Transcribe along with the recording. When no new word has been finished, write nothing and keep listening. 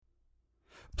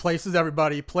Places,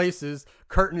 everybody, places.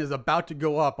 Curtain is about to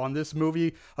go up on this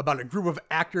movie about a group of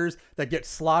actors that get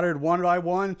slaughtered one by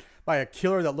one by a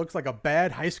killer that looks like a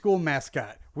bad high school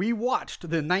mascot. We watched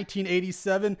the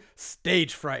 1987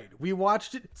 Stage Fright. We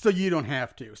watched it so you don't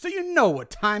have to. So you know what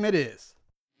time it is.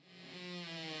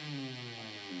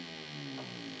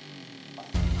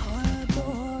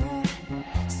 Horror,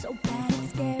 so bad and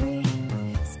scary.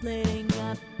 Splitting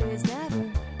up is never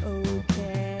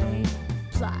okay.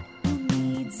 Plot, who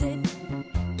needs it?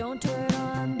 Don't turn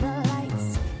on the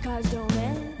lights. Cars don't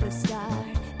ever start,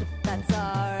 but that's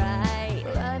alright.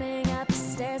 Running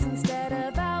upstairs instead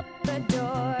of out the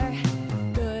door.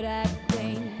 Good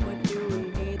acting, what do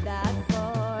we need that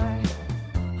for?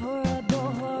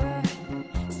 Horrible horror,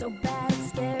 so bad and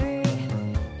scary.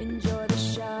 Enjoy the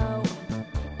show,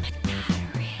 but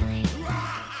not really.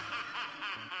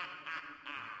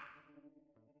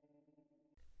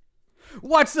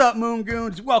 What's up, Moon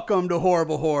Goons? Welcome to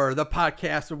Horrible Horror, the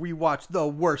podcast where we watch the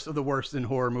worst of the worst in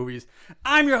horror movies.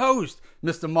 I'm your host,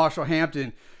 Mr. Marshall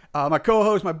Hampton. My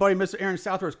co-host, my buddy, Mr. Aaron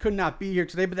Southworth, could not be here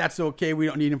today, but that's okay. We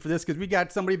don't need him for this because we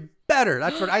got somebody better.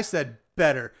 That's what I said,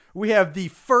 better. We have the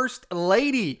first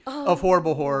lady of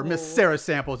Horrible Horror, Miss Sarah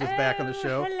Samples, is back on the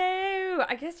show. Hello.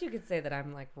 I guess you could say that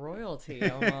I'm like royalty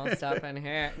almost up in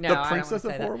here. No, The I princess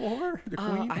don't of want to say Horrible Horror? The that.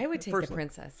 queen? I would take First the lady.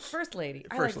 princess. First lady.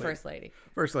 I First like lady. first lady.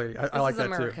 First lady. I This like is that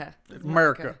America. too. This is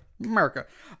America.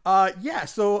 Yeah,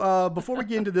 so before we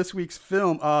get into this week's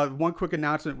film, one quick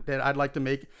announcement that I'd like to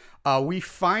make. We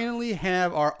finally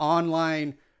have our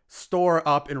online store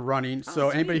up and running. So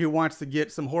anybody who wants to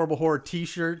get some Horrible Horror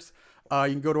t-shirts, you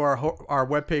can go to our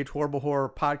webpage,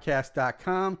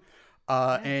 horriblehorrorpodcast.com,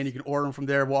 and you can order them from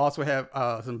there. We'll also have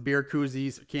some beer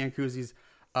koozies, can koozies.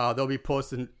 They'll be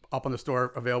posted up on the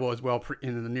store, available as well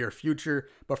in the near future.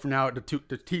 But for now, the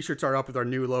t-shirts are up with our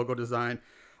new logo design.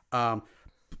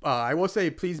 I will say,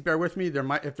 please bear with me.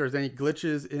 If there's any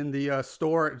glitches in the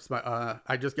store,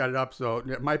 I just got it up, so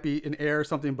it might be an error or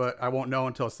something, but I won't know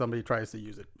until somebody tries to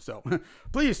use it. So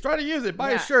please try to use it.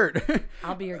 Buy a shirt.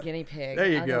 I'll be your guinea pig. There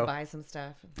you I'll go. Buy some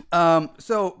stuff.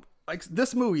 So like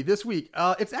this movie this week,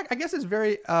 I guess it's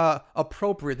very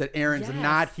appropriate that Aaron's Yes,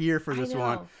 not here for this I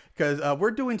one know. because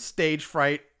we're doing Stage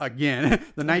Fright again,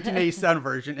 the 1987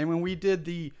 version, and when we did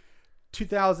the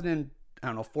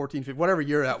 14, 15, whatever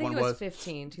year that I think one it was was.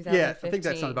 2015. Yeah, I think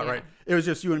that sounds about right. It was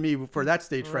just you and me for that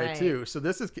Stage Fright Right. too. So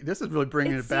this is really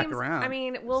bringing it back seems- around. I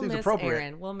mean, we'll Seems miss appropriate.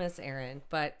 Aaron. We'll miss Aaron,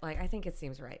 but like I think it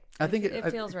seems right. I think it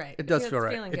feels right. It does feels- feel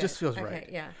right. feeling It just good. feels right. Okay,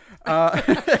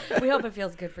 yeah. We hope it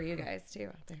feels good for you guys too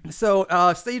out there. So,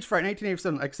 Stage Fright,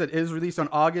 1987, like I said, is released on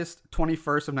August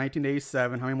 21st of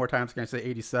 1987. How many more times can I say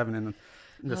 87 in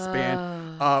the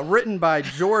span? Written by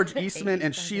George Eastman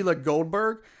and Sheila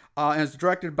Goldberg. And it's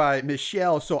directed by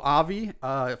Michel Soavi,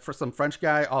 for some French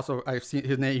guy. Also, I've seen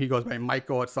his name. He goes by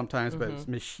Michael at sometimes, but it's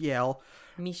Michel.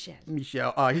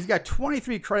 Michel. He's got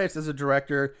 23 credits as a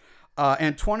director,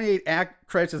 and 28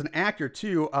 credits as an actor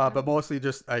too, but mostly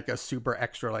just like a super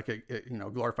extra, like a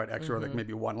glorified extra, like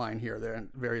maybe one line here or there in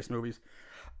various movies.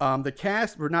 The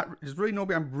cast, there's really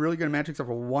nobody I'm really going to mention except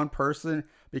for one person,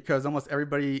 because almost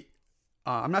everybody,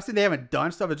 I'm not saying they haven't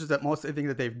done stuff, it's just that most of the things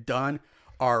that they've done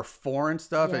are foreign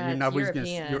stuff, Yeah, and nobody's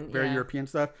European, very yeah. European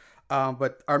stuff.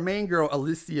 But our main girl,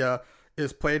 Alicia,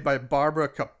 is played by Barbara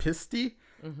Capisti.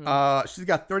 She's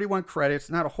got 31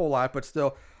 credits, not a whole lot, but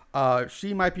still,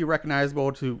 she might be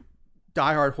recognizable to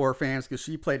diehard horror fans because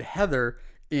she played Heather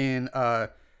in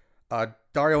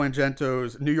Dario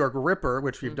Argento's New York Ripper,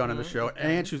 which we've done on the show,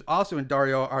 and she's also in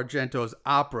Dario Argento's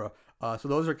Opera. So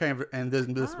those are kind of, and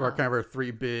this are kind of our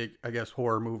three big, I guess,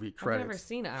 horror movie credits. I've never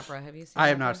seen Opera. Have you seen? I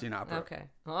have Opera? not seen Opera. Okay.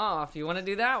 Oh, if you want to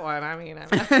do that one, I mean, I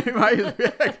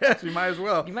guess we might as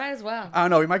well. you might as well. I don't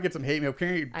know. We might get some hate mail.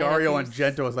 Apparently, I know, Dario please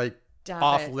Argento is like stop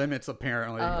off it. limits.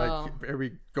 Apparently, Oh. like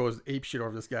everybody goes ape shit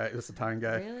over this Italian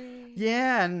guy. Really?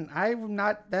 Yeah, and I'm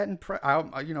not that impressed. I'll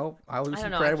lose I some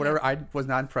don't know, credit, I whatever. I was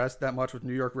not impressed that much with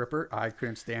New York Ripper. I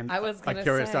couldn't stand. I was gonna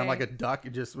carried it sound say. like a duck. It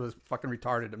just was fucking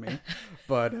retarded to me.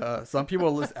 But some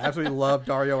people absolutely love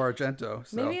Dario Argento.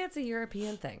 So Maybe it's a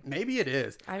European thing. maybe it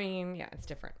is. I mean, yeah, it's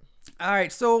different. All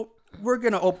right, so we're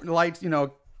gonna open the lights.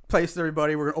 Place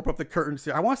everybody. We're gonna open up the curtains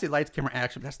here. I want to say lights, camera,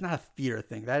 action. But that's not a theater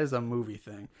thing. That is a movie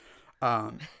thing.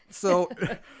 So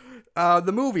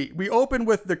the movie, we open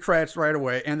with the credits right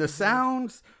away, and the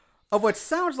sounds of what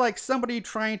sounds like somebody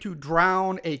trying to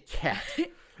drown a cat.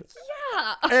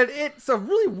 Yeah. And it's a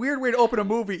really weird way to open a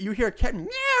movie. You hear a cat meow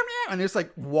meow, and there's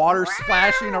like water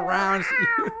splashing around.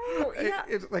 Yeah.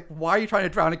 It's like, why are you trying to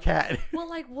drown a cat? Well,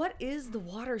 like, what is the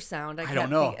water sound? I don't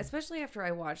know. Especially after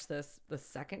I watched this the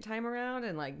second time around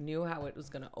and like knew how it was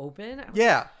gonna open. I was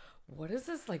Yeah. what is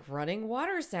this like running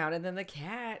water sound? And then the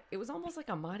cat, it was almost like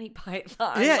a Monty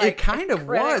Python. Yeah, like, it kind of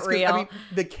credit was. 'Cause, reel. I mean,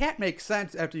 the cat makes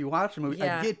sense after you watch the movie.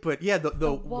 Yeah. I get, but yeah, the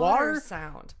water water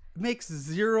sound. makes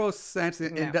zero sense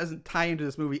and No. it doesn't tie into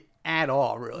this movie at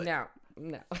all, really. No.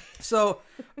 So,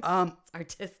 It's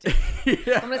artistic.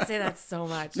 yeah. I'm gonna say that so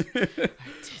much.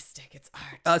 Artistic. It's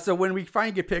art. So when we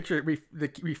finally get pictured,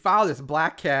 we follow this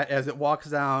black cat as it walks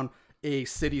down a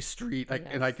city street, like Yes.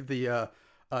 and like the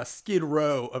Skid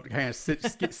Row of kind of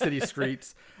city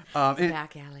streets. And,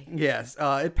 Back alley. yes,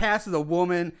 it passes a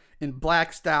woman in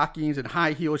black stockings and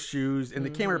high heel shoes, and the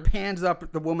camera pans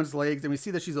up the woman's legs, and we see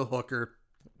that she's a hooker,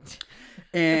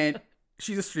 and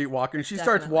she's a streetwalker, and she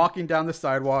starts Definitely. walking down the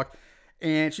sidewalk,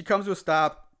 and she comes to a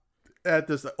stop at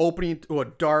this opening to a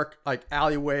dark like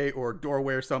alleyway or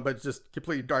doorway or something, but it's just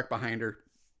completely dark behind her.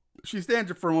 She stands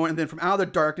there for a moment, and then from out of the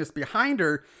darkness behind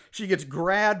her, she gets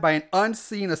grabbed by an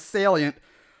unseen assailant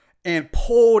and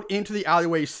pulled into the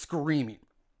alleyway screaming.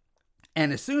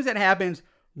 And as soon as that happens,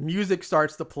 music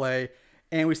starts to play,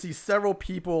 and we see several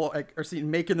people are seen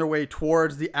making their way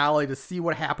towards the alley to see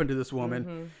what happened to this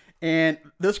woman. And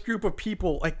this group of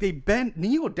people, like they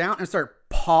kneel down and start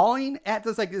pawing at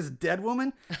this dead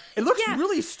woman. It looks Yeah.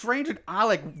 really strange and odd,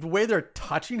 like the way they're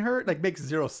touching her, like makes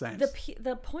zero sense.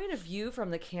 The point of view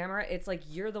from the camera, it's like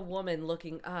you're the woman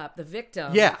looking up, the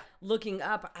victim. Yeah. Looking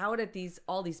up out at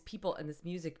all these people and this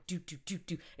music. Do do do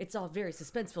do. It's all very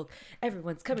suspenseful.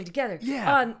 Everyone's coming together.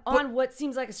 Yeah, On what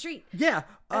seems like a street. Yeah.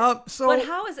 So But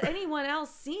how is anyone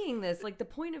else seeing this? Like the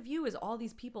point of view is all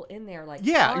these people in there, like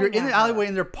yeah, you're pawing in the at her. alleyway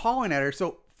and they're pawing at her.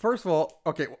 So first of all,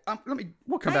 okay,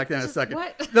 we'll come back to that in a just- second.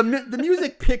 what? The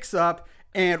music picks up,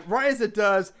 and right as it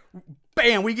does,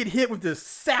 bam, we get hit with this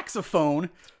saxophone.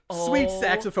 Sweet Oh.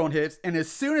 saxophone hits, and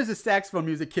as soon as the saxophone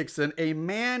music kicks in, a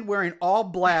man wearing all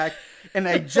black and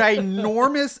a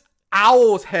ginormous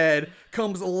owl's head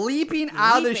comes leaping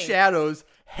out of the Leaping. shadows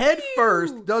head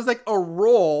first, does like a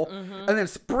roll, and then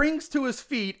springs to his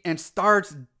feet and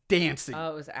starts dancing.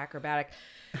 Oh, it was acrobatic.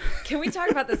 Can we talk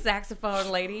about the saxophone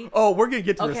lady? Oh, we're gonna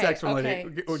get to the Okay, saxophone okay.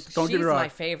 lady. Don't She's get me wrong. my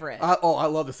favorite. I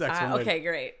love the saxophone lady. Okay,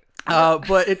 great.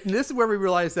 But this is where we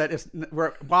realize that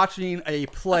we're watching a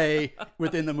play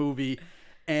within the movie,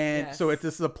 and Yes. so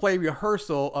this is a play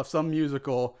rehearsal of some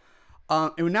musical.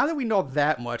 And now that we know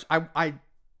that much, I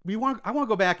want to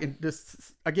go back and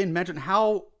just again mention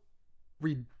how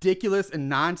ridiculous and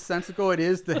nonsensical it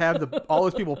is to have all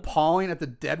those people pawing at the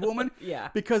dead woman. Yeah.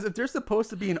 Because if there's supposed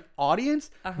to be an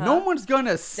audience, no one's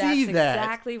gonna see That's that.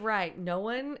 exactly right. No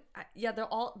one. Yeah, the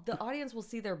audience will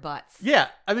see their butts. Yeah,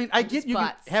 I mean, I get just you can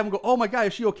butts. have them go, "Oh my God,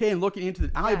 is she okay?" and looking into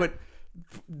the alley, Yeah. but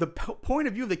the point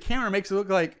of view of the camera makes it look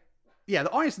like, yeah, the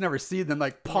audience never see them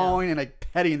like pawing and like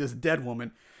petting this dead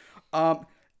woman.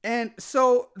 And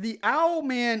so the owl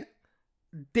man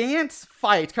dance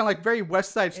fight, kind of like very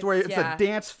West Side Story. It's yeah. a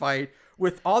dance fight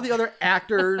with all the other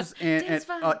actors and Dance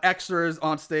fight. extras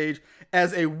on stage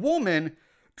as a woman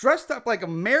dressed up like a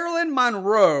Marilyn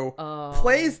Monroe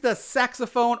plays the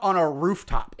saxophone on a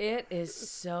rooftop. It is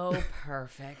so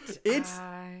perfect. It's-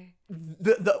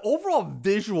 The overall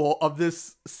visual of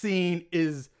this scene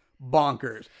is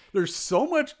bonkers. There's so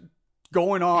much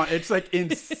going on. It's like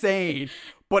insane,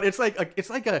 but it's like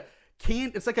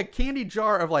a candy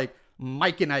jar of like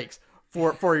Mike and Ike's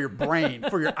for your brain,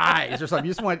 for your eyes or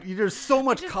something. There's so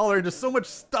much color, just so much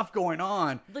stuff going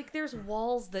on. like there's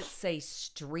walls that say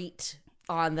street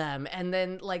on them, and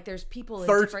then like there's people in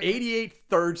Third different 88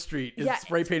 Third Street is Yeah.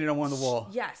 spray painted on one of the wall.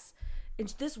 Yes. And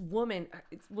this woman,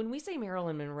 when we say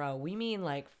Marilyn Monroe, we mean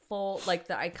like full, like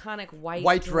the iconic white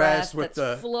dress with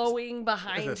that's the flowing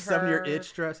behind her. The 7-year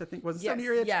itch dress, I think. Was it Yes,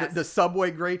 7-year itch? yes. The subway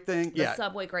great thing? The Yeah.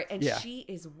 subway great. And Yeah. she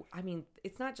is, I mean,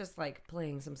 it's not just like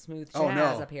playing some smooth Oh,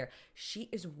 jazz no. up here. She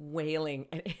is wailing.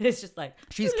 And it's just like.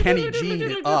 She's Kenny G'd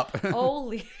it up.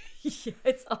 Holy.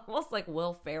 It's almost like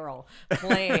Will Ferrell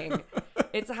playing.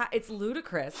 It's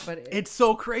ludicrous, but It's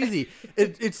so crazy.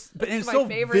 It's it's my so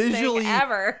favorite visually thing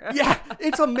ever. Yeah,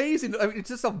 it's amazing. I mean, it's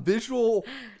just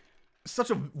such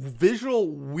a visual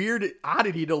weird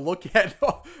oddity to look at.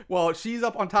 Well, she's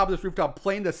up on top of this rooftop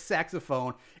playing the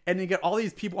saxophone, and you get all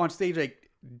these people on stage like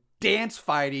dance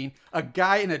fighting a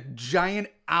guy in a giant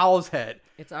owl's head.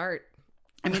 It's art.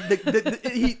 I mean,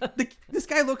 this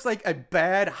guy looks like a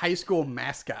bad high school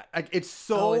mascot. Like it's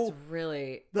so. Oh, it's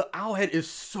really. The owl head is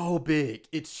so big.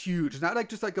 It's huge. It's not like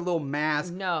just like a little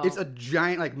mask. No. It's a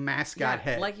giant like mascot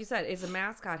head. Like you said, it's a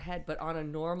mascot head, but on a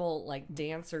normal like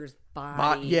dancer's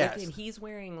body. yes. Like, and he's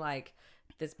wearing like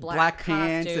this black, black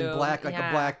pants and costume. black like Yeah.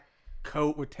 a black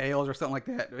coat with tails or something like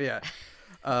that. Yeah.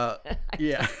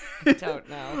 Yeah. I don't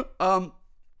know.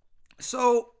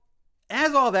 So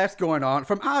as all that's going on,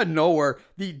 from out of nowhere,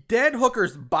 the dead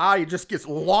hooker's body just gets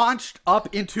launched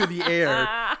up into the air.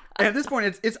 And at this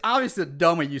point, it's obviously a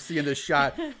dummy you see in this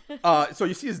shot. So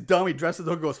you see this dummy dressed as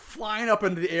the hooker goes flying up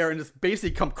into the air and just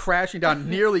basically come crashing down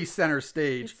nearly center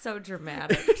stage. It's so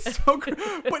dramatic.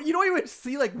 But you don't even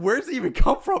see, like, where's it even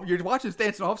come from? You're watching this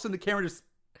dance, and all of a sudden the camera just,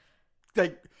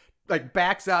 like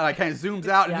backs out, like kind of zooms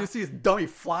out, and you see this dummy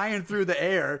flying through the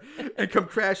air and come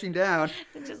crashing down.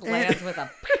 It just lands with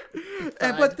a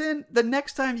but then the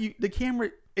next time the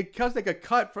camera, it cuts like a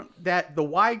cut from the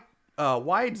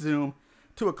wide zoom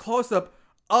to a close up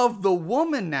of the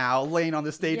woman now laying on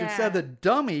the stage instead of the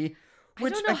dummy,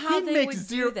 which I don't know how again they makes would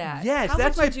zero. do that. Yes, How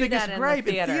that's would my you do biggest that in the gripe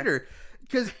in theater? theater,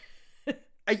 because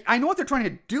I know what they're trying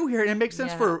to do here, and it makes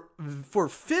sense for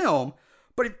film.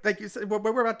 But like you said, what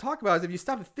we're about to talk about is if you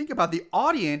stop to think about the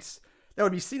audience that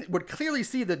would clearly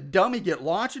see the dummy get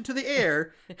launched into the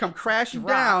air, come crashing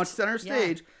down center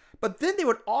stage, but then they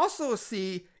would also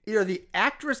see either the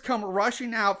actress come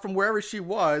rushing out from wherever she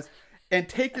was and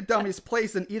take the dummy's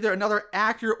place, and either another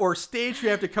actor or stage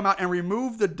have to come out and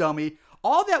remove the dummy.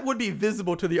 All that would be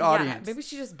visible to the audience. Maybe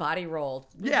she just body rolled.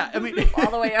 Yeah, I mean, all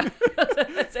the way up.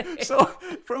 So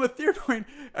from a theater point,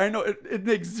 I know it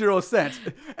makes zero sense,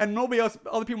 and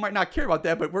other people might not care about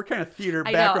that, but we're kind of theater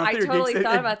background I theater totally geeks.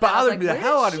 thought about It that. I was bothered like, me the where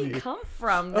hell did out of she me. come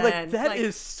from? I was Then? like, that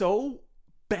is so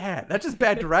bad. That's just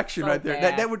bad direction So right there.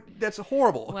 bad. That's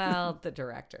horrible. Well, the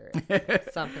director,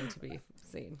 something to be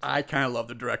seen. I kind of love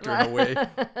the director in a way.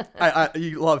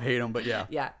 You hate him, but yeah.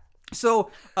 Yeah.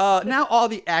 So now all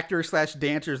the actors /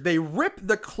 dancers, they rip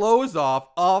the clothes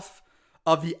off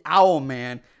of the Owl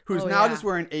Man, who's now just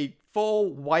wearing a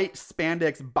full white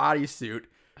spandex bodysuit.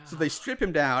 So they strip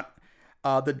him down.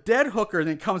 The dead hooker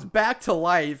then comes back to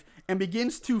life and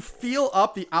begins to feel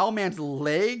up the Owl Man's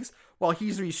legs while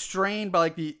he's restrained by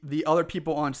like the other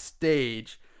people on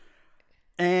stage.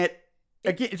 And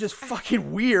again, it's just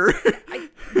fucking weird.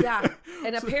 Yeah,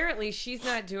 and apparently she's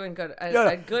not doing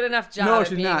a good enough job at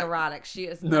being erotic. She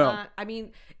is not. I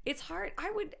mean, it's hard.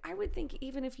 I would think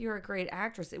even if you're a great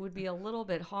actress, it would be a little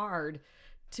bit hard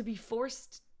to be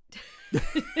forced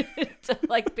to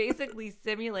like basically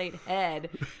simulate head.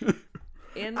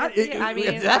 In the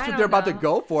if that's what they're about to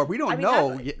go for, we don't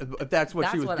know if that's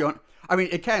what she was going. I mean,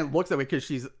 it kind of looks that way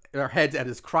because her head's at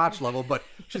his crotch level, but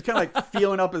she's kind of like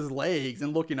feeling up his legs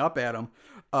and looking up at him.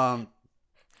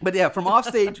 But yeah, from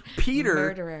offstage, Peter,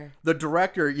 Murderer. the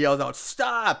director, yells out,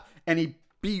 "Stop!" And he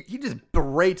just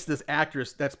berates this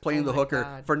actress that's playing the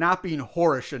hooker for not being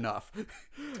whorish enough.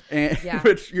 And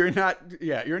which you're not.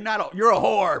 Yeah, you're not. You're a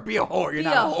whore. Be a whore. You're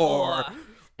not a whore.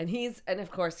 And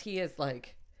of course he is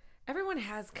like. Everyone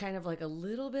has kind of like a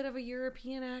little bit of a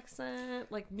European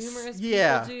accent, like numerous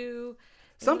people do.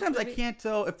 Sometimes I can't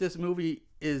tell if this movie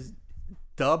is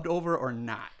dubbed over or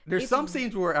not. There's some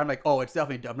scenes where I'm like, oh, it's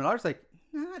definitely dubbed. And others like,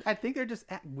 nah, I think they're just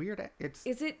weird.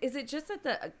 Is it just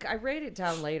that I write it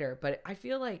down later, but I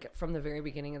feel like from the very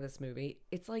beginning of this movie,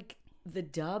 it's like the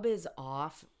dub is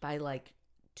off by like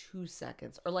 2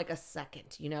 seconds or like a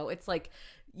second. You know, it's like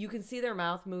you can see their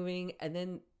mouth moving and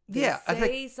then.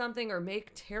 Say something or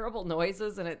make terrible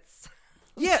noises, and it's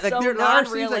like so there are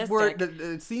scenes like where non-realistic.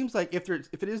 it seems like if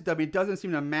it is dubbed, it doesn't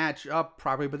seem to match up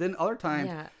properly. But then other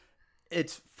times,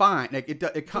 it's fine. Like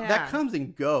that comes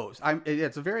and goes.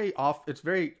 It's very off. It's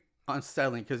very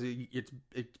unsettling because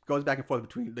it goes back and forth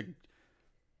between the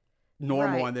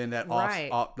normal and then that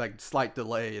off like slight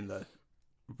delay in the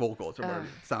vocals or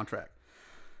soundtrack.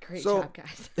 Great job,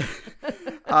 guys.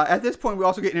 At this point, we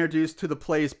also get introduced to the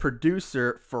play's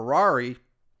producer, Ferrari,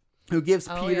 who gives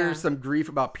Peter some grief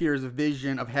about Peter's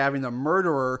vision of having the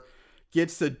murderer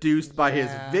get seduced by his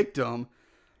victim.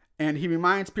 And he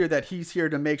reminds Peter that he's here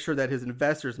to make sure that his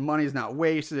investors' money is not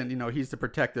wasted. And, he's to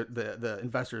protect the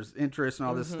investors' interests and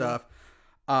all this stuff.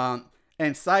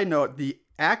 And side note, the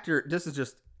actor, this is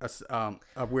just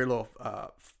a weird little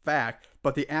fact,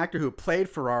 but the actor who played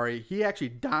Ferrari, he actually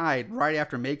died right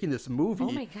after making this movie.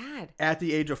 Oh my God. At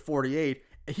the age of 48.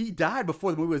 He died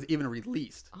before the movie was even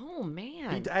released. Oh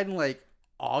man. He died in like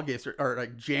August or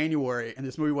like January, and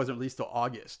this movie wasn't released till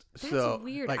August. That's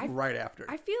weird. Like right after.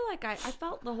 I feel like I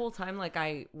felt the whole time like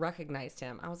I recognized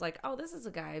him. I was like, oh, this is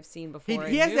a guy I've seen before.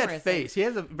 He has that face. He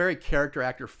has a very character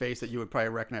actor face that you would probably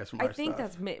recognize from our stuff. I think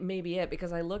that's maybe it,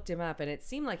 because I looked him up and it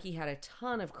seemed like he had a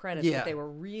ton of credits, but they were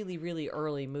really, really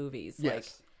early movies.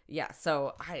 Yes.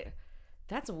 So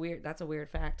That's a weird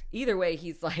fact. Either way,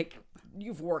 he's like,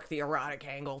 you've worked the erotic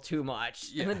angle too much.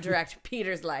 Yeah. And the director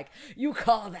Peter's like, you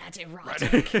call that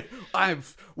erotic?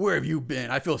 Where have you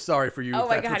been? I feel sorry for you. Oh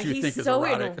my God, what you think is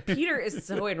erotic. Peter is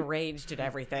so enraged at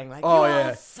everything. Like, oh, you yeah.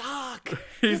 all suck.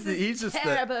 He's just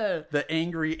the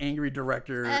angry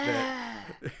director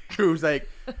who's like.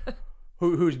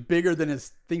 Who's bigger than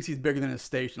thinks he's bigger than his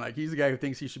station. Like, he's the guy who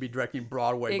thinks he should be directing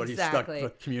Broadway, but he's stuck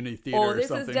with community theater or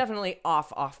something. This is definitely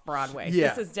off Broadway.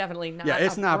 Yeah. This is definitely not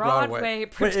it's not Broadway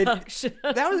production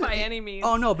by any means.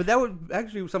 Oh, no, but that would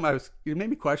actually it made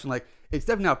me question, like, it's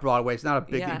definitely not Broadway. It's not a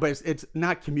big thing, but it's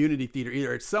not community theater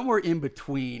either. It's somewhere in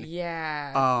between.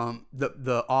 Yeah.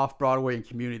 The off Broadway and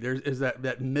community. There's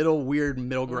that weird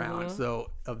middle ground. Mm-hmm.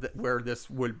 So where this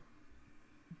would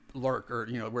lurk, or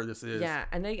where this is. Yeah,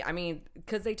 and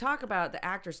because they talk about the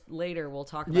actors later will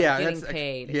talk about getting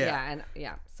paid.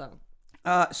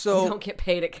 So you don't get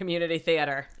paid at community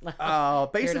theater.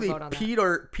 Basically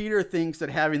Peter thinks that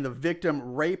having the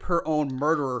victim rape her own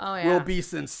murderer will be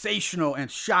sensational and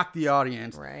shock the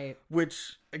audience. Right.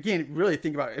 Which, again, really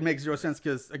think about it makes zero sense,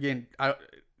 because, again,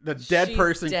 the dead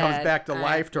person comes back to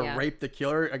life to rape the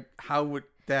killer. How would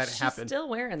that happen? She's still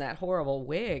wearing that horrible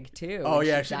wig too. Oh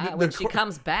yeah, when she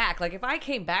comes back. Like, if I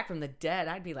came back from the dead,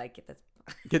 I'd be like,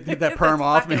 get that perm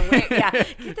off me.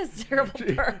 Get this terrible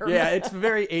perm. Yeah, it's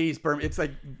very 80s perm. It's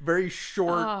like very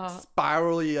short,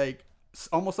 spirally, like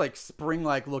almost like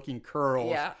spring-like looking curls.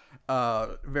 Yeah.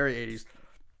 Very 80s.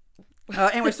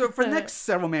 Anyway, so for the next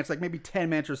several minutes, like maybe 10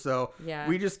 minutes or so,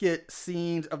 we just get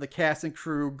scenes of the cast and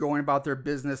crew going about their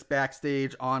business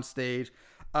backstage, on stage.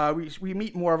 We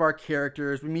meet more of our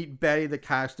characters. We meet Betty, the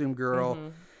costume girl,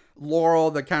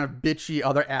 Laurel, the kind of bitchy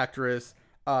other actress,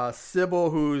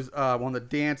 Sybil, who's one of the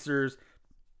dancers.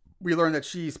 We learn that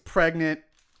she's pregnant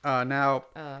now,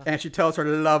 and she tells her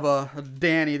lover,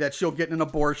 Danny, that she'll get an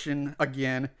abortion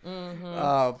again.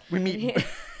 We meet...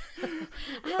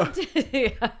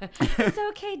 It's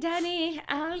okay, Danny.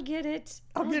 I'll get it.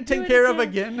 I'll get it taken care of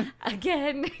again.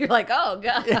 You're like, oh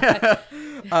God.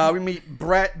 Yeah. We meet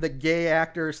Brett, the gay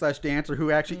actor / dancer,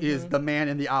 who actually is the man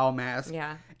in the owl mask.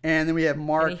 Yeah. And then we have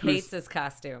Mark, and he hates his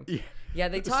costume. Yeah,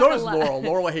 they talk. So does Laurel.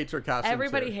 Laurel hates her costume.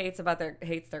 Everybody hates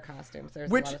their costumes. There's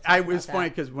which I was funny,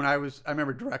 because when I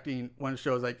remember directing one of the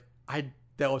shows, like, I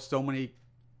dealt with so many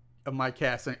of my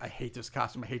cast saying, I hate this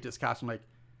costume. I hate this costume. Like,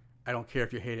 I don't care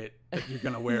if you hate it. You're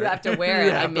going to wear it. You have to wear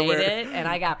it. I made it, and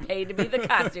I got paid to be the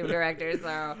costume director,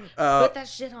 so put that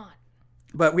shit on.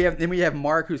 But we have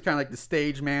Mark, who's kind of like the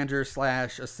stage manager /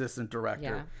 assistant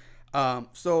director. Yeah.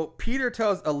 So Peter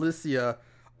tells Alicia,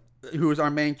 who is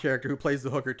our main character, who plays the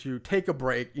hooker, to take a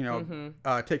break,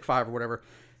 take 5 or whatever.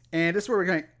 And this is where we're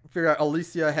going to figure out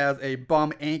Alicia has a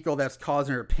bum ankle that's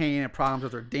causing her pain and problems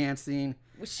with her dancing.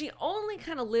 She only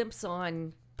kind of limps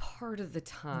on part of the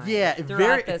time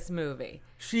throughout this movie.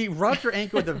 She rubs her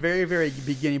ankle at the very, very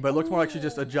beginning, but it looks more like she's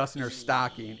just adjusting her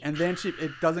stocking. And then it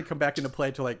doesn't come back into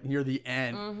play till like near the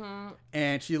end.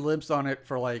 And she limps on it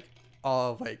for like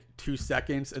 2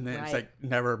 seconds, and then it's like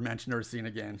never mentioned or seen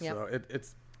again. Yep. So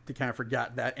it's they kind of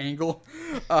forgot that angle.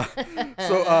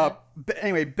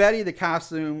 Anyway, Betty, the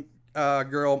costume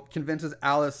girl, convinces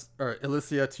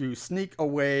Alicia to sneak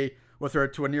away with her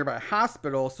to a nearby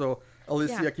hospital so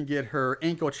Alicia can get her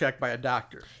ankle checked by a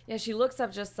doctor. Yeah, she looks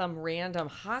up just some random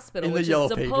hospital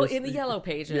in the yellow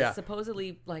pages. Yeah.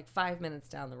 Supposedly like 5 minutes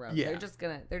down the road. Yeah.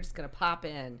 They're just gonna pop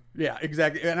in. Yeah,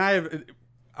 exactly. And I'm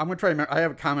gonna try to remember. I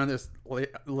have a comment on this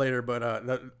later, but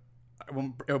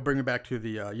it'll bring me back to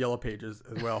the yellow pages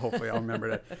as well. Hopefully, I'll remember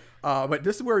that. But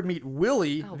this is where we meet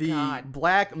Willie,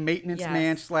 black maintenance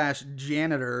man /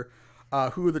 janitor,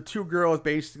 who the 2 girls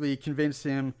basically convince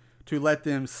him to let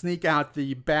them sneak out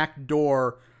the back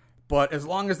door, but as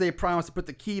long as they promise to put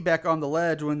the key back on the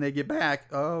ledge when they get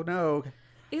back. Oh no.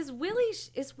 Is Willie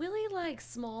like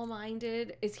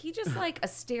small-minded? Is he just like a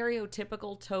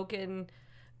stereotypical token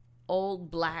old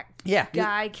black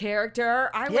guy character?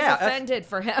 I was offended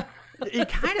for him. He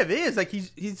kind of is. Like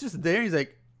he's just there. He's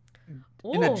like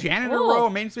in a janitor role.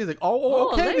 Main Street. He's like,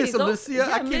 okay, Miss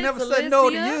Alicia, I can never say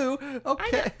no to you.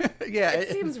 Okay.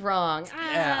 It seems wrong.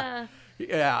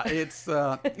 Yeah, it's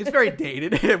very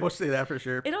dated. We'll say that for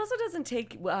sure. It also doesn't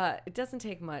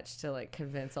take much to like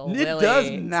convince old Willie. It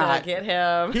does not to get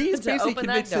him. He's basically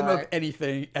convinced him of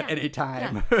anything at any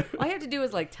time. Yeah. All you have to do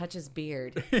is like touch his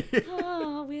beard.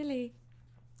 Oh, Willie.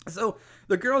 So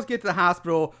the girls get to the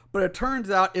hospital, but it turns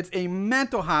out it's a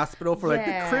mental hospital for like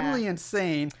the criminally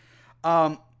insane,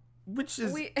 which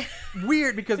is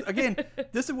weird because again,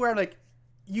 this is where like.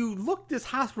 You looked this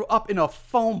hospital up in a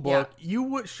phone book. Yeah.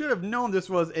 You should have known this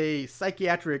was a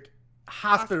psychiatric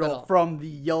hospital from the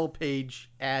Yellow Page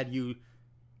ad you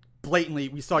blatantly,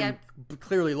 we saw you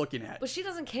clearly looking at. But she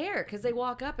doesn't care because they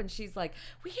walk up and she's like,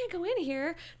 we can't go in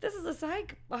here. This is a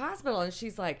psych hospital. And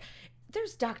she's like,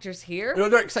 there's doctors here. No,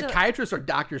 they're psychiatrists or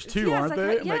doctors too, aren't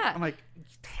they? Yeah. I'm like,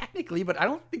 technically, but I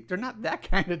don't think they're not that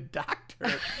kind of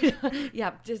doctor.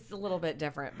 Yeah, just a little bit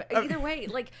different. But either way,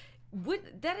 like,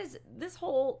 this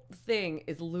whole thing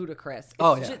is ludicrous.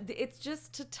 It's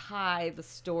just to tie the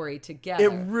story together.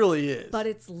 It really is. But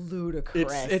it's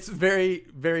ludicrous. It's very,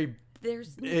 very.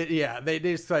 They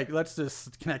just like, let's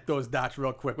just connect those dots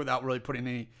real quick without really putting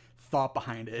any thought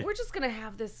behind it. We're just gonna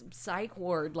have this psych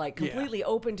ward like completely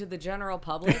open to the general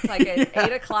public, like at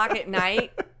 8:00 at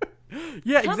night.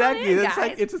 Yeah, Come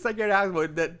exactly. It's a psychiatric hospital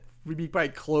that would be probably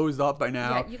closed up by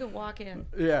now. Yeah, you can walk in.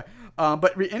 Yeah,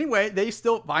 but anyway, they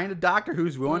still find a doctor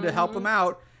who's willing to help them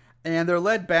out, and they're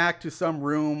led back to some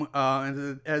room.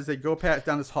 And as they go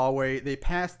down this hallway, they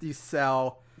pass the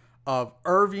cell of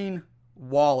Irving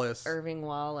Wallace,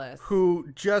 who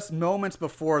just moments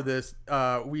before this,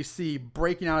 we see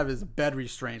breaking out of his bed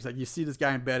restraints. Like, you see this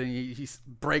guy in bed, and he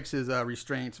breaks his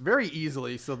restraints very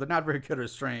easily, so they're not very good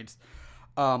restraints.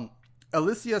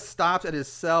 Alicia stops at his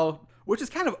cell, which is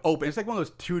kind of open. It's like one of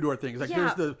those two-door things. Like,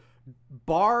 there's the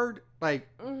barred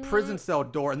prison cell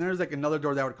door, and there's like another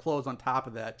door that would close on top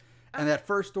of that. And that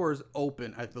first door is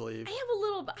open, I believe. I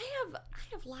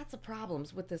have lots of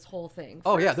problems with this whole thing.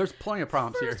 There's plenty of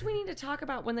problems here. First, we need to talk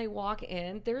about when they walk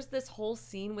in. There's this whole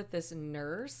scene with this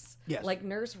nurse, like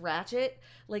Nurse Ratched,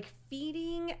 like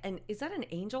feeding is that an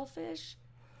angelfish?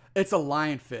 It's a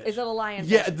lionfish. Is it a lionfish?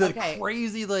 Yeah, the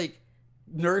crazy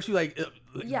nurse who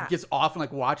gets off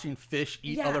and watching fish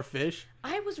eat other fish.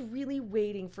 I was really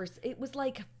waiting for it. Was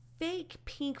like fake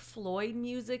Pink Floyd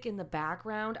music in the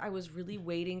background. I was really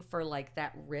waiting for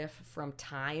that riff from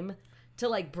Time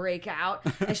to break out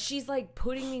as she's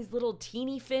putting these little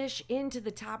teeny fish into the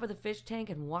top of the fish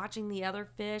tank and watching the other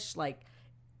fish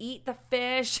eat the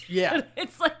fish. Yeah.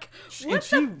 It's what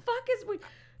the fuck is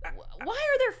why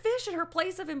are there fish at her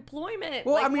place of employment?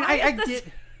 Well, I mean, I get.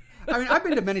 I mean, I've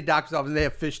been to many doctors' offices. They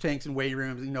have fish tanks and weight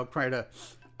rooms, trying to,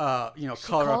 she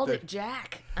color called up it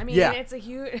Jack. I mean, it's a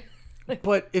huge.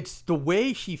 But it's the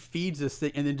way she feeds this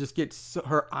thing, and then just gets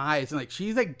her eyes, and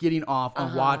she's getting off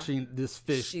on watching this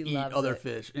fish eat other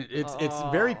fish. It's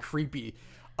very creepy.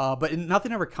 But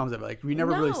nothing ever comes of it. We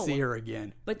never really see her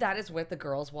again. But that is what the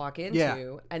girls walk into.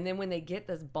 Yeah. And then when they get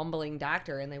this bumbling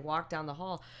doctor and they walk down the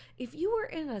hall, if you were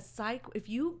in if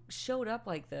you showed up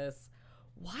like this,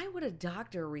 why would a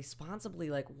doctor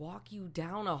responsibly walk you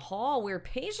down a hall where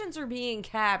patients are being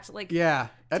kept? Yeah,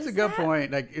 that's a good point.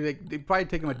 They probably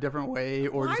take them a different way,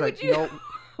 or just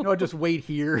no, just wait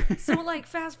here. So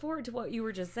fast forward to what you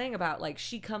were just saying about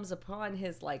she comes upon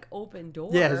his open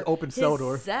door. Yeah, his open cell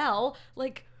door. Cell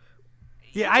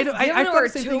Yeah, I thought the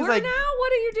same thing. Now,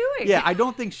 what are you doing? Yeah, I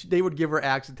don't think they would give her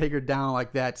access, take her down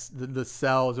that's the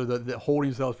cells or the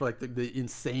holding cells for the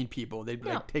insane people. They'd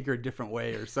take her a different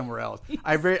way or somewhere else.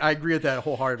 I agree with that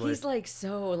wholeheartedly. He's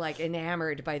so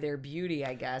enamored by their beauty,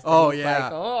 I guess. Oh yeah.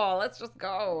 Let's just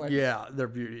go. Yeah, their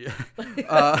beauty. Right.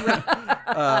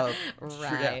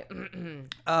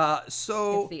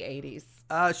 So it's the 80s.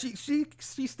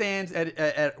 She stands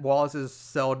at Wallace's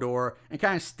cell door and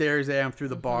kind of stares at him through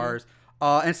the bars.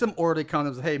 And some orderly comes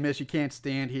and says, "Hey, miss, you can't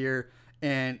stand here."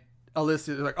 And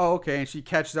Alicia is like, "Oh, okay." And she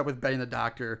catches up with Betty and the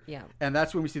doctor. Yeah. And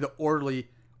that's when we see the orderly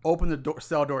open the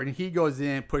cell door, and he goes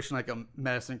in pushing a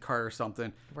medicine cart or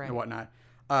something and whatnot.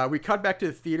 We cut back to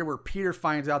the theater where Peter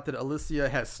finds out that Alicia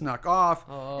has snuck off.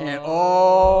 And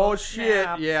shit.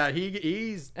 Snap. Yeah,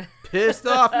 he's pissed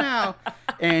off now.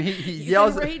 And he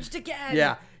yells enraged again.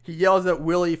 Yeah. He yells at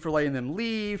Willie for letting them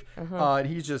leave. And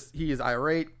he is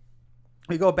irate.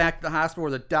 We go back to the hospital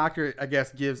where the doctor, I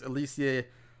guess, gives Alicia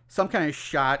some kind of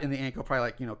shot in the ankle,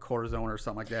 probably cortisone or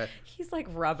something like that. He's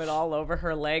rubbing all over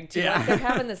her leg too. Yeah. They're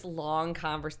having this long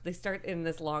They start in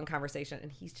this long conversation,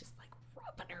 and he's just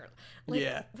rubbing her.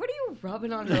 Yeah. What are you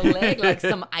rubbing on her leg?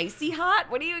 Some icy hot?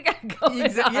 What do you got going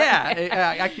on?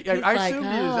 Yeah. I assumed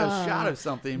it was a shot of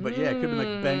something, but it could have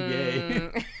been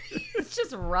Bengay. He's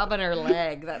just rubbing her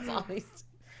leg. That's all he's.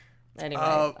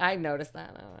 Anyway, I noticed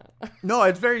that. I don't know. No,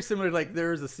 it's very similar.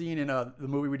 There's a scene in the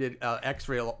movie we did,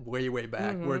 X-Ray, way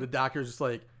back, where the doctor's just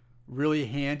really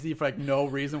handsy for no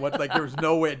reason. There was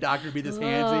no way a doctor would be this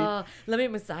handsy. Let me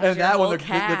massage and your that whole one,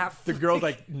 calf. the girl's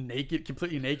naked,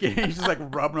 completely naked. And he's just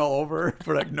rubbing all over her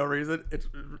for no reason. It's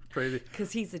crazy.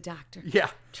 Because he's a doctor. Yeah.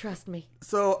 Trust me.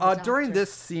 So during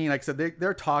this scene, like I said,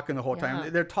 they're talking the whole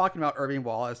time. They're talking about Irving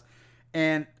Wallace,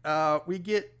 and we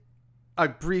get a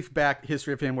brief back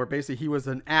history of him where basically he was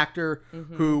an actor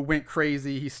who went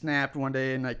crazy. He snapped one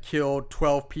day and killed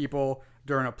 12 people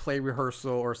during a play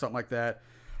rehearsal or something like that.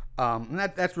 And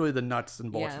that's really the nuts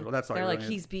and bolts of it. That's all. They're like,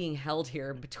 really he's being held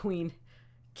here between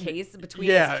his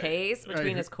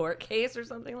court case or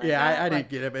something like that. Yeah, I didn't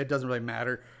get it, but it doesn't really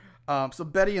matter. So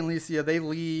Betty and Alicia, they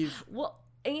leave. Well,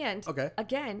 and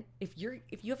again, if you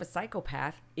have a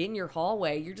psychopath in your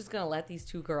hallway, you're just gonna let these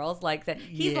two girls like that.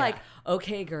 He's like,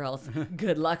 okay, girls,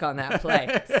 good luck on that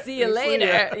play. See you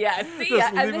later. See ya.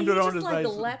 And then he just like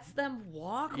lets them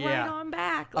walk right on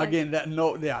back. Like, again,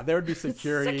 there would be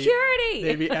security.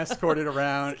 They'd be escorted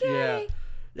around.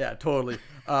 Yeah, totally.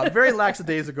 Very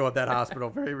lackadaisical at that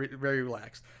hospital. Very, very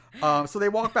relaxed. So they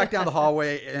walk back down the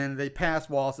hallway and they pass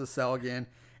Wallace's cell again.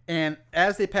 And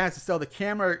as they pass the cell, the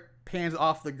camera pans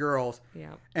off the girls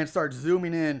and starts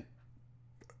zooming in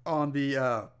on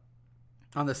the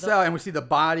cell, and we see the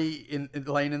body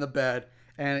laying in the bed,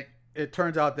 and it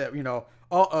turns out that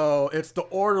it's the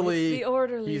orderly.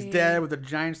 He's dead with a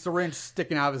giant syringe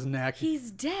sticking out of his neck. He's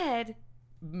dead,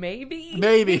 maybe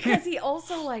because he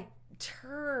also like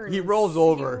turns. He rolls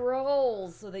over. He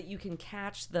rolls so that you can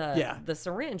catch the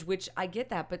syringe, which I get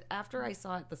that, but after I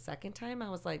saw it the second time, I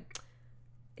was like,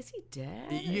 is he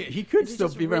dead? He could still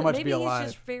be very much be alive. Maybe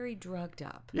he's just very drugged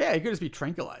up. Yeah, he could just be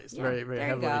tranquilized very, very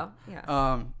heavily. There you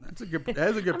go. That's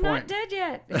a good point. I'm not dead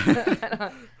yet.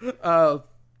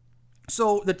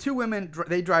 So the two women,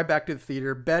 they drive back to the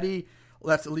theater. Betty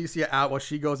lets Alicia out while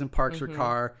she goes and parks her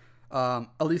car.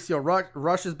 Alicia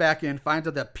rushes back in, finds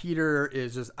out that Peter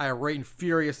is just irate and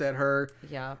furious at her.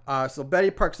 Yeah. So Betty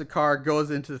parks the car,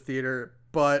 goes into the theater,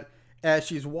 but as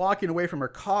she's walking away from her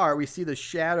car, we see the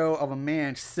shadow of a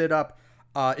man sit up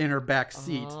in her back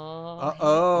seat.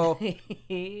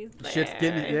 He's there. Shit's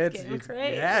getting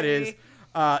crazy. Yeah, it is.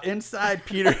 Inside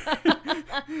Peter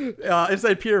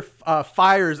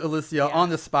fires Alicia on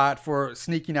the spot for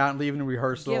sneaking out and leaving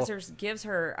rehearsal. Gives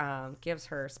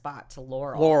her spot to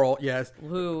Laurel. Laurel, yes,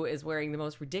 who is wearing the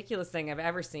most ridiculous thing I've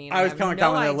ever seen. I was coming to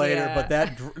that later, but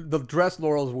the dress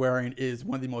Laurel's wearing is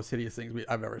one of the most hideous things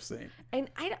I've ever seen. And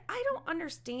I don't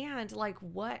understand like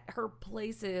what her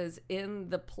place is in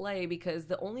the play, because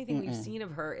the only thing we've seen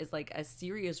of her is like a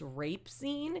serious rape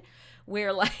scene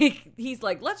where like he's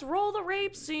like, let's roll the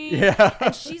rape scene,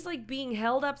 and she's like being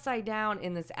held upside down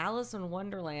in this Alice in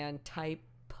Wonderland type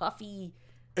puffy.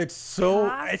 It's so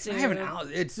costume.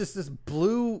 It's just this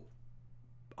blue,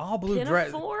 all blue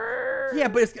Pinafore. Dress. Yeah,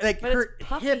 but it's like but her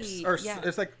puffy. hips are.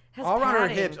 It's like all around her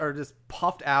hips are just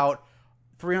puffed out,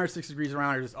 360 degrees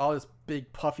around her, just all this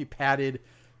big puffy padded.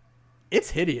 It's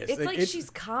hideous. It's like she's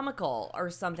comical or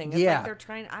something. It's like they're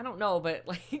trying. I don't know, but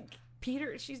like.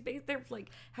 Peter, she's based there like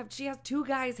she has two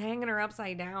guys hanging her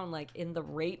upside down like in the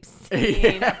rape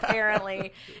scene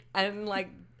apparently, and like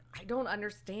I don't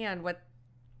understand what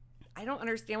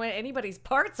anybody's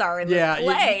parts are in this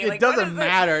play. It doesn't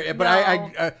matter. But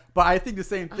I think the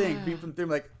same thing. Being from the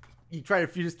like you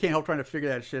just can't help trying to figure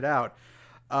that shit out.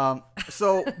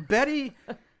 So Betty,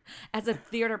 as a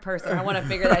theater person, I want to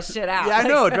figure that shit out. Yeah, I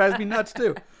know, it drives me nuts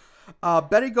too.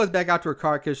 Betty goes back out to her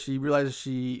car because she realizes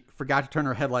she forgot to turn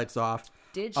her headlights off.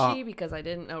 Did she? Because I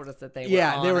didn't notice that they were on.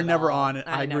 Yeah, they were never on.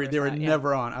 I agree. They were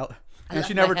never on. And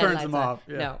she never turns them off.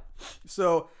 Yeah. No.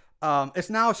 So it's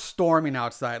now storming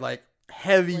outside. Like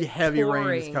heavy rain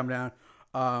is coming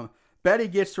down. Betty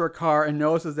gets to her car and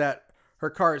notices that her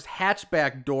car's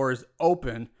hatchback door is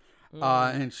open.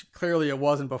 And clearly it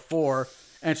wasn't before.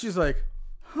 And she's like,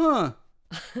 huh.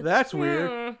 That's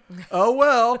weird. Oh,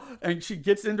 well. And she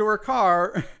gets into her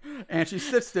car and she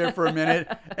sits there for a minute,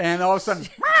 and all of a sudden,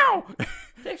 meow!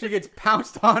 She gets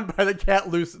pounced on by the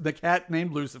cat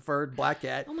named Lucifer, black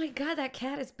cat. Oh my God, that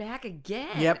cat is back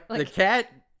again. Yep. Like,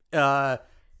 the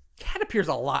cat appears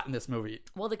a lot in this movie.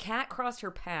 Well, the cat crossed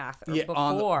her path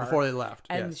before they left.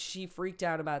 And she freaked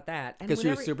out about that. Because she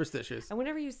was superstitious. And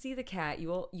whenever you see the cat,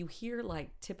 you hear like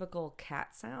typical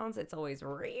cat sounds. It's always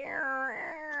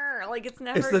like it's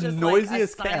never the just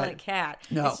noisiest like a silent cat.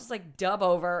 No. It's just like dub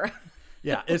over.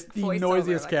 Yeah, it's the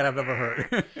noisiest cat I've ever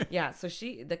heard. Yeah, so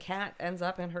the cat ends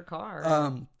up in her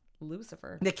car.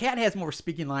 Lucifer. The cat has more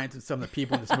speaking lines than some of the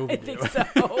people in this movie do. I think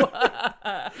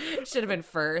so. Should have been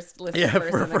first. Listed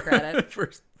first in the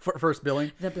credits. First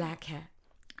billing. The black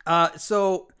cat.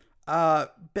 So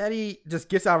Betty just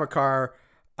gets out of her car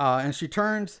and she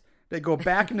turns. They go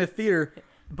back in the theater.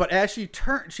 But as she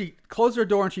closes her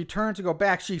door and she turns to go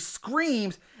back, she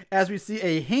screams as we see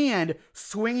a hand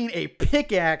swinging a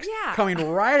pickaxe coming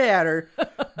right at her.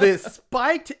 The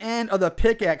spiked end of the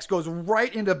pickaxe goes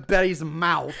right into Betty's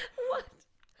mouth.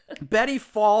 What? Betty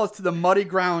falls to the muddy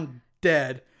ground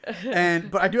dead.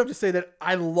 But I do have to say that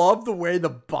I love the way the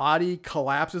body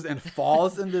collapses and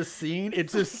falls in this scene.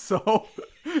 It's just so...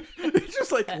 It's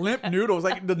just like limp noodles.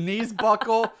 Like the knees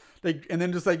buckle. And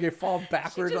then just like it falls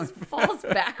backwards. She just falls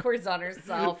backwards on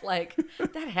herself. Like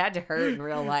that had to hurt in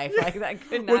real life. Like that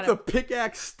could not. With the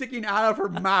pickaxe sticking out of her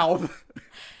mouth.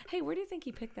 Hey, where do you think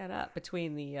he picked that up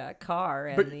between the car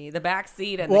and the back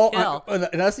seat and the kill?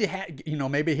 Unless he had,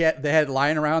 maybe they had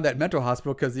lying around that mental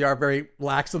hospital because they are very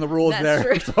lax on the rules That's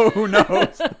there. True. So who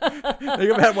knows? They could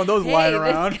have had one of those lying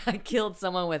around. This guy killed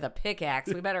someone with a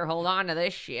pickaxe. We better hold on to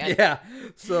this shit. Yeah.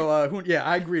 So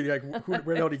I agree. Like, where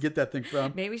the hell did he get that thing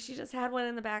from? Maybe she just had one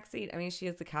in the back seat. I mean, she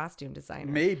is the costume designer.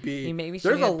 Maybe. I mean, maybe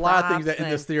there's a lot of things in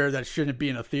this theater that shouldn't be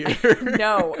in a theater.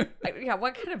 No. Yeah.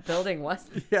 What kind of building was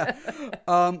this? Yeah.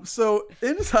 So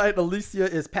inside,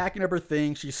 Alicia is packing up her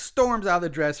things. She storms out of the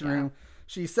dressing room.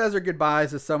 She says her goodbyes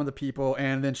to some of the people,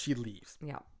 and then she leaves.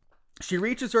 Yeah. She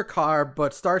reaches her car,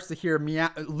 but starts to hear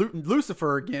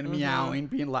Lucifer again meowing,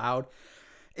 being loud.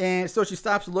 And so she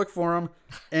stops to look for him,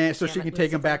 and so she can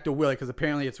take him back to Willie, because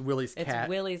apparently it's Willie's cat. It's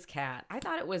Willie's cat. I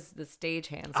thought it was the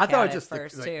stagehand's cat at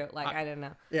first, too. I didn't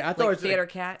know. Yeah, I thought it was theater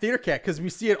cat. Theater cat, because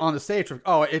we see it on the stage.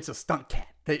 Oh, it's a stunt cat.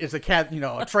 It's a cat,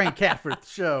 a trained cat for the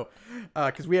show.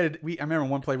 Because I remember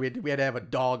one play we had to have a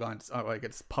dog on, like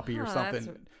it's puppy or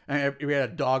something, and we had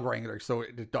a dog wrangler, so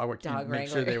the dog would make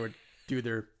sure they would do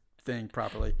their thing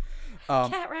properly.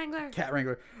 Cat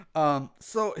wrangler.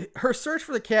 So her search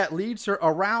for the cat leads her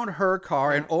around her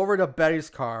car and over to Betty's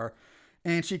car,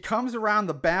 and she comes around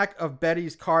the back of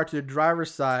Betty's car to the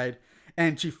driver's side,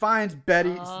 and she finds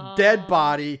Betty's dead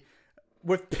body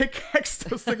with pickaxe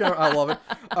still sticking out. I love it.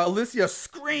 Alicia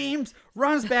screams,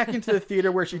 runs back into the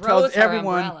theater where she tells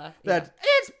everyone that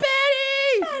it's Betty.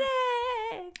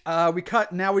 We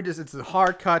cut. Now it's a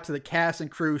hard cut to the cast and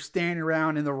crew standing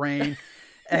around in the rain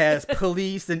as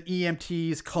police and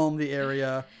EMTs comb the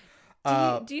area.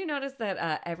 Do you notice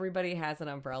that everybody has an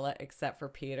umbrella except for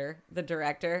Peter, the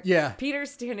director? Yeah. Peter's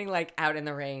standing like out in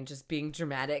the rain, just being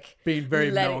dramatic. Being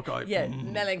very melancholy. Yeah,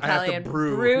 melancholy and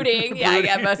brooding. Yeah,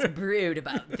 I must brood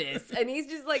about this. And he's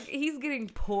just like, he's getting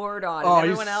poured on. And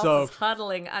everyone else is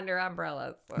huddling under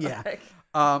umbrellas. Yeah.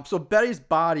 So Betty's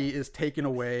body is taken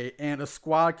away, and a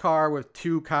squad car with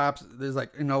 2 cops is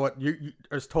like, you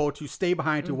is told to stay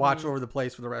behind to watch over the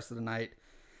place for the rest of the night.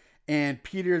 And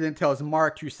Peter then tells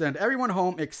Mark to send everyone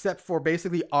home except for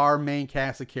basically our main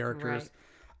cast of characters.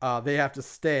 Right. They have to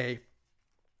stay,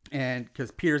 and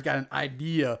because Peter's got an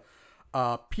idea.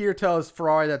 Peter tells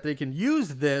Ferrari that they can use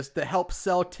this to help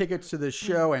sell tickets to the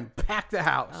show and pack the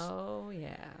house. Oh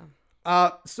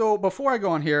yeah. So before I go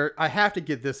on here, I have to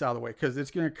get this out of the way because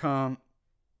it's going to come.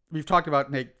 We've talked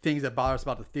about things that bother us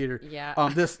about the theater. Yeah.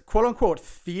 This quote unquote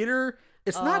theater.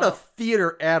 It's not a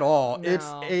theater at all. No.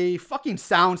 It's a fucking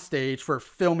soundstage for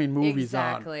filming movies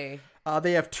on. Exactly.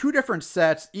 They have 2 different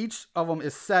sets. Each of them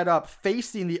is set up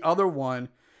facing the other one.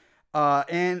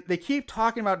 And they keep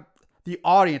talking about the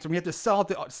audience, and we have to sell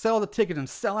the ticket and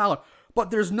sell out. But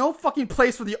there's no fucking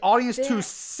place for the audience to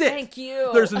sit. Thank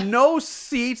you. There's no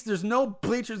seats. There's no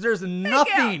bleachers. There's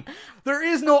nothing. There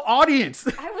is no audience.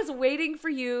 I was waiting for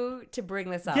you to bring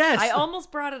this up. Yes. I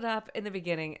almost brought it up in the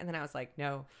beginning, and then I was like,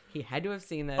 no, he had to have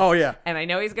seen this. Oh, yeah. And I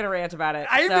know he's going to rant about it.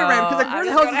 I even rant because where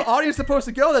the hell is the audience supposed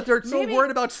to go that they're so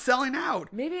worried about selling out?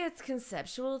 Maybe it's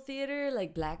conceptual theater,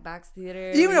 like black box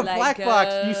theater. Even a black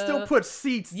box, you still put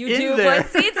seats in there. You do put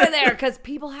seats in there because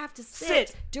people have to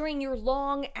sit during your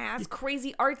long-ass,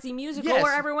 crazy, artsy musical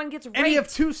where everyone gets raped. And you have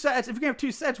 2 sets. If you're going to have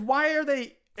 2 sets, why are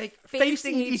they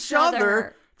facing each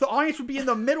other? The audience would be in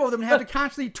the middle of them and have to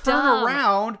constantly turn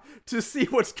around to see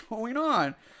what's going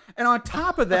on. And on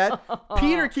top of that,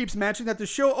 Peter keeps mentioning that the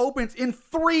show opens in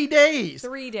 3 days.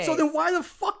 3 days. So then why the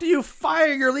fuck do you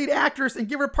fire your lead actress and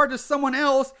give her part to someone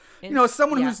else?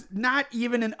 Someone who's not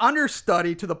even an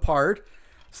understudy to the part.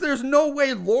 So there's no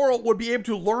way Laurel would be able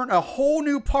to learn a whole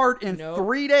new part in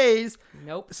 3 days.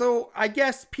 Nope. So I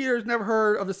guess Peter's never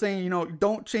heard of the saying,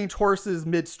 don't change horses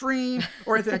midstream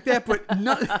or anything like that. But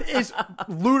it's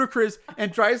ludicrous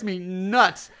and drives me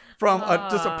nuts from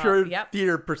just a pure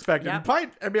theater perspective. Yep. Probably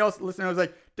everybody else listening was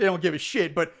like, they don't give a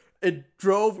shit. But it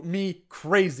drove me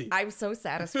crazy. I'm so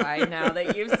satisfied now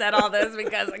that you've said all this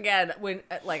because, again, when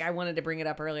I wanted to bring it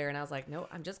up earlier and I was like, no,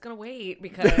 I'm just going to wait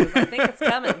because I think it's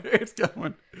coming. It's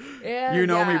coming. Yeah, you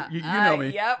know me. You know me.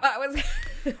 Yep. I was.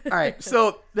 All right.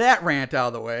 So that rant out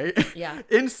of the way. Yeah.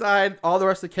 Inside, all the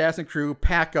rest of the cast and crew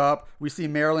pack up. We see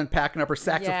Marilyn packing up her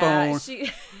saxophone.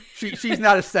 Yeah, she's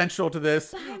not essential to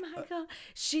this. Hi, Michael.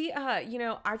 She,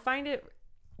 I find it.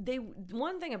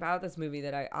 One thing about this movie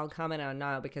that I'll comment on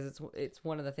now because it's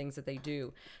one of the things that they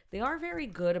do. They are very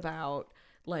good about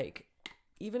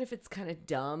even if it's kind of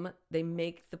dumb, they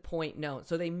make the point known.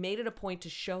 So they made it a point to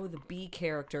show the B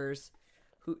characters,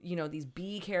 who these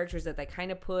B characters that they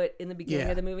kind of put in the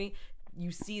beginning of the movie.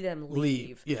 you see them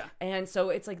leave. Yeah. And so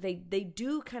it's like they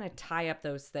do kind of tie up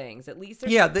those things. At least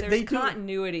there's, they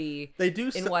continuity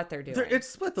in what they're doing. It's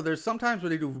split though. There's sometimes where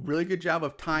they do a really good job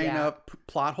of tying up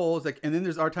plot holes, and then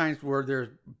there's other times where there's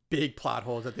big plot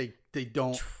holes that they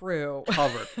don't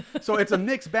cover. So it's a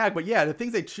mixed bag. But yeah, the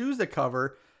things they choose to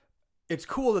cover, it's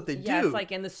cool that they do. Yeah, it's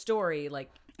like in the story, like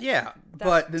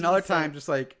but then other times just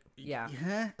like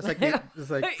it's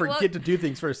like forget to do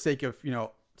things for the sake of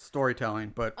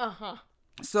storytelling. But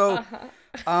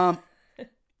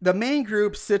the main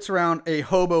group sits around a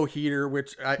hobo heater,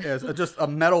 which is just a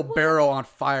metal barrel on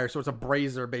fire. So it's a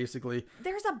brazier, basically.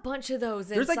 There's a bunch of those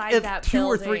There's inside like that two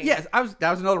building. or three. Yes,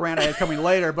 that was another rant I had coming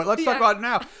later, but let's talk about it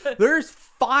now. There's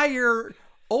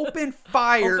open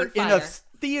fire in a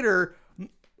theater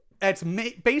that's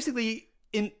basically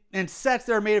in sets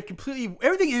that are made of completely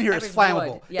everything in here is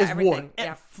flammable. Wood. Yeah, everything.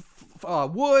 Wood. Yeah.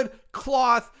 Wood,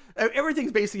 cloth,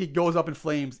 everything's basically goes up in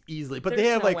flames easily. But they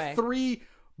have three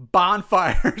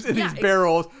bonfires in these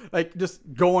barrels, like just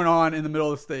going on in the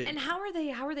middle of the stage. And how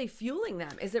are they fueling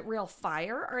them? Is it real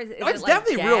fire or is it's it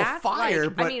definitely gas? Real fire?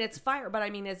 But I mean, it's fire, but I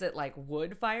mean, is it like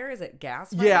wood fire? Is it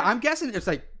gas fire? Yeah, I'm guessing it's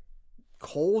like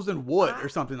coals and wood or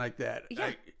something like that. Yeah,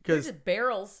 because just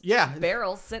barrels. Yeah, just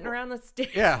barrels sitting around the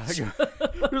stage. Yeah,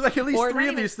 there's like at least three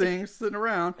of these things sitting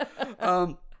around.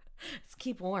 Let's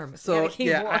keep warm. So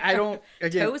warm. I don't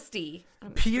toasty.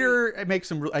 Peter makes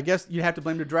some. I guess you have to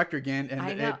blame the director again.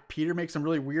 And Peter makes some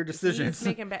really weird decisions.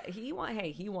 He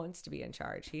wants to be in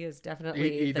charge. He is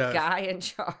definitely the guy in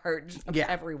charge of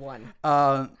everyone.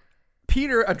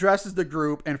 Peter addresses the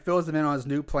group and fills them in on his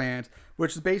new plans,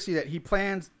 which is basically that he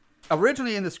plans.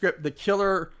 Originally in the script, the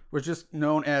killer was just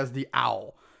known as the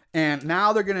Owl, and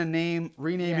now they're going to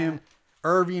rename him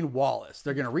Irving Wallace.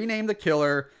 They're going to rename the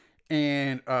killer.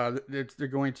 And they're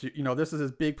going to, this is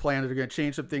his big plan. They're going to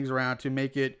change some things around to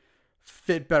make it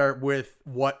fit better with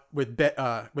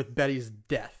Betty's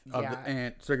death.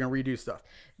 And so they're going to redo stuff.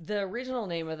 The original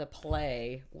name of the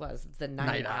play was The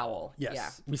Night Owl. Yes, yeah.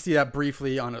 We see that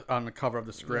briefly on the cover of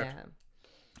the script.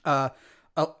 Yeah.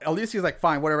 Alicia's like,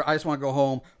 fine, whatever. I just want to go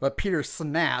home. But Peter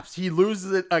snaps. He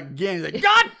loses it again. He's like,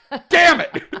 God damn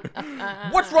it!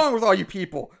 What's wrong with all you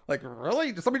people? Like,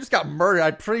 really? Somebody just got murdered.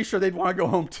 I'm pretty sure they'd want to go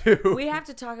home too. We have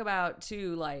to talk about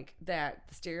too, like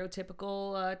that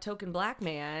stereotypical token black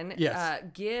man.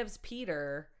 Gives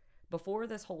Peter before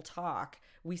this whole talk.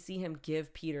 We see him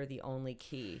give Peter the only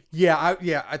key.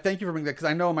 I thank you for bringing that because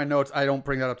I know in my notes I don't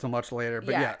bring that up so much later.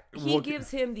 But he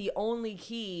gives him the only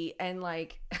key and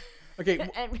like. Okay.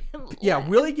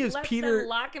 Willie gives Peter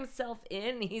lock himself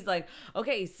in. He's like,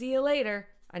 okay, see you later.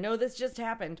 I know this just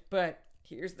happened, but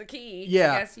here's the key.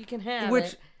 Yeah. I guess you can have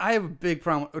Which it. I have a big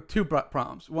problem, two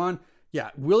problems. One,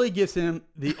 Willie gives him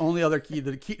the only other key.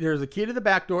 There's a key to the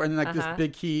back door and then this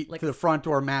big key to the front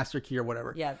door, master key or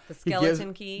whatever. Yeah, the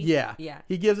skeleton key. Yeah.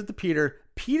 He gives it to Peter.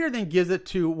 Peter then gives it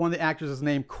to one of the actresses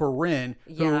named Corinne.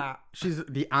 She's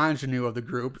the ingenue of the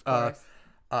group. Of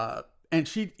course. And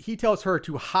he tells her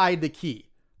to hide the key.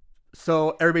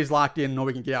 So everybody's locked in,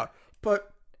 nobody can get out.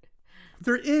 But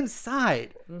they're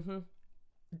inside. Mm-hmm.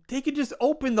 They could just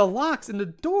open the locks in the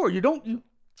door.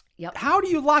 Yep. How do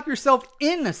you lock yourself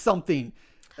into something?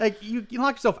 Like, you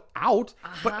lock yourself out,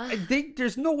 but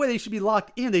there's no way they should be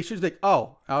locked in. They should be like,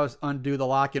 I'll just undo the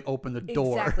lock and open the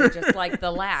door. Exactly, just like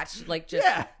the latch. Like just,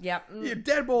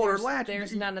 deadbolt or latch.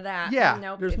 There's none of that. Yeah,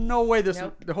 nope, there's no way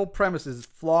the whole premise is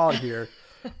flawed here.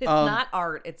 It's not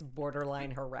art. It's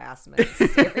borderline harassment.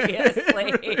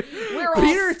 Seriously. We're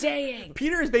all staying.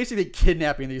 Peter is basically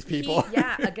kidnapping these people.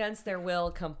 Against their will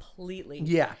completely.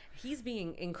 Yeah. He's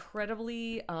being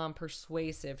incredibly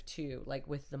persuasive too, like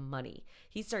with the money.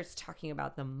 He starts talking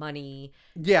about the money.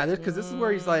 Yeah, because this is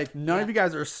where he's like, none of you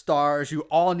guys are stars. You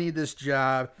all need this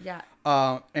job. Yeah.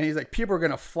 And he's like, people are going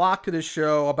to flock to this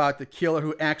show about the killer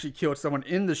who actually killed someone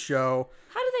in the show.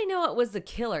 How do they know it was the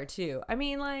killer too? I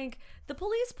mean, like, the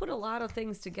police put a lot of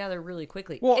things together really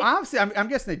quickly. Well, obviously, I'm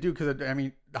guessing they do because, I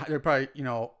mean, they're probably,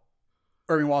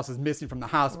 Irving Wallace is missing from the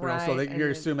hospital. So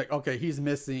you're assuming, like, okay, he's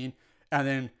missing. And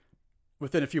then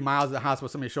within a few miles of the hospital,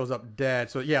 somebody shows up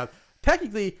dead. So, yeah,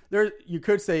 technically, you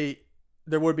could say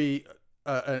there would be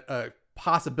a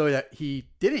possibility that he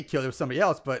didn't kill it with somebody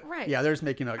else, but they're just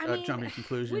making a jumping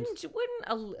conclusion.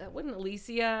 Wouldn't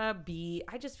Alicia be?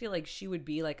 I just feel like she would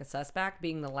be like a suspect,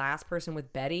 being the last person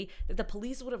with Betty. That the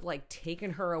police would have like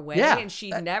taken her away, and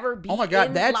she'd never be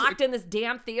locked in this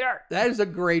damn theater. That is a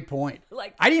great point.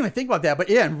 Like, I didn't even think about that, but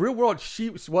in real world, she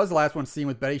was the last one seen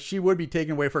with Betty. She would be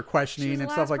taken away for questioning and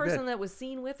stuff like that. She was the last person that was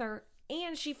seen with her,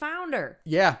 and she found her.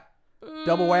 Yeah,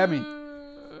 double whammy.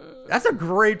 That's a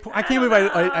great point. I can't believe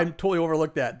I totally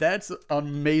overlooked that. That's an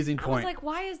amazing point. I was like,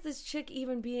 why is this chick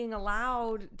even being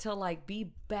allowed to like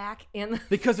be back in the...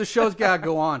 Because the show's gotta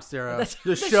go on, Sarah.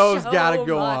 The show's gotta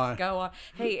go on.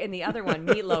 Hey, and the other one,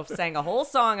 Meatloaf sang a whole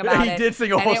song about it. He did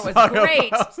sing a whole song about it. And it was great.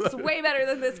 about it. It's way better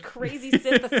than this crazy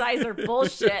synthesizer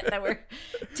bullshit that we're...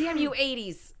 Damn you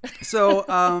 80s.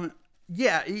 So,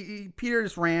 yeah, Peter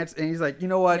just rants, and he's like, you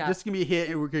know what? Yeah. This is going to be a hit,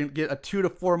 and we're going to get a 2 to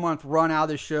 4 month run out of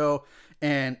this show,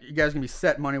 and you guys are going to be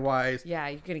set money-wise. Yeah,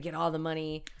 you're going to get all the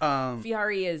money.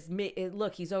 Fiore is...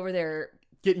 Look, he's over there...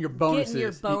 Getting your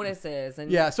bonuses.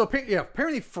 And yeah, so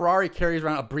apparently Ferrari carries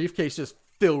around a briefcase just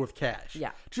filled with cash.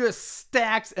 Yeah. Just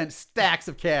stacks and stacks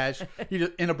of cash. He's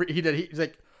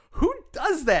like, who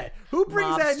does that? Who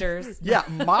brings mobsters. that? Yeah,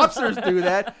 mobsters do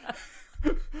that.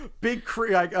 Big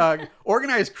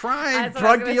organized crime,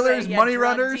 drug dealers, money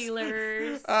runners.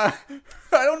 Dealers. I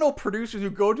don't know producers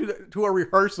who go to a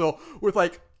rehearsal with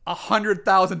like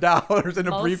 $100,000 in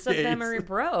a briefcase. Most of them are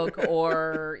broke,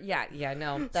 or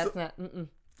no, that's not.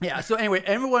 Yeah. So anyway,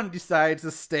 everyone decides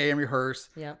to stay and rehearse.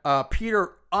 Yeah.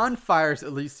 Peter unfires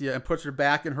Alicia and puts her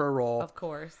back in her role. Of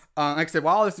course. Like I said,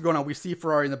 while all this is going on, we see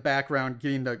Ferrari in the background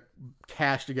getting the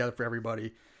cash together for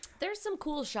everybody. There's some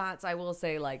cool shots, I will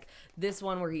say, like this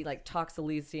one where he like talks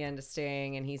Alicia into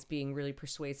staying and he's being really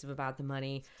persuasive about the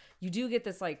money. You do get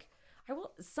this like,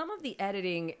 some of the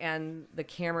editing and the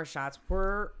camera shots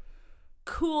were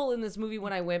cool in this movie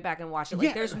when I went back and watched it.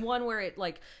 Like there's one where it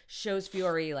like shows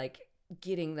Fiore like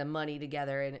getting the money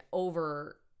together and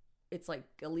it's like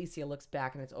Alicia looks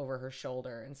back and it's over her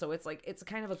shoulder. And so it's like, it's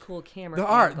kind of a cool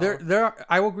camera. There are,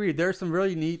 I will agree. There's some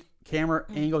really neat camera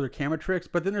angles or camera tricks,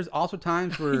 but then there's also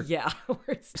times where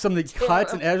where some of the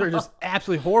cuts and edits are just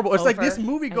absolutely horrible. It's like this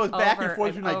movie goes back and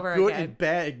forth between like good and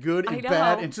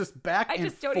bad, and just back and forth. I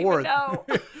just don't even know.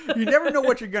 You never know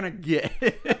what you're gonna get.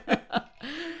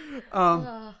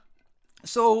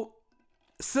 So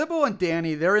Sybil and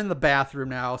Danny, they're in the bathroom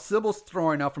now. Sybil's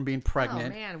throwing up from being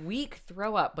pregnant. Oh man, weak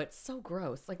throw up, but so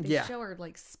gross. Like they show her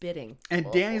like spitting. And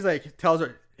Danny's like tells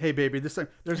her, "Hey baby, this time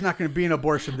there's not going to be an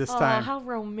abortion this time." Oh, how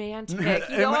romantic!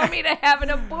 You don't want me to have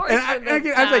an abortion this time.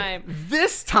 I was like,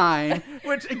 "This time,"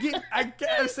 which again, I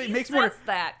gotta say makes me wonder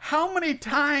that. How many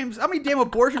damn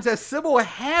abortions has Sybil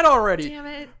had already? Damn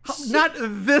it! Not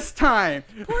this time.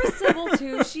 Poor Sybil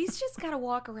too. She's just got to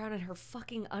walk around in her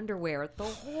fucking underwear the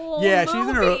whole movie. She's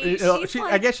in her.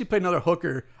 I guess she played another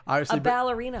hooker, obviously. A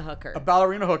ballerina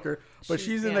hooker, but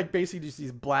she's in like basically just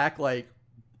these black like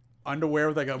underwear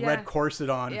with like a red corset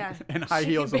on and high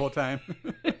heels the whole time.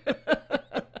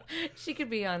 She could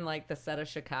be on like the set of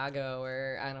Chicago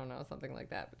or I don't know, something like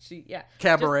that. But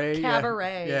Cabaret.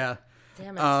 Yeah.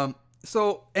 Damn it.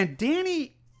 So, and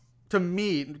Danny, to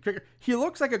me, he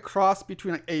looks like a cross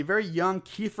between like a very young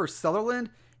Kiefer Sutherland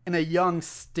and a young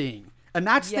Sting. And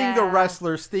not Sting the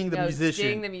wrestler, Sting the musician.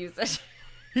 Sting the musician.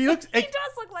 He looks. He does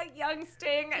look like young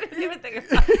Sting. I didn't even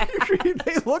think about that.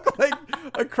 They look like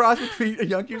a cross between a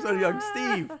young Kiefer and a young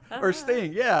Steve or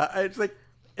Sting. Yeah, it's like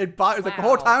it's like the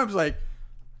whole time I was like,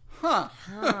 huh.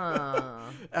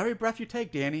 Every breath you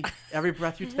take, Danny. Every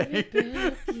breath you take.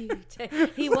 He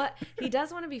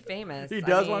does want to be famous. He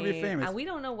does want to be famous. And we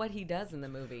don't know what he does in the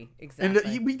movie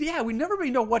exactly. And we never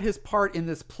really know what his part in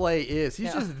this play is.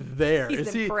 He's just there.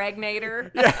 He's an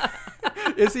impregnator. Yeah.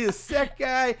 Is he a set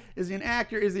guy? Is he an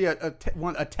actor? Is he a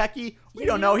techie? We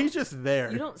don't know. He's just there.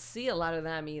 You don't see a lot of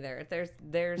them either.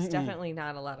 There's definitely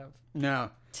not a lot of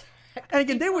no. And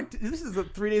again, this is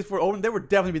 3 days before open. They would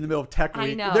definitely be in the middle of Tech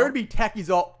Week. I know. There would be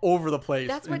techies all over the place.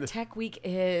 That's what Tech Week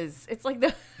is. It's like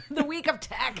the week of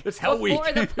tech. It's Hell Week.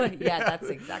 That's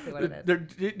exactly what it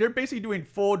is. They're basically doing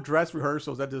full dress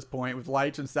rehearsals at this point with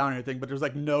lights and sound and everything, but there's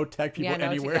like no tech people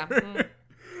anywhere.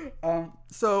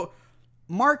 So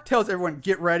Mark tells everyone,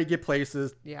 get ready, get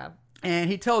places. Yeah.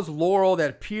 And he tells Laurel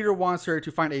that Peter wants her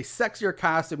to find a sexier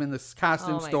costume in this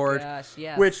costume storage. Gosh,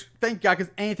 yes. Which, thank God,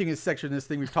 because anything is sexier than this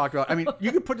thing we've talked about. I mean,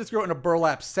 you could put this girl in a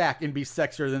burlap sack and be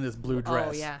sexier than this blue dress.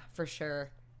 Oh, yeah, for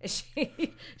sure.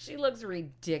 She looks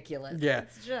ridiculous. Yeah.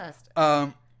 It's just...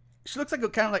 she looks like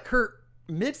kind of like her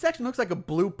midsection looks like a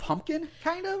blue pumpkin,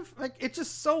 kind of. Like, it's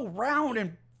just so round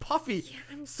and puffy.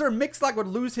 Yeah, Sir Mix-a-Lot would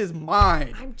lose his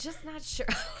mind. I'm just not sure.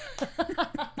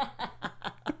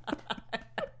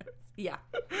 Yeah,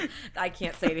 I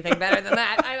can't say anything better than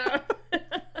that.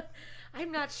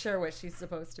 I'm not sure what she's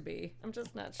supposed to be. I'm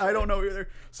just not sure. I don't know either.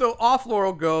 So off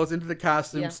Laurel goes into the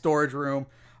costume storage room.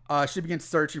 She begins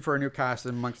searching for a new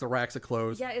costume amongst the racks of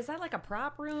clothes. Yeah, is that like a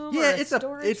prop room? Yeah,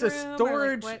 or it's a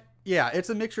storage. Like yeah, it's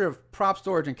a mixture of prop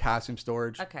storage and costume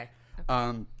storage. Okay.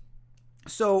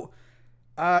 So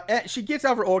she gets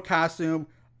out of her old costume.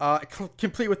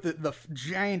 complete with the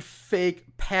giant fake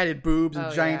padded boobs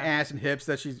and giant ass and hips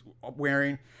that she's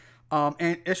wearing.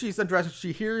 And as she's undressing,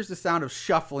 she hears the sound of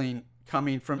shuffling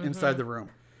coming from inside the room.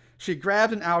 She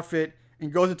grabs an outfit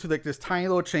and goes into like this tiny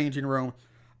little changing room.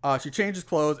 She changes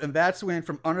clothes, and that's when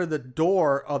from under the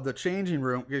door of the changing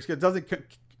room,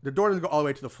 the door doesn't go all the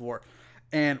way to the floor,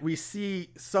 and we see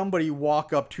somebody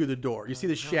walk up to the door. You see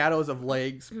the shadows of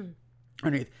legs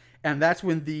underneath, and that's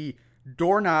when the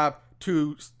doorknob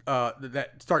that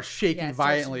starts shaking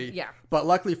violently. But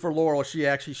luckily for Laurel,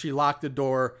 she locked the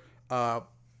door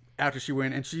after she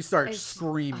went, and she starts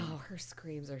screaming. Oh, her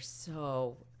screams are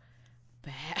so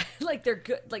bad. Like they're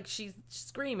good. Like she's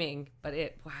screaming, but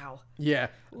wow. Yeah,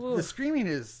 Oof. The screaming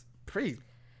is pretty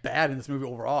bad in this movie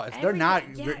overall. They're not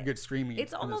good screaming.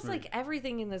 It's almost like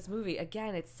everything in this movie.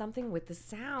 Again, it's something with the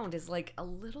sound is like a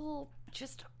little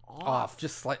just off.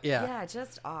 Just like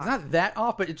just off. It's not that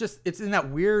off, but it's in that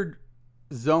weird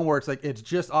zone where it's like it's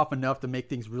just off enough to make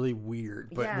things really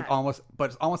weird, but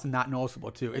it's almost not noticeable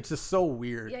too. It's just so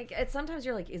weird. Yeah, sometimes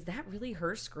you're like, is that really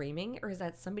her screaming, or is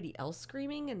that somebody else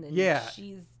screaming? And then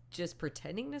she's just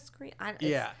pretending to scream.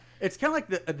 It's kind of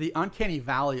like the uncanny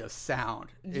valley of sound.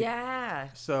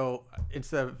 So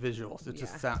instead of visuals, it's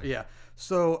just sound. Yeah.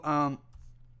 So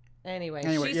Anyway,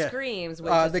 she screams,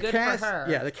 which is good for her.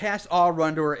 Yeah, the cast all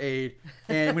run to her aid,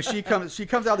 and when she comes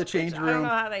out of the changing room. I don't know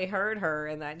how they heard her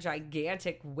in that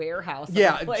gigantic warehouse.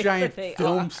 Giant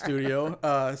film studio.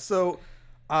 So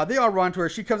they all run to her.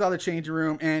 She comes out of the changing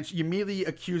room, and she immediately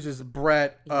accuses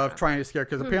Brett of trying to scare her,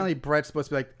 because apparently Brett's supposed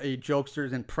to be like a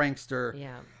jokester and prankster.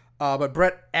 Yeah. But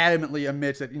Brett adamantly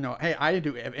admits that, hey, I didn't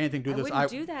do anything to do this.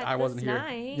 I wasn't here.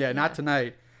 Night. Yeah, not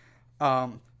tonight.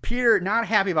 Peter, not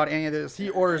happy about any of this, he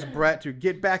orders Brett to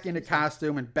get back into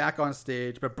costume and back on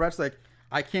stage. But Brett's like,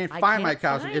 I can't find my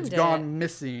costume. It's gone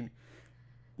missing.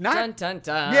 Dun, dun,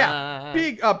 dun. Yeah,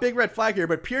 big red flag here.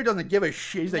 But Peter doesn't give a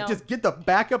shit. He's like, just get the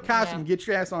backup costume and get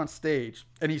your ass on stage.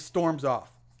 And he storms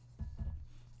off.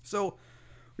 So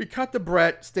we cut to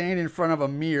Brett standing in front of a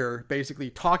mirror, basically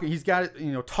talking. He's got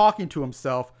talking to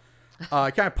himself,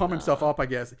 kind of pumping himself up, I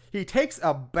guess. He takes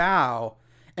a bow.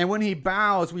 And when he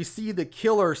bows, we see the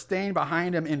killer staying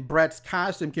behind him in Brett's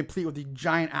costume, complete with the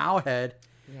giant owl head.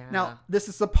 Yeah. Now, this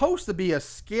is supposed to be a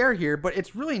scare here, but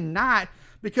it's really not,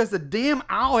 because the damn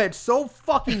owl head's so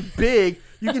fucking big,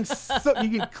 you can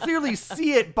clearly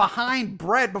see it behind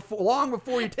Brett long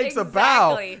before he takes a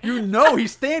bow.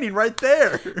 He's standing right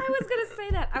there. I was going to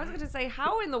say that. I was going to say,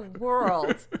 how in the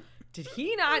world did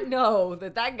he not know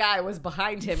that guy was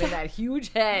behind him in that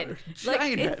huge head?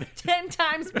 Giant head. It's 10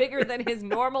 times bigger than his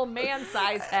normal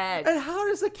man-sized head. And how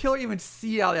does the killer even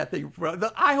see out of that thing, bro?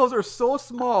 The eye holes are so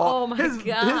small. Oh, my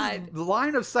God. His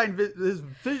line of sight, his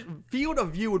field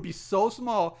of view would be so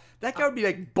small, that guy would be,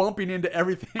 like, bumping into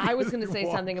everything. I was going to say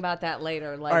something about that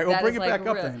later. Like, all right, we'll bring it back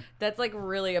up then. That's, like,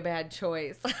 really a bad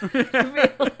choice.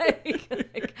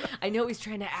 I know he's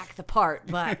trying to act the part,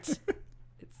 but...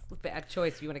 bad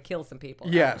choice if you want to kill some people.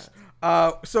 Yes.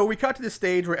 So we cut to the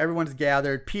stage where everyone's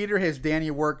gathered. Peter has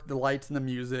Danny work the lights and the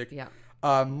music.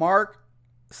 Yeah. Mark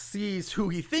sees who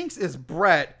he thinks is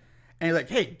Brett, and he's like,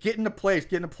 hey, get into place,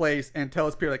 and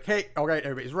tells Peter, like, hey, all right,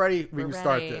 everybody's ready. We can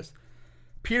start this.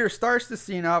 Peter starts the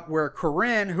scene up where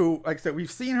Corinne, who, like I said,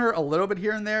 we've seen her a little bit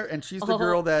here and there, and she's the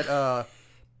girl that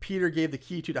Peter gave the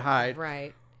key to hide.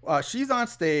 Right. She's on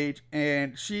stage,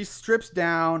 and she strips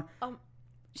down...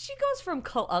 She goes from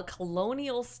a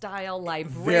colonial-style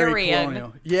librarian. Very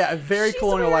colonial. Yeah, a very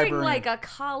colonial librarian. She's wearing, like, a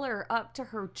collar up to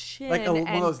her chin. Like one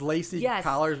of those lacy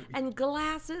collars. And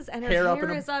glasses, and her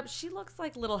hair is up. She looks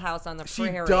like Little House on the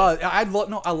Prairie. She does. I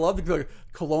love the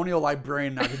colonial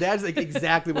librarian now. That's like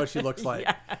exactly what she looks like.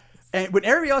 Yes. And when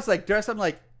everybody else like dressed up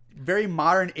like very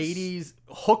modern 80s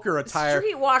hooker attire.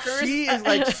 Streetwalkers. She is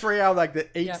like straight out of like the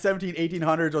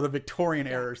 1800s or the Victorian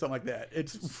era or something like that.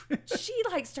 It's she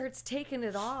like starts taking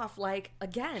it off like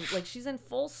she's in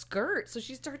full skirt. So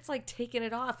she starts like taking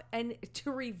it off and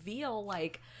to reveal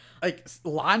like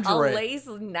lingerie. A lace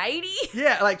nightie.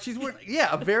 Yeah, like she's wearing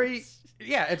a very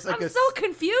it's like I'm so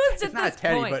confused at this point. It's not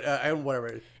teddy, but whatever.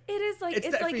 It is like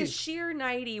it's like a sheer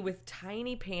nightie with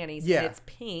tiny panties and it's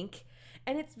pink.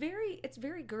 And it's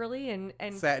very girly and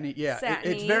satiny. Yeah,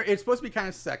 satiny. It's supposed to be kind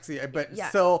of sexy, but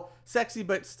still sexy,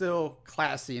 but still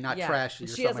classy, not trashy.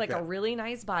 She has like a really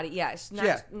nice body. Yeah,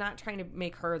 she's not trying to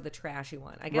make her the trashy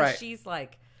one. I guess she's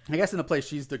like. I guess in the play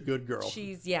she's the good girl.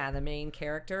 She's the main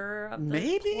character of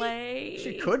the play.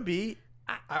 She could be.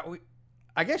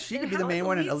 I guess she could be the main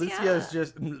one, and Alicia's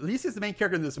the main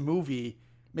character in this movie.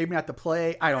 maybe not the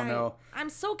play. I don't know. I'm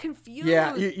so confused.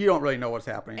 Yeah, you don't really know what's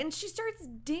happening. And she starts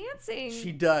dancing.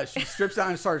 She does. She strips down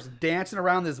and starts dancing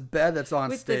around this bed that's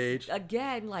on stage. This,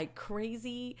 again, like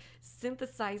crazy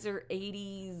synthesizer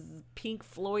 80s Pink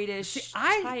Floyd-ish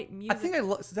type music. I think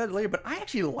I said it later, but I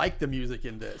actually like the music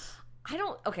in this. I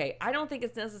don't think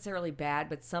it's necessarily bad,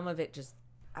 but some of it just,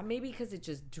 maybe because it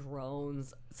just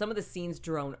drones. Some of the scenes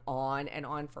drone on and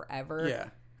on forever. Yeah.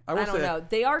 I don't know.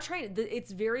 They are trying.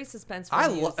 It's very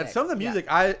suspenseful. Music. Some of the music.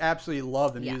 Yeah. I absolutely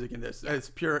love the music in this. Yeah. It's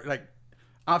pure, like,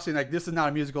 obviously, like, this is not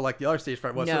a musical like the other Stage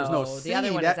Fright was. No, so there's no singing. The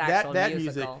other one is actual that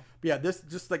musical. music. Yeah, this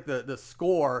just like the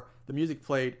score, the music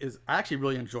played is. I actually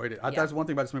really enjoyed it. That's one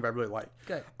thing about this movie I really like.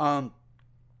 Good.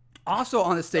 Also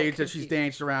on the stage that she's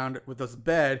danced around with this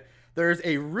bed, there's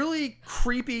a really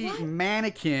creepy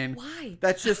mannequin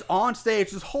that's just on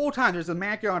stage this whole time. There's a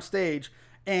mannequin on stage.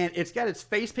 And it's got its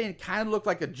face paint kind of look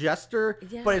like a jester,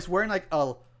 but it's wearing like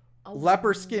a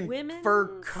leopard skin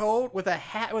fur coat with a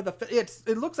hat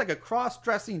it looks like a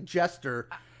cross-dressing jester.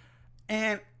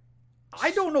 And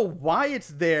I don't know why it's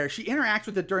there. She interacts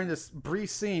with it during this brief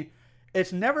scene.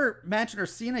 It's never mentioned or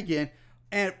seen again.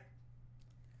 And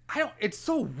it's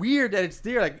so weird that it's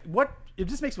there. Like, it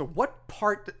just makes me, what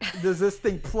part does this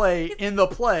thing play in the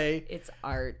play? It's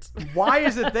art. Why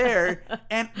is it there?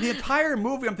 And the entire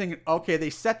movie, I'm thinking, okay, they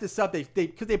set this up.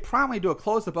 Because they probably do a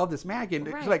close-up of this mannequin.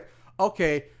 Right. It's like,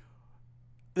 okay,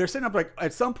 they're setting up like,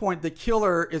 at some point, the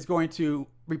killer is going to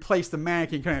replace the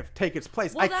mannequin, kind of take its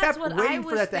place. Well, I kept waiting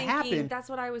for that to happen. That's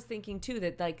what I was thinking, too,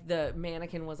 that like the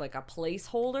mannequin was like a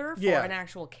placeholder for an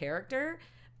actual character.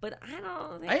 But I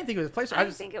didn't think it was a placeholder.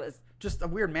 I think it was just a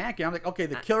weird mannequin. I'm like, okay,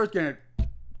 the killer's going to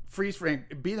freeze frame,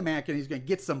 be the mannequin, he's going to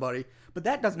get somebody. But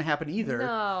that doesn't happen either.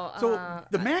 No. So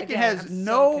the mannequin has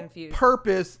no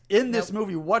purpose in this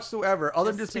movie whatsoever,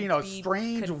 other than just being a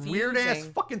strange, weird-ass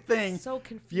fucking thing. So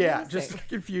confusing. Yeah, just to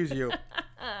confuse you.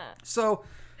 So...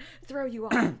 throw you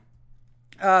off.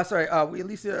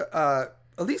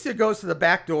 Alicia goes to the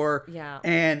back door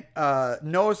and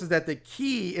notices that the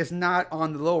key is not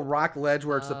on the little rock ledge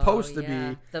where it's supposed to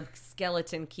be. The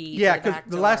skeleton key. Yeah, because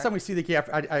the last time we see the key,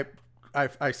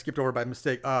 I skipped over by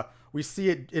mistake. We see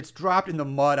it's dropped in the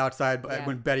mud outside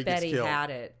when Betty gets killed. Betty had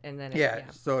it, and then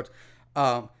so it's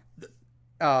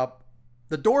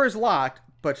the door is locked,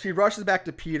 but she rushes back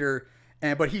to Peter,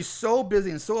 but he's so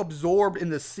busy and so absorbed in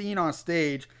the scene on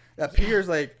stage that Peter's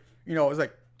like, is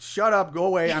like, shut up, go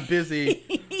away, I'm busy.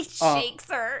 He shakes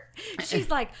her. She's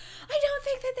like, I don't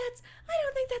think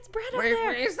that's Brett up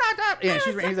there. It's not that. Yeah,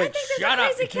 he's like, shut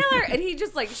up. Crazy killer. And he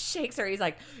just like shakes her. He's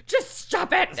like, just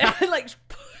stop it. Like,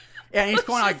 and he's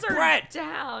going like, Brett,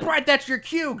 down. Brett, that's your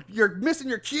cue. You're missing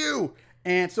your cue.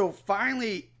 And so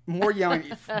finally, more yelling.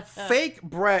 Fake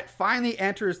Brett finally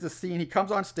enters the scene. He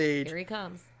comes on stage. Here he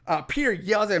comes. Peter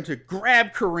yells at him to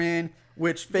grab Corinne,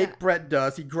 which fake Brett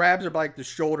does. He grabs her by like the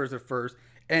shoulders at first.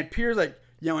 And Peter's like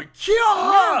yelling, kill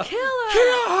her! No,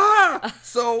 kill her!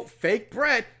 So fake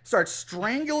Brett starts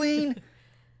strangling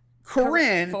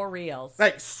Corinne. For reals.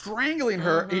 Like strangling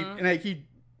her. He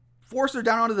forces her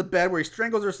down onto the bed where he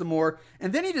strangles her some more.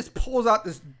 And then he just pulls out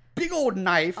this big old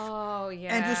knife. Oh,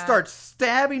 yeah. And just starts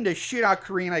stabbing the shit out of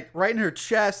Corinne, like right in her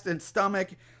chest and stomach.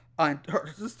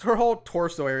 Just her whole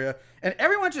torso area. And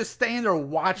everyone's just staying there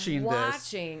watching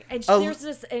this. And there's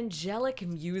this angelic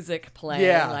music playing.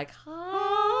 Yeah. Like,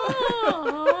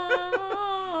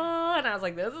 and I was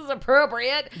like, this is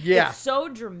appropriate. Yeah. It's so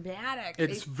dramatic.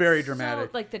 It's very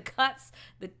dramatic. Like the cuts,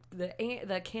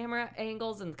 the camera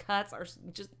angles and cuts are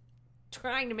just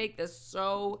trying to make this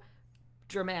so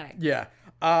dramatic. Yeah.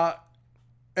 But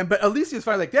Alicia's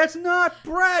finally like, that's not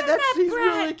Brett. He's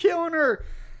really killing her.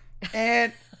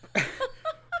 And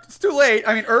it's too late.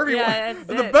 I mean, Irving. Yeah,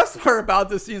 the best part about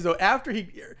this scene is though, after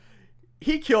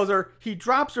he kills her, he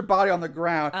drops her body on the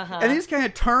ground, and he just kind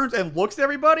of turns and looks at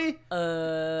everybody,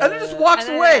 and then just walks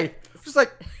away, just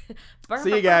like,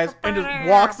 see you guys, and just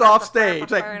walks off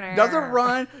stage, like doesn't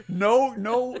run,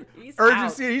 no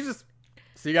urgency. He's just,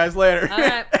 see you guys later,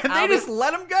 and they just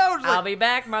let him go. I'll be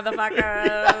back, motherfuckers.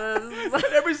 And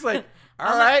everybody's like,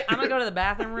 all right. I'm going to go to the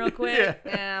bathroom real quick,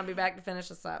 and I'll be back to finish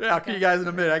this up. Yeah, I'll see you guys in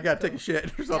a minute. I got to take a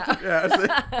shit or something.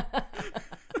 Yeah.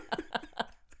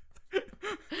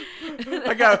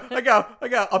 I got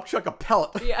upchuck a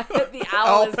pellet. Yeah, the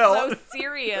owl is pellet. So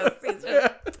serious. He's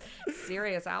just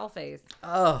serious owl face.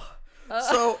 Oh.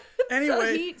 So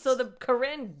anyway, so the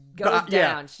Corinne goes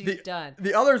down. She's done.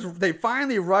 The others, they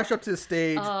finally rush up to the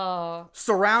stage,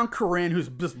 surround Corinne, who's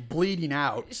just bleeding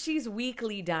out. She's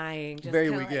weakly dying. Just very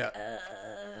weak,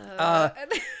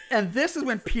 and this is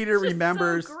when Peter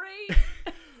remembers. So great.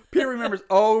 Peter remembers.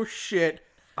 Oh shit!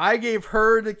 I gave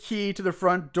her the key to the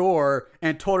front door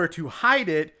and told her to hide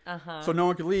it so no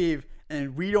one could leave.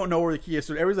 And we don't know where the key is.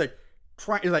 So everybody's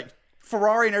like,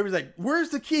 Ferrari and everybody's like, where's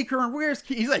the key, Corinne? Where's the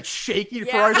key? He's like shaking.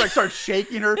 Yeah. Ferrari's like starts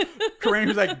shaking her. Corinne,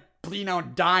 who's like bleeding out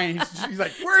and dying. He's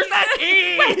like, where's that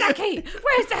key? Where's that key?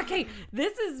 Where's that key?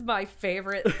 This is my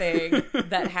favorite thing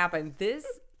that happened.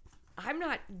 I don't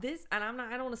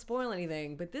want to spoil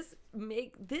anything, but this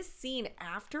scene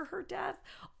after her death,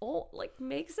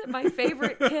 makes it my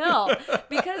favorite kill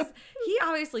because he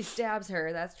obviously stabs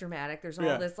her. That's dramatic. There's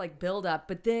all this build up,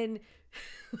 but then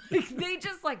they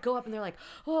just go up and they're like,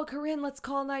 "Oh, Corinne, let's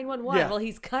call 911." Yeah. Well,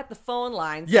 he's cut the phone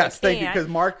line. So yes, thank you, because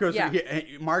Mark goes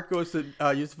to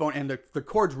use the phone and the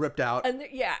cord's ripped out. And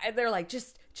they're like,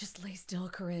 just lay still,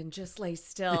 Corinne. Just lay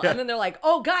still. Yeah. And then they're like,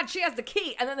 oh, God, she has the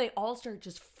key. And then they all start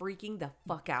just freaking the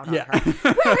fuck out on her.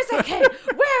 Where is that key?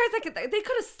 Where is that key? They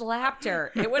could have slapped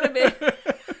her. It would have been...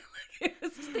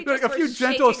 a few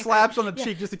gentle slaps on the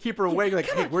cheek just to keep her awake. Like,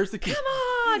 hey, where's the key? Come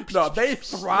on. No, they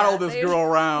throttle this girl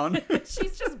around.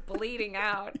 She's just bleeding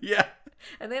out. Yeah.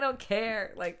 And they don't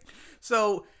care.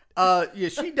 So,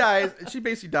 she dies. She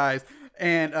basically dies.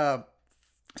 And...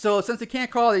 So since they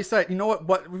can't call, they decide, you know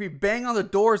what? If we bang on the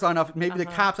doors enough, maybe the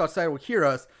cops outside will hear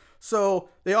us. So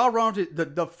they all run to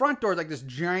the front door is like this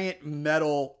giant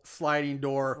metal sliding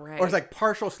door, or it's like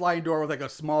partial sliding door with a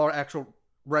smaller actual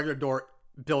regular door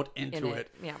built into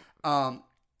it. Yeah.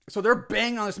 So they're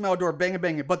banging on this metal door,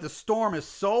 banging, but the storm is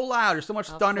so loud, there's so much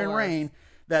thunder and rain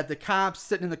that the cops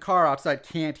sitting in the car outside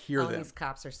can't hear them. These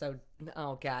cops are so...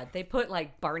 Oh, God. They put,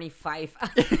 Barney Fife.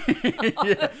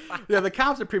 The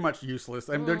cops are pretty much useless.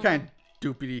 I mean, they're kind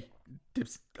of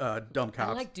dumb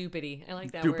cops. I like doopity. I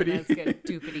like that word. That's good.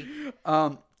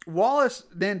 Doopity. Wallace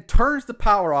then turns the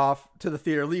power off to the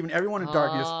theater, leaving everyone in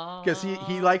darkness because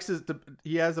he likes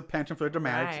he has a penchant for the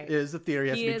dramatics. Right. Is the theater. He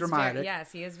has to be dramatic.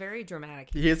 Yes, he is very dramatic.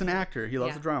 He is an actor. He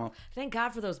loves the drama. Thank God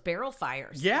for those barrel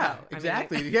fires. Yeah,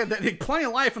 exactly. Plenty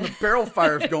of life when the barrel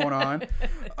fires going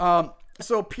on.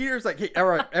 So Peter's like, hey, all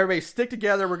right, everybody stick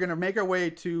together. We're going to make our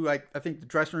way to, I think, the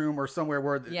dressing room or somewhere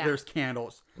where there's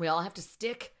candles. We all have to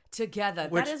stick together.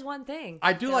 That is one thing.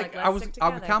 I do I would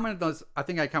comment on this. I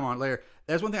think I come on later.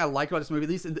 That's one thing I like about this movie, at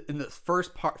least in the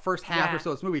first half or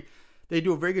so of this movie. They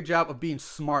do a very good job of being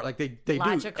smart. They do.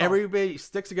 Everybody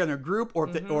sticks together in a group or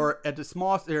at the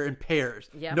smallest, they're in pairs.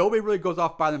 Yep. Nobody really goes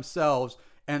off by themselves.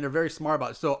 And they're very smart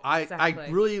about it. So I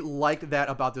really liked that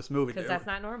about this movie. Because that's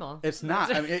not normal. It's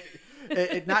not. I mean,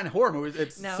 it not in horror movies.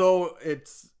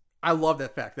 I love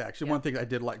that fact. Actually, one thing I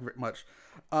did like very much.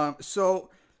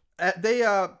 So they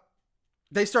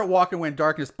start walking away in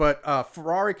darkness, but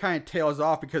Ferrari kind of tails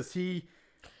off because he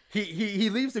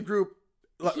leaves the group.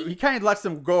 He kind of lets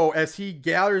them go as he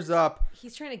gathers up.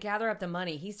 He's trying to gather up the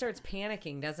money. He starts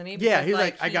panicking, doesn't he? Because, he's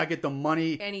I gotta get the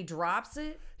money, and he drops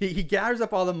it. He gathers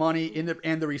up all the money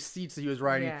and the receipts that he was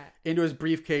writing into his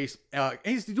briefcase. And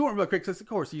he's doing it real quick because, of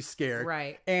course, he's scared.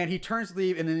 Right. And he turns to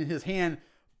leave, and then his hand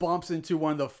bumps into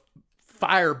one of the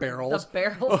fire barrels. The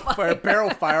barrel fire. Barrel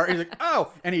fire. He's like,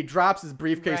 oh! And he drops his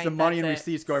briefcase. The money and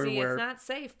receipts go everywhere. It's not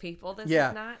safe, people. This is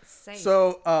not safe.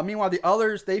 So, meanwhile, the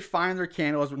others, they find their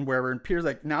candles and wherever. And Peter's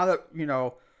like, now that,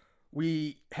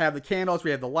 we have the candles,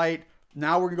 we have the light,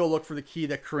 now we're going to go look for the key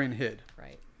that Corinne hid.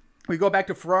 Right. We go back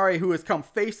to Ferrari, who has come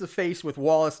face to face with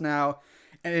Wallace now.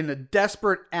 And in a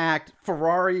desperate act,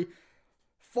 Ferrari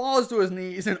falls to his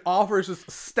knees and offers just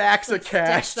stacks of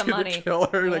cash to the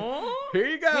killer. Here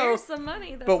you go. Here's some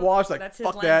money. But Wallace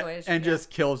fuck that, and just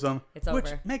kills him. It's over.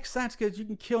 Which makes sense because you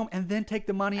can kill him and then take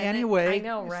the money anyway. I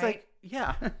know, right?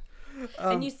 Yeah.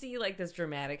 And you see this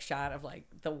dramatic shot of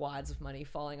the wads of money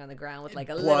falling on the ground with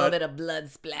a little bit of blood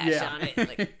splash on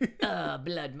it.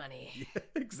 Blood money. Yeah,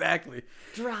 exactly.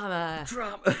 Drama.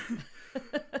 So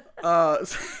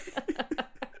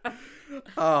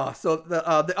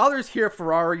the others hear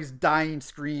Ferrari's dying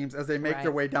screams as they make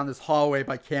their way down this hallway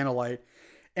by candlelight.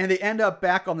 And they end up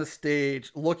back on the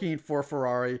stage looking for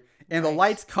Ferrari. And the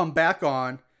lights come back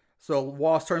on. So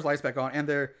Wallace turns the lights back on. And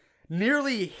they're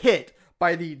nearly hit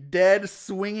by the dead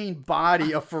swinging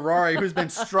body of Ferrari, who's been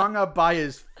strung up by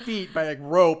his feet by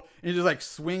rope. And he's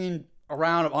just swinging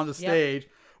around on the stage.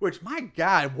 Which, my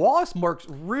God, Wallace works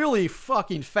really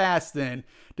fucking fast then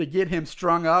to get him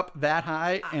strung up that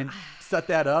high and set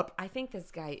that up. I think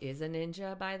this guy is a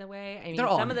ninja, by the way. I mean, They're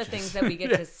all some of the ninjas. things that we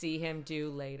get to see him do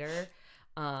later,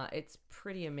 it's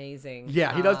pretty amazing.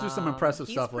 Yeah, he does do some impressive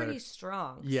stuff later. He's pretty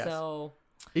strong. Yes. So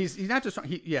he's not just strong.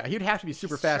 He'd have to be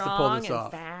super fast to pull this off. Strong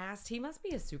and fast. He must be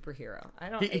a superhero. I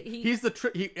don't. He's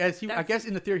the I guess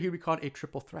in the theory he would be called a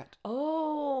triple threat.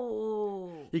 Oh.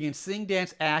 He can sing,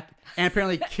 dance, act, and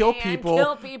apparently kill people.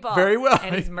 Kill people very well.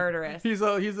 And he's murderous. He's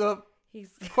a He's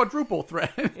quadruple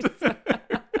threat.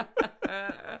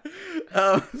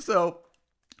 So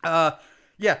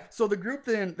the group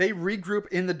then, they regroup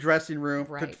in the dressing room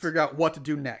to figure out what to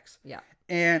do next. Yeah.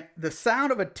 And the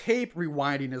sound of a tape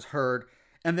rewinding is heard,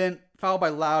 and then followed by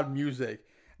loud music.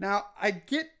 Now, I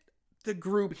get the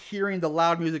group hearing the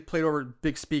loud music played over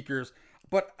big speakers,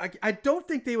 but I don't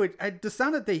think they would. The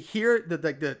sound that they hear,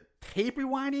 the tape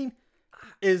rewinding,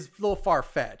 is a little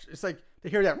far-fetched. It's like they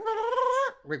hear that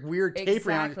like weird tape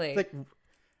rewinding. Like,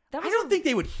 I don't think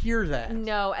they would hear that.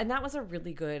 No, and that was a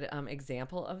really good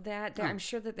example of that. I'm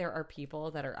sure that there are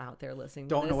people that are out there listening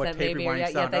to this know what tape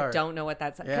rewinding sound that are. don't know what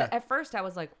that sound. Yeah. At first, I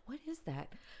was like, "What is that?"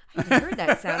 I haven't heard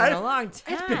that sound in a long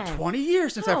time. It's been 20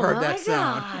 years since I've heard that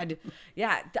sound. God.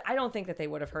 Yeah, I don't think that they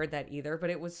would have heard that either. But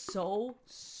it was so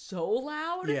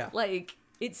loud. Yeah, like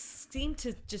it seemed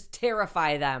to just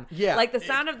terrify them. Yeah, like the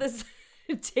sound of this.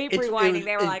 Tape rewinding,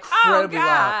 they were like, "Oh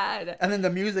God!" Loud. And then the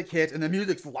music hits, and the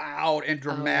music's loud and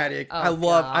dramatic. I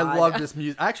love this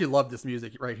music. I actually love this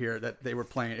music right here that they were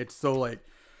playing. It's so like,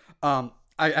 I'll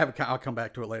come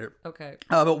back to it later. Okay.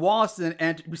 But Wallace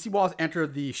we see Wallace enter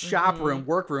the shop room,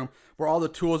 workroom, where all the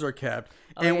tools are kept,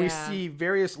 and we see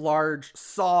various large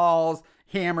saws,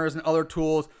 hammers, and other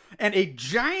tools, and a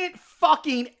giant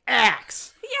fucking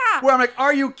axe. Yeah. Where I'm like,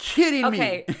 are you kidding me?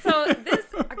 Okay, so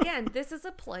this is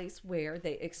a place where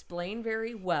they explain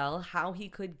very well how he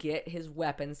could get his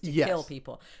weapons to kill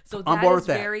people. So that is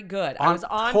very good. I was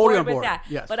on board with that.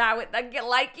 Yes. But I would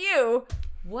like you.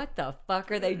 What the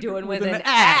fuck are they doing with an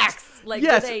axe? Like,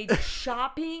 are they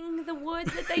chopping the wood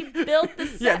that they built the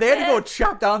set? Yeah, they had to go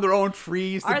chop down their own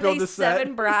trees to build the set. Are they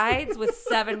 7 brides with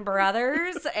 7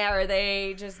 brothers? Are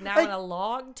they just now in a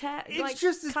log it's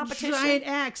just this competition? Giant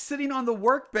axe sitting on the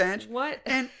workbench. What?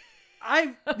 And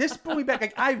this pulled me back.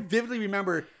 Like, I vividly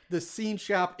remember the scene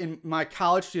shop in my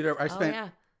college theater. I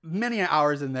spent many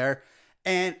hours in there.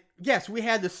 And yes, we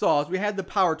had the saws, we had the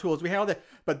power tools, we had all that.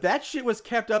 But that shit was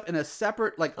kept up in a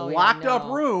separate, locked up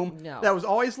room that was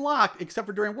always locked, except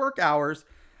for during work hours.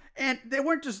 And they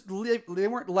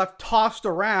weren't left tossed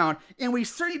around. And we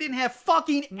certainly didn't have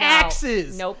fucking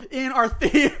axes in our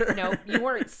theater. Nope. You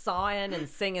weren't sawing and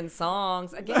singing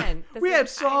songs. Again, we had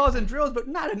saws and drills, but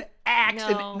not an axe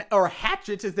or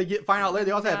hatchets, as they find out later.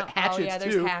 They also have hatchets too. Oh yeah,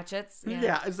 there's hatchets.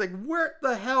 Yeah, it's like, where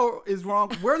the hell is wrong?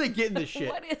 Where are they getting this shit?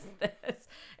 What is this?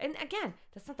 And again,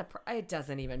 that's not it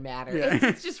doesn't even matter. Yeah.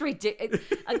 It's just ridiculous.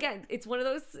 Again, it's one of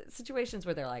those situations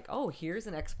where they're like, "Oh, here's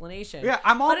an explanation." Yeah,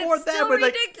 I'm on board with that, but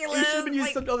ridiculous. You should have been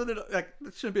using something other than there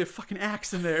shouldn't be a fucking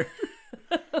axe in there.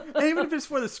 And even if it's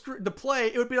for the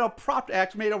play, it would be a prop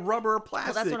axe made of rubber or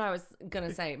plastic. Well, that's what I was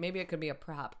gonna say. Maybe it could be a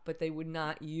prop, but they would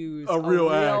not use a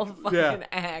real fucking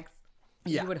axe.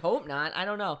 Yeah. You would hope not. I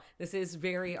don't know. This is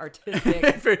very artistic.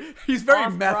 He's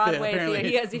very method,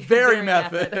 apparently. He's very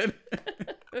method.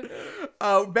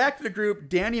 Back to the group,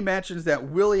 Danny mentions that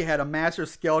Willie had a master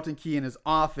skeleton key in his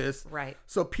office. Right.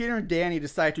 So Peter and Danny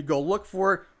decide to go look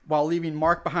for it while leaving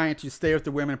Mark behind to stay with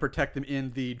the women and protect them in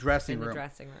the dressing room.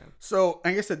 So,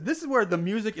 like I said, this is where the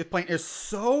music is playing. It's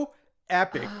so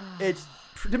epic. It's,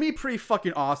 to me, pretty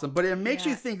fucking awesome. But it makes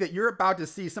you think that you're about to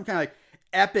see some kind of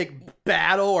epic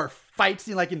battle or fight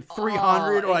scene like in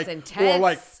 300 or like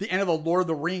the end of a Lord of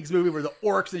the Rings movie where the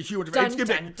orcs and huge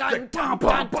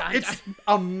it's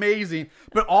amazing,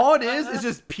 but all it is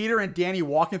just Peter and Danny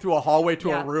walking through a hallway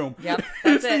to a room.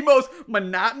 It's the most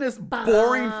monotonous,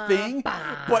 boring thing,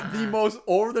 but the most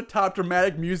over-the-top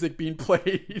dramatic music being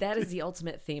played. That is the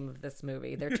ultimate theme of this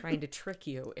movie. They're trying to trick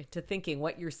you into thinking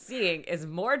what you're seeing is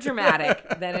more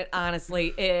dramatic than it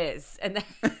honestly is, and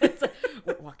that's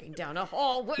we're walking down a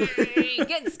hallway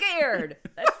getting scared.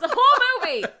 That's the whole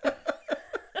movie.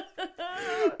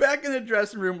 Back in the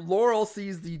dressing room, Laurel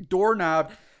sees the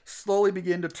doorknob slowly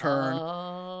begin to turn.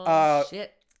 Oh,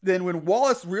 shit. Then when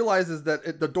Wallace realizes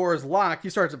that the door is locked,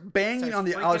 he starts banging on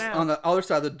the other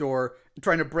side of the door,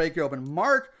 trying to break it open.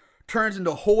 Mark turns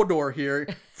into Hodor here,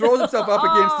 throws himself up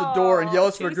against the door, and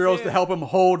yells for the girls to help him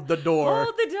hold the door.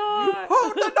 Hold the door.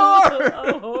 Hold the door.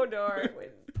 Oh, Hodor.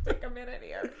 Wait, take a minute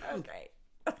here. Okay.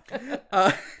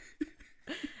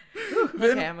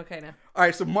 Okay, I'm okay now. All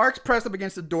right, so Mark's pressed up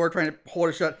against the door, trying to hold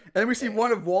it shut, and then we see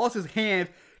one of Wallace's hands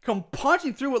come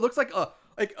punching through what looks like a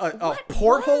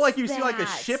porthole, like you see like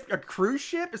a cruise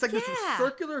ship. It's like this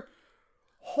circular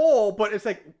hole, but it's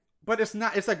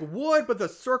not. It's like wood, but the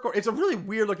circle. It's a really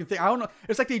weird looking thing. I don't know.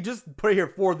 It's like they just put it here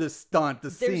for this stunt.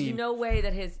 There's no way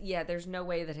that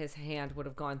his hand would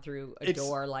have gone through a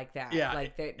door like that. Yeah,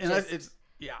 like that.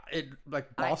 It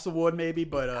like balsa wood maybe,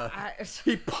 but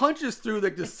he punches through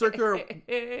the circular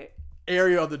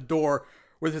area of the door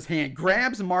with his hand,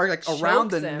 grabs Mark like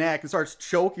around the neck and starts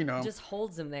choking him. Just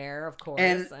holds him there, of course.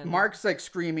 And Mark's like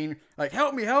screaming, like,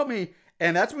 help me, help me.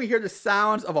 And that's when we hear the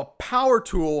sounds of a power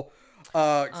tool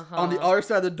on the other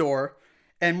side of the door.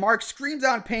 And Mark screams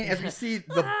out in pain as we see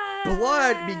the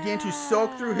blood begin to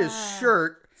soak through his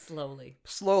shirt.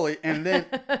 Slowly. And then,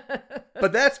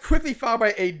 but that's quickly followed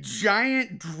by a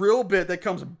giant drill bit that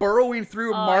comes burrowing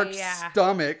through Mark's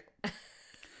stomach.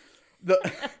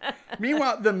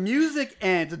 Meanwhile, the music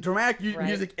ends, the dramatic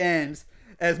music ends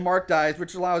as Mark dies,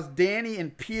 which allows Danny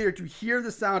and Peter to hear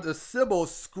the sounds of Sybil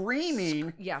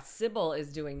screaming. Sybil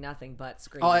is doing nothing but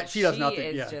screaming. Oh, she does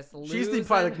nothing. Is just she's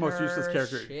probably the most useless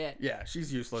character. Shit. Yeah,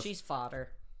 she's useless. She's fodder.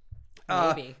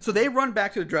 Maybe. So they run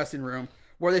back to the dressing room,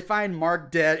 where they find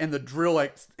Mark dead and the drill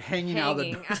like hanging out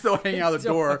the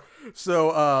door.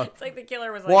 So it's like the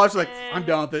killer was Walt's like, I'm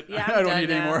done with it. Yeah, I don't need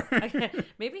anymore.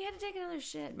 Maybe he had to take another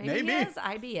shit. Maybe he has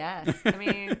IBS. I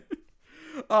mean,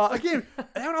 again,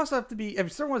 that would also have to be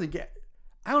if someone was to get.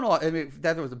 I don't know. I mean,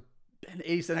 that was an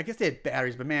 87. I guess they had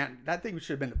batteries, but man, that thing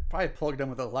should have been probably plugged in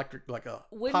with electric, like a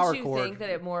power cord. Wouldn't you think that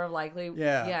it more likely?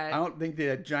 Yeah. I don't think they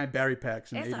had giant battery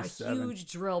packs in 87. It's a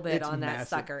huge drill bit on that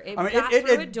sucker. It got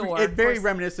through a door. It very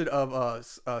reminiscent of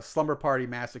Slumber Party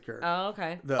Massacre. Oh,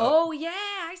 okay.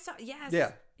 I saw. Yes.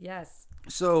 Yeah. Yes.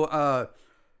 So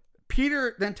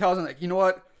Peter then tells him, like, you know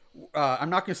what? I'm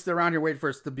not going to sit around here waiting for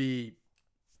us to be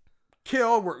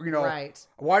killed. Right.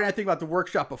 Why didn't I think about the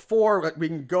workshop before? Like, we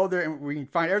can go there and we can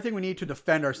find everything we need to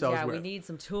defend ourselves with. Yeah, we need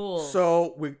some tools.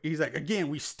 So he's like, again,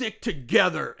 we stick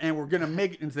together and we're going to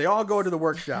make it. And so they all go to the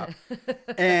workshop.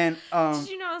 And did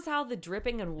you notice how the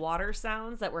dripping and water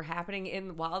sounds that were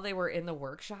happening while they were in the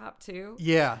workshop too?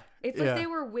 Yeah. It's like they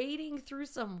were wading through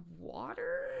some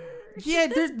water. Yeah,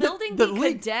 this building be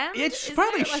condemned? It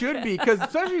probably should be, because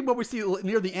especially what we see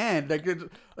near the end,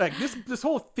 like this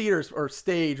whole theater or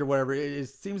stage or whatever, it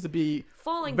seems to be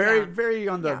falling very, down. very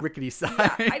on the rickety side.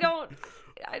 Yeah,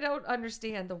 I don't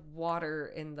understand the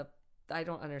water in the. I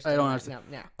don't understand.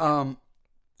 No.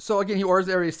 So again, he orders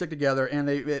everybody to stick together, and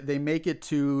they make it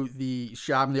to the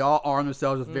shop, and they all arm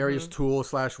themselves with various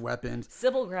tools / weapons.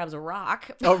 Sybil grabs a rock.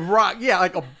 A rock, yeah,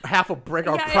 like half a brick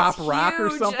or prop rock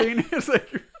or something. It's like,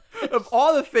 of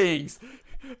all the things,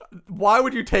 why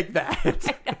would you take that?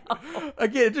 I know.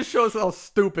 Again, it just shows how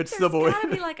stupid Sybil is. There's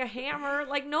gotta be like a hammer.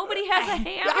 Like, nobody has a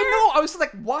hammer. I know. I was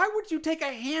like, why would you take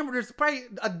a hammer? There's probably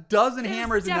a dozen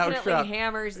hammers in that shop. Definitely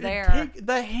hammers there. Take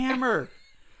the hammer.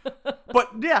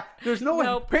 But yeah, there's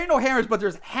no hammers, but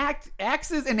there's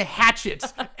axes and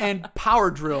hatchets and power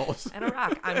drills and a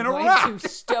rock. I'm going to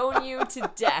stone you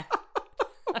to death.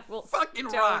 I will fucking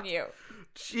stone you.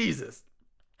 Jesus.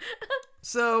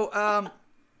 So,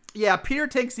 Peter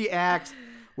takes the axe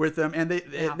with them, and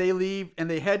they leave, and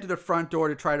they head to the front door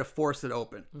to try to force it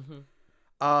open.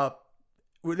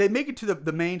 They make it to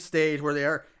the main stage where they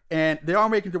are. And they are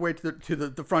making their way to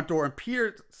the front door, and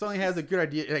Peter suddenly has a good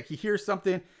idea. Like, he hears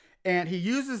something, and he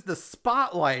uses the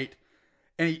spotlight,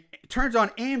 and he turns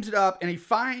on, aims it up, and he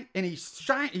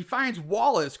finds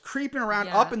Wallace creeping around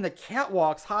up in the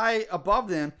catwalks high above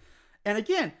them. And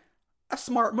again, a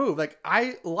smart move. Like,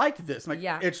 I liked this. Like,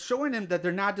 it's showing them that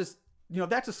they're not just,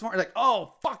 that's a smart. Like,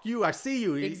 oh, fuck you, I see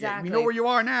you. Exactly. We know where you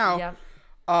are now.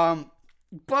 Yep.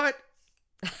 But.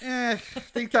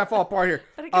 Things kind of fall apart here.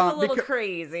 But it gets a little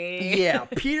crazy. Yeah.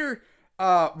 Peter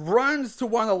runs to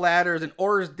one of the ladders and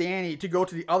orders Danny to go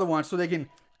to the other one so they can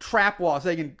trap Wallace.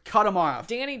 They can cut him off.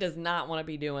 Danny does not want to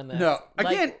be doing this. No.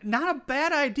 Again, not a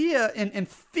bad idea in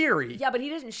theory. Yeah, but he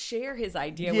didn't share his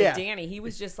idea with Danny. He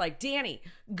was just like, Danny,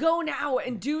 go now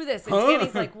and do this. And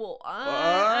Danny's like, well,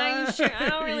 I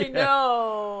don't really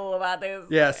know about this.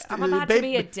 Yes. I'm about to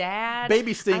be a dad.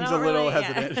 Baby Sting's a little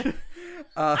hesitant.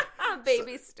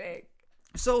 Baby Sting.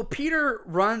 So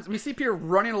we see Peter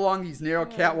running along these narrow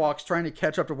catwalks trying to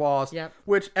catch up to Wallace. Yep.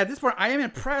 Which at this point I am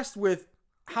impressed with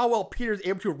how well Peter's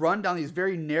able to run down these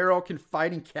very narrow,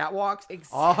 confining catwalks,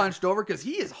 all hunched over, because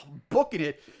he is booking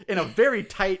it in a very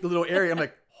tight little area. I'm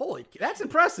like, holy, that's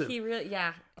impressive. He really,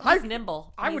 he's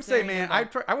nimble. I would say, man, I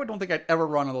don't think I'd ever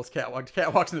run on those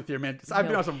catwalks in the theater, man. I've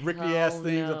been on some rickety ass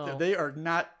things up there. They are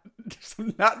not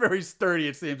very sturdy,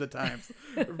 it seems at times.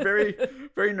 Very,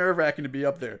 very nerve wracking to be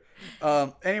up there.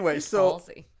 Anyway, so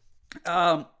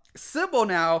Sybil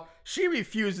now, she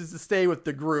refuses to stay with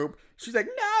the group. She's like,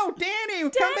 no, Danny,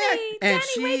 come back. And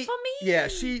Danny, wait for me. Yeah,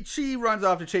 she runs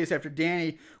off to chase after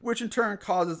Danny, which in turn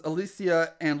causes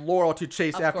Alicia and Laurel to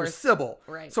chase after Sybil.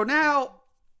 Right. So now,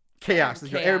 chaos.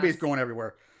 Everybody's going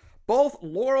everywhere. Both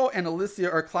Laurel and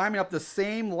Alicia are climbing up the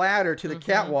same ladder to the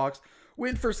catwalks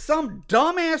when, for some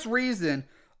dumbass reason,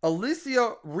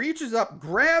 Alicia reaches up,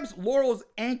 grabs Laurel's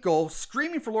ankle,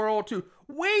 screaming for Laurel to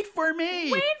wait for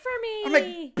me. Wait for me. I'm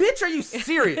like, bitch, are you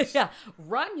serious? Yeah,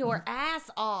 run your ass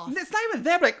off. And it's not even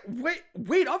that, but like,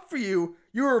 wait up for you.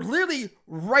 You're literally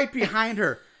right behind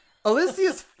her.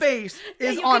 Alicia's face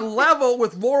is on level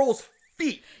with Laurel's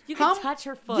feet. You can touch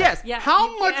her foot. Yes. Yeah,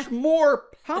 How much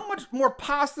more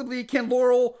possibly can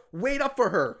Laurel wait up for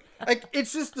her? Like,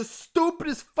 it's just the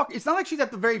stupidest fuck. It's not like she's at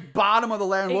the very bottom of the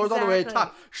ladder and Laurel's all the way at the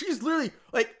top. She's literally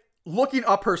like looking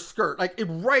up her skirt, like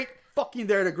right fucking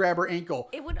there to grab her ankle.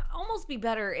 It would almost be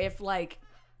better if like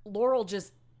Laurel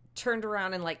just turned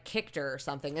around and like kicked her or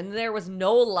something, and there was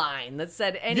no line that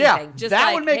said anything. Yeah, just that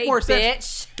like, would make hey, more bitch.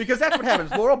 sense because that's what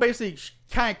happens. Laurel basically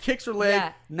kind of kicks her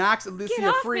leg, knocks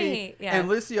Alicia free, and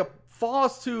Alicia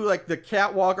falls to like the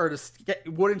catwalk or the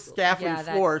wooden scaffolding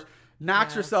floors,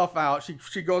 knocks herself out.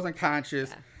 She goes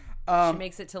unconscious. She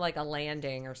makes it to like a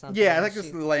landing or something. Yeah, I think this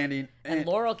is the landing. And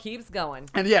Laurel keeps going.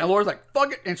 And yeah, Laurel's like,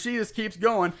 fuck it, and she just keeps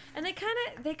going. And they kind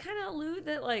of allude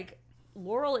that like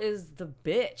Laurel is the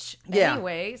bitch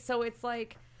anyway, so it's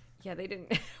like, yeah, they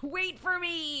didn't wait for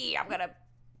me. I'm gonna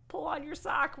pull on your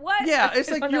sock. What? Yeah, it's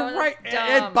like you're right.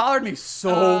 It bothered me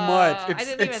so much.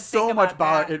 It's so much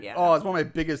bothered. Oh, it's one of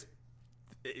my biggest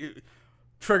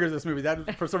triggers. This movie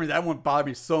that for some reason that one bothered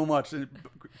me so much.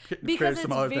 Because it's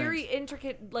very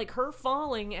intricate. Like her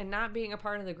falling and not being a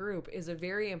part of the group is a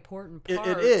very important part.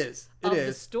 It is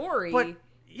the story. But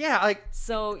yeah, like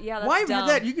so. Yeah, that's why dumb. would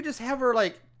that? You could just have her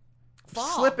like.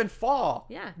 Slip and fall.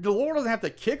 Yeah. The Laurel doesn't have to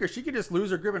kick her. She could just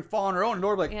lose her grip and fall on her own. And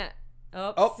Laurel like,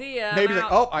 see ya. Maybe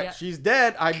like, she's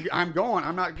dead. I'm going.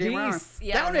 I'm not getting around.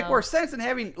 Yeah, that would make more sense than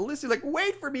having Alicia like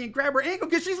wait for me and grab her ankle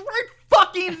because she's right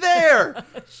fucking there.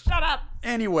 Shut up.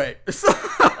 Anyway, so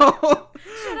shut up,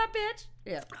 bitch.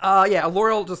 Yeah.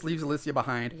 Laurel just leaves Alicia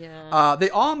behind. Yeah. They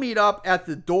all meet up at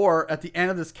the door at the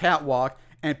end of this catwalk,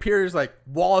 and Peter's like,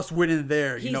 Wallace went in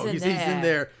there. He's in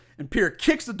there. And Peter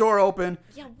kicks the door open.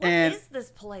 Yeah, what is this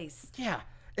place? Yeah.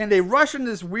 And they rush into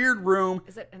this weird room.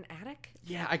 Is it an attic?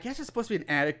 Yeah, I guess it's supposed to be an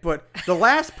attic, but the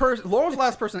last person, Laurel's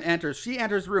last person enters. She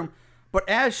enters the room, but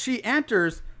as she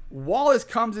enters, Wallace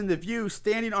comes into view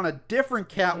standing on a different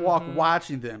catwalk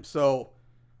watching them. So,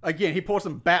 again, he pulled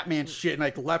some Batman shit and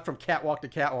like leapt from catwalk to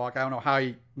catwalk. I don't know how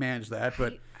he managed that,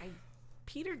 but...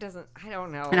 Peter doesn't. I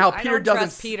don't know. And how Peter don't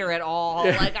trust Peter at all.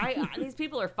 Yeah. Like these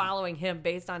people are following him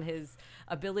based on his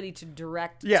ability to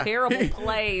direct terrible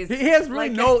plays. He has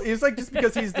really It's like just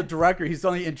because he's the director, he's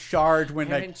only in charge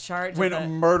when a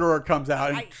murderer comes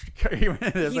out.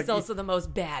 He's also the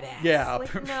most badass. Yeah.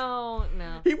 Like, no.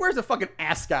 He wears a fucking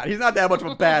ascot. He's not that much of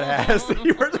a badass.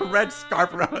 He wears a red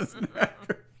scarf around his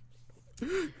neck.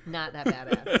 Not that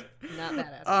badass. Not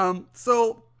badass.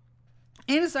 So.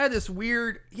 Inside this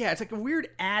weird, it's like a weird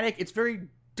attic. It's very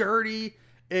dirty.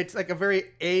 It's like a very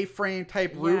A-frame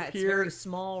type roof it's here. Very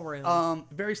small room.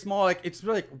 Very small. Like it's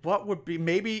really like what would be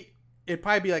maybe it'd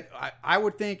probably be like I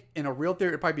would think in a real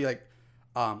theater it'd probably be like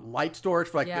light storage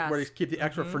for like where they keep the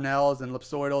extra Fresnels and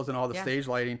ellipsoidals and all the stage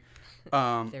lighting.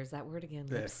 There's that word again.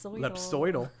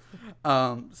 Ellipsoidal.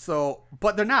 So,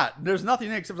 but they're not. There's nothing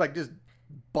in it except like just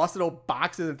busted old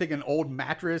boxes and think an old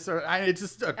mattress or it's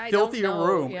just a filthy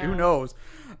room. Who knows?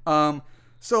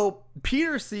 So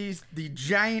Peter sees the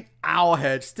giant owl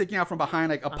head sticking out from behind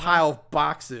like a pile of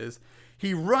boxes.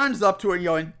 He runs up to it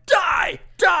yelling, "Die!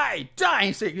 Die! Die!"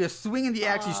 And so he's swinging the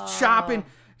axe. He's chopping,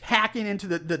 hacking into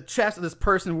the chest of this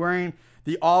person wearing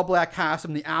the all black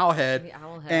costume, the owl head.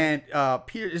 And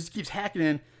Peter just keeps hacking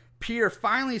in. Peter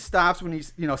finally stops when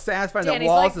he's, satisfied that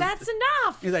Wallace that's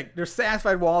enough. He's like, they're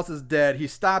satisfied Wallace is dead. He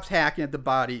stops hacking at the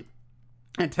body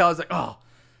and tells like, oh,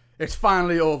 it's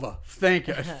finally over. Thank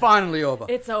you. It's finally over.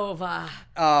 It's over.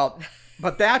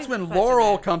 But that's when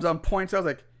Laurel comes up and points out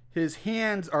like his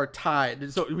hands are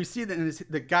tied. So we see that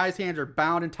the guy's hands are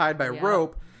bound and tied by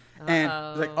rope. And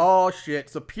it's like, oh shit.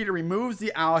 So Peter removes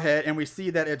the owl head and we see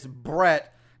that it's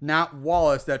Brett, not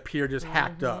Wallace, that Peter just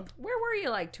hacked up. Where were you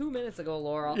like 2 minutes ago,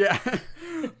 Laurel? Yeah.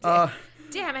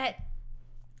 Damn it.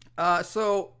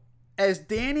 So as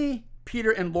Danny,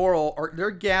 Peter, and Laurel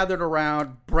they're gathered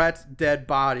around Brett's dead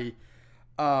body,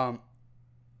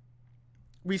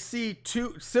 we see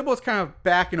Sybil's kind of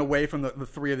backing away from the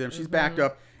three of them. She's backed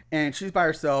up and she's by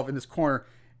herself in this corner.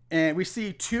 And we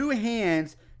see two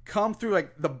hands come through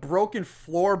like the broken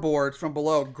floorboards from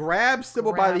below, grab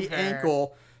Sybil by the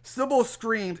ankle. Sybil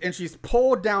screams and she's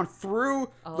pulled down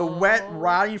through the wet,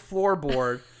 rotting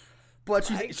floorboard, but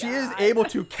she is able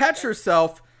to catch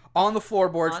herself on the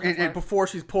floorboards and before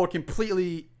she's pulled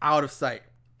completely out of sight.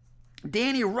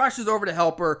 Danny rushes over to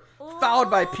help her,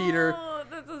 followed by Peter.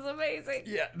 This is amazing.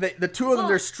 moving. Yeah, the two of them,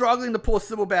 they're struggling to pull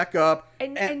Sybil back up.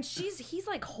 And he's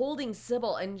like holding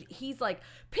Sybil, and he's like,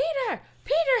 Peter,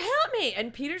 help me.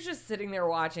 And Peter's just sitting there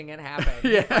watching it happen.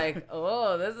 Yeah. He's like,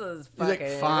 oh, this is fucking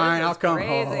He's like, fine, I'll come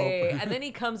crazy. home. And then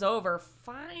he comes over,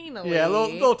 finally. Yeah, a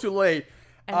little too late.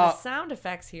 And the sound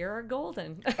effects here are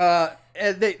golden.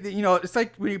 And they, it's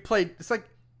like when you play, it's like,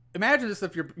 imagine this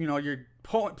if you're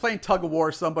playing tug of war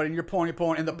with somebody and you're pulling,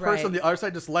 and the person on the other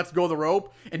side just lets go of the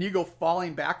rope and you go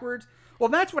falling backwards. Well,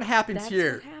 that's what happens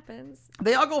here. That's what happens.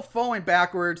 They all go falling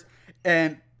backwards,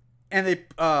 and they,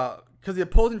 because the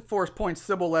opposing force points,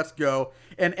 Sybil lets go.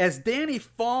 And as Danny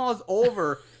falls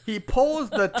over, he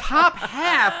pulls the top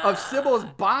half of Sybil's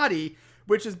body,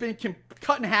 which has been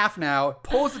cut in half now,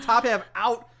 pulls the top half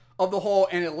out of the hole,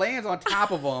 and it lands on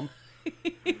top of him.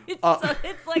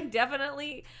 It's like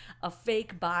definitely a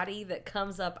fake body that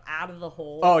comes up out of the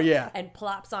hole. Oh, yeah. And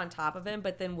plops on top of him.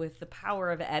 But then with the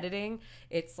power of editing,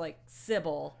 it's like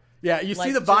Sybil. Yeah, you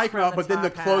see the body come out, but then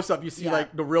the close-up, you see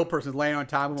like the real person laying on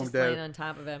top of him. Just laying on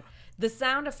top of him. The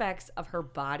sound effects of her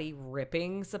body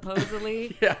ripping,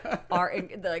 supposedly, are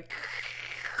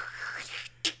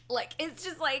like it's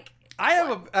just like. I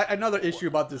have another issue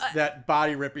about this, that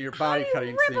body ripping or body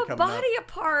cutting scene coming up. Rip a body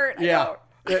apart. Yeah.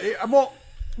 Well,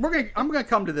 I'm gonna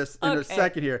come to this in a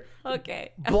second here.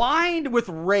 Okay. Blind with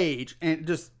rage and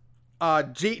just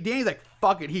Danny's like,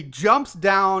 fuck it. He jumps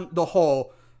down the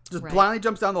hole. Just blindly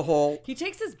jumps down the hole. He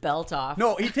takes his belt off.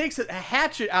 No, he takes a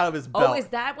hatchet out of his belt. Oh, is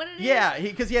that what it is? Yeah,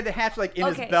 because he had the hatchet like in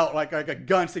his belt, like a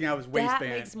gun sticking out of his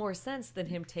waistband. That makes more sense than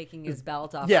him taking his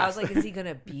belt off. Yes. I was like, is he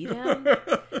gonna beat him?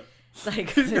 Like,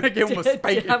 he's gonna give him a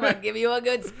spanking. I'm gonna give you a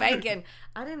good spanking.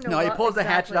 I didn't know. No, he pulls the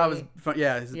hatchet out of his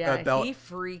belt. He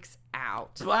freaks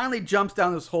out. Blindly jumps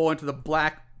down this hole into the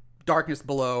black darkness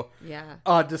below. Yeah.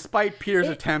 Despite Peter's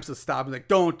attempts to stop him, like,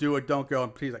 don't do it, don't go.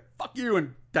 And Peter's like, fuck you,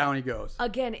 and down he goes.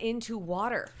 Again, into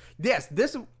water. Yes,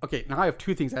 okay, now I have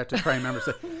two things I have to try and remember.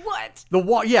 So, what?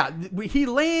 He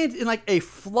lands in like a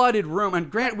flooded room,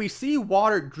 and granted, we see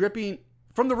water dripping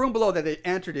from the room below that they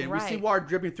entered in. Right. We see water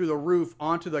dripping through the roof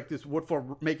onto like this wood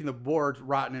floor, making the boards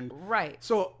rotten. And right.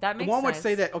 So that makes one sense. would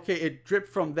say that, okay, it dripped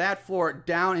from that floor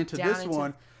down into this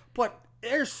one, but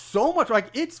there's so much, like,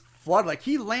 it's flooded. Like,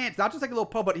 he lands, not just like a little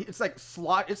puddle, but it's like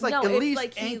it's like at least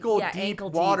like ankle deep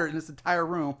water in this entire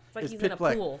room. It's like he's pitch in a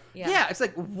black. pool. Yeah, it's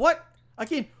like, what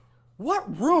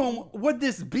room would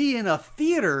this be in a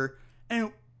theater,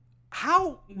 and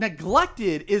how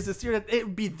neglected is this theater that it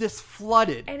would be this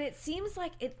flooded? And it seems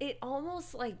like it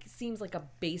almost like seems like a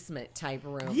basement type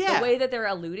room. Yeah. The way that they're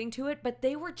alluding to it, but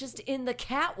they were just in the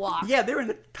catwalk. Yeah, they're in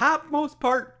the topmost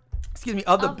part,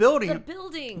 of the building. The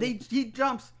building. He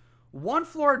jumps one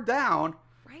floor down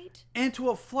into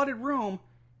a flooded room.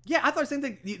 Yeah, I thought the same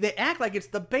thing. They act like it's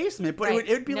the basement, but it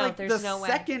would be like the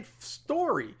second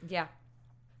story. Yeah.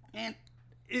 And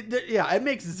it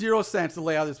makes zero sense to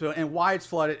lay out this building and why it's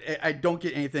flooded. I don't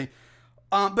get anything.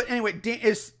 But anyway,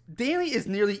 Danny is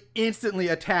nearly instantly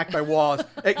attacked by Wallace.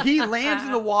 Like, he lands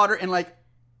in the water, and like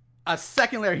a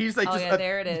second later, he's like,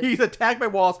 there it is. He's attacked by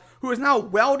Wallace, who is now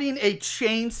welding a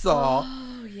chainsaw.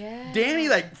 Oh yeah. Danny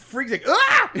like freaks, like,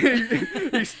 ah!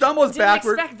 He stumbles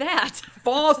backward. Didn't expect that.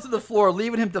 Falls to the floor,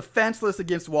 leaving him defenseless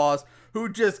against Wallace, who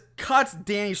just cuts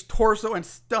Danny's torso and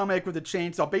stomach with a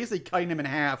chainsaw, basically cutting him in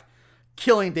half,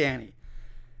 killing Danny.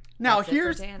 Now,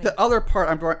 here's the other part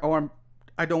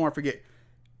I don't want to forget.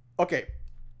 Okay,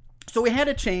 so we had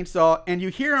a chainsaw, and you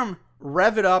hear him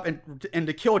rev it up and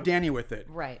to kill Danny with it.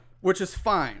 Right. Which is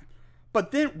fine.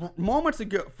 But then moments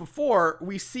ago, before,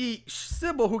 we see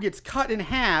Sybil, who gets cut in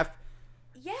half.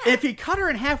 Yeah. If he cut her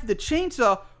in half with the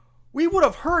chainsaw, we would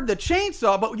have heard the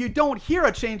chainsaw, but you don't hear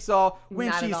a chainsaw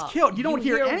when she's killed. You don't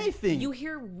hear anything. You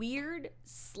hear weird,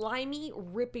 slimy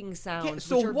ripping sounds. Yeah,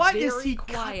 so which are what very is he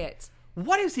quiet?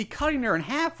 What is he cutting her in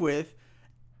half with?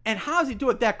 And how does he do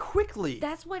it that quickly?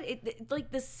 That's what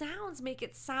like the sounds make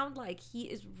it sound like he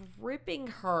is ripping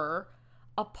her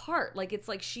apart. Like it's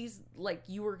like she's like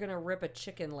you were gonna rip a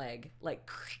chicken leg, like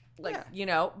you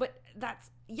know. But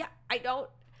that's I don't.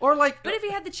 Or like, but if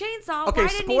he had the chainsaw, okay, why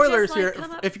didn't spoilers he just,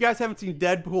 here. If you guys haven't seen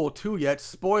Deadpool 2 yet,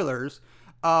 spoilers.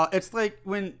 It's like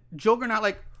when Juggernaut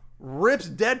like rips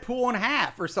Deadpool in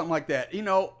half or something like that. You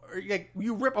know, or like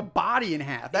you rip a body in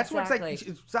half. That's what it's like.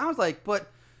 It sounds like, but.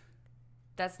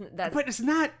 But it's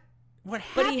not what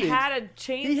happened. But he had a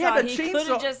chainsaw. He could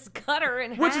have just cut her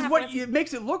in half. Which is what it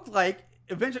makes it look like.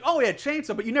 Eventually, he had a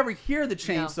chainsaw, but you never hear the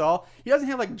chainsaw. No. He doesn't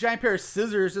have like a giant pair of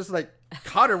scissors just like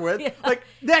cut her with. Like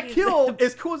that kill,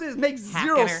 as cool as it is, makes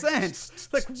zero sense.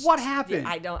 Like what happened?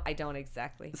 I don't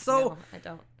exactly. So no, I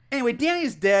don't. Anyway,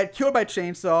 Danny's dead, killed by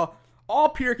chainsaw. all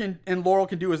Peter and Laurel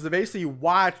can do is basically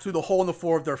watch through the hole in the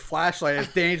floor of their flashlight as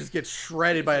Danny just gets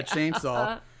shredded by a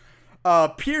chainsaw.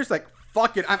 Peter's like,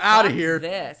 fuck it, I'm out of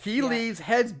here. He leaves,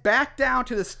 heads back down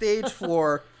to the stage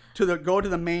floor go to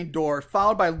the main door,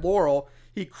 followed by Laurel.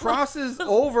 He crosses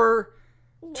over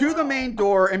to the main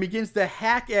door and begins to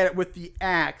hack at it with the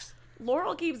axe.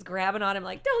 Laurel keeps grabbing on him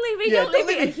like, don't leave me, don't leave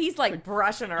me. And he's like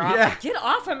brushing her off. Like, get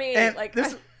off of me. And like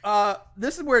this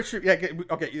is where it should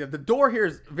the door here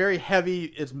is very heavy.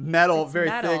 It's metal, thick,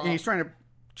 and he's trying to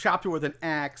chop it with an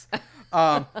axe.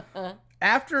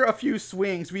 After a few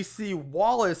swings, we see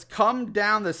Wallace come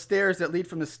down the stairs that lead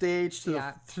from the stage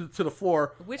to the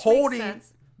floor, holding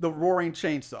the roaring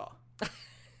chainsaw.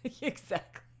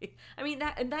 Exactly. I mean,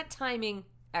 that timing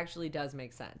actually does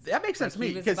make sense. That makes sense to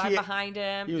me because he was behind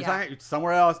him. He was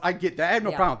somewhere else. I get that. I have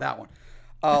no problem with that one.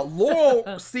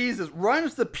 Laurel sees this,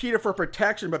 runs to Peter for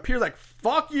protection, but Peter's like,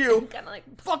 fuck you.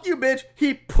 Fuck you, bitch.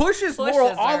 He pushes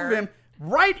Laurel off of him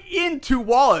right into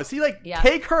Wallace. He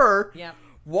take her. Yep.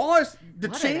 Wallace, the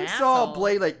chainsaw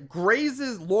blade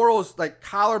grazes Laurel's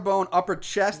collarbone, upper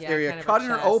chest area, cutting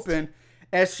her open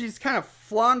as she's kind of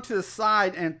flung to the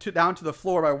side and down to the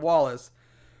floor by Wallace.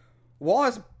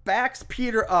 Wallace backs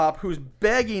Peter up, who's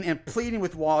begging and pleading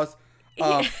with Wallace.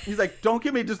 He's like, don't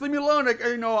get me, just leave me alone.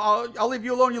 I'll leave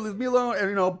you alone, you leave me alone,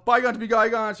 and bygones be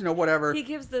bygones, whatever. He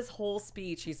gives this whole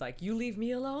speech. He's like, you leave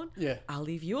me alone? Yeah. I'll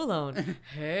leave you alone.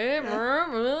 Hey,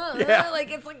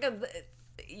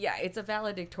 it's a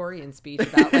valedictorian speech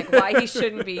about why he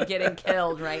shouldn't be getting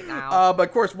killed right now. But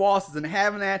of course Wallace isn't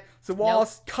having that, so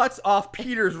Wallace cuts off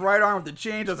Peter's right arm with the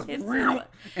chain,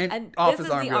 and off his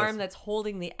arm goes. Arm that's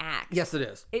holding the axe. Yes, it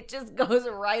is. It just goes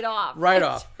right off.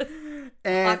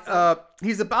 And awesome.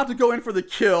 He's about to go in for the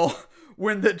kill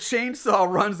when the chainsaw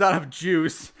runs out of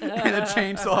juice and the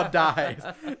chainsaw dies.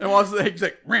 And Wallace he's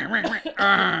like,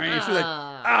 and she's like,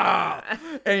 ah.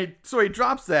 And so he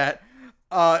drops that.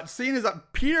 Seeing as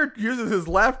Peter uses his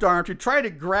left arm to try to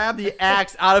grab the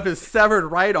axe out of his severed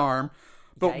right arm,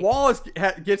 but Wallace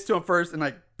gets to him first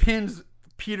and pins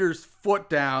Peter's foot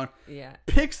down,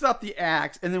 picks up the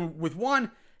axe, and then with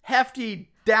one hefty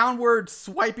downward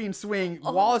swiping swing,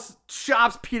 Wallace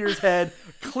chops Peter's head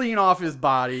clean off his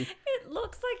body. It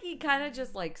looks like he kind of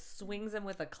just swings him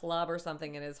with a club or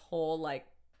something, and his whole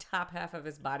top half of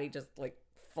his body just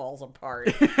falls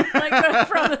apart. From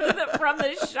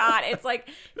the shot, it's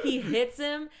he hits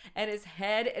him and his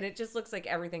head, and it just looks like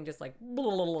everything just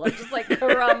crumbles. I was like,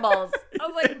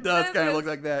 it does kind of look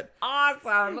like that.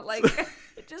 Awesome.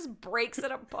 It just breaks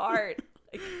it apart.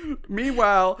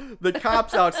 Meanwhile, the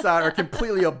cops outside are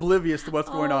completely oblivious to what's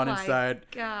going on inside.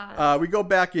 God. We go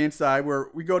back inside where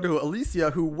we go to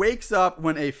Alicia, who wakes up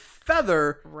when a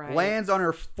feather lands on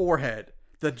her forehead.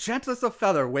 The gentlest of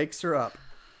feather wakes her up.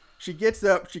 She gets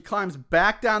up, she climbs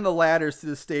back down the ladders to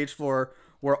the stage floor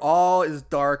where all is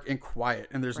dark and quiet,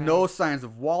 and there's no signs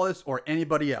of Wallace or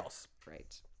anybody else.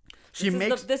 Right.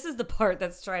 This is the part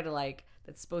that's trying to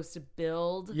that's supposed to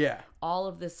build all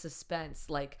of this suspense,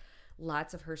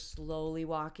 lots of her slowly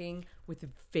walking with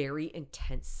very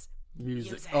intense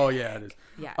music. Oh yeah, it is.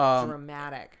 Yeah,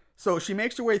 dramatic. So she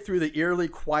makes her way through the eerily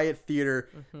quiet theater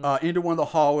into one of the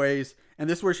hallways, and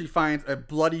this is where she finds a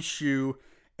bloody shoe.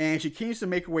 And she continues to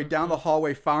make her way down the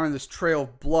hallway, following this trail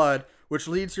of blood, which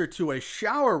leads her to a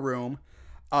shower room.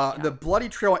 The bloody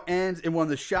trail ends in one of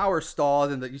the shower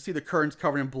stalls, and you see the curtains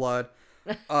covered in blood.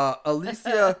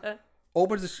 Alicia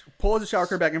pulls the shower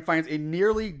curtain back and finds a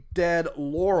nearly dead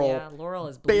Laurel. Yeah, Laurel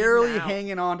is bleeding barely out.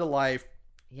 hanging on to life.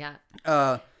 Yeah.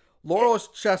 Laurel's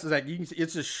chest is you can see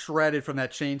it's just shredded from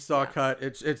that chainsaw cut.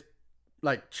 It's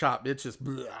chopped. It's just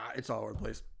it's all over the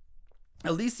place.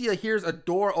 Alicia hears a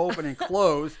door open and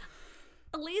close.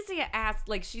 Alicia asks,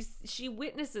 she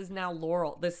witnesses now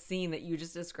Laurel, this scene that you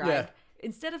just described. Yeah.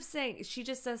 Instead of saying, she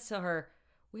just says to her,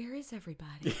 where is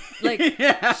everybody?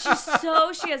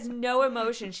 She has no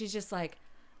emotion. She's just where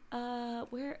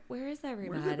is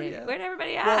everybody? Where'd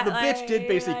everybody at? Well, the bitch did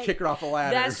basically kick her off the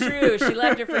ladder. That's true. She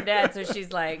left her for dead, so she's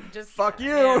just fuck you.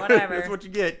 Yeah, whatever. That's what you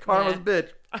get. Karma's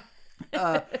bitch.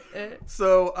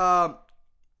 So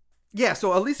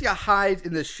Alicia hides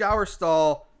in the shower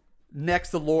stall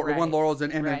next to when Laurel's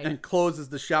in and closes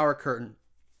the shower curtain.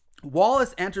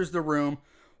 Wallace enters the room,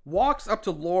 walks up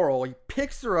to Laurel, he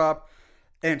picks her up,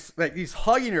 and he's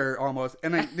hugging her almost,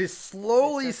 and then he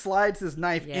slowly slides his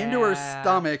knife into her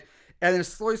stomach, and then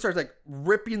slowly starts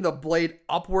ripping the blade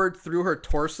upward through her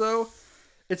torso.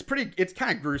 It's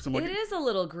kind of gruesome looking. It is a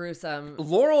little gruesome.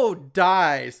 Laurel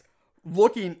dies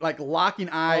looking like locking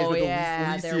eyes with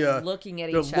Alicia. They're looking at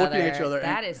each other.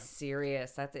 That is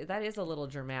serious. That is a little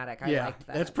dramatic. I like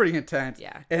that. That's pretty intense.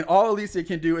 Yeah. And all Alicia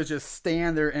can do is just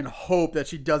stand there and hope that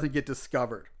she doesn't get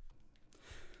discovered.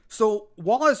 So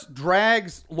Wallace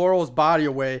drags Laurel's body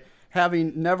away,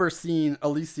 having never seen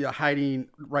Alicia hiding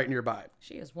right nearby.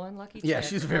 She is one lucky chick. Yeah,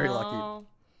 she's very lucky.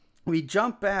 We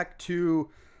jump back to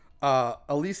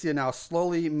Alicia now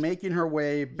slowly making her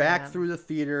way back through the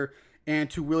theater and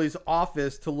to Willie's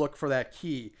office to look for that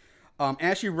key.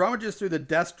 As she rummages through the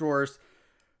desk drawers,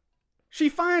 she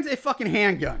finds a fucking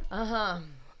handgun.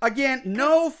 Again,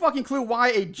 no fucking clue why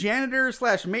a janitor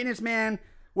 / maintenance man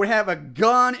would have a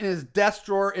gun in his desk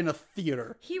drawer in a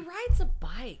theater. He rides a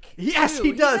bike. Yes,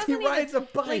 he does. He rides a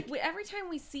bike. Like, every time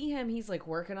we see him, he's like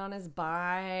working on his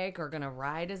bike or gonna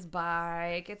ride his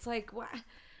bike. It's like, what?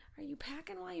 Are you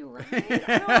packing while you ride?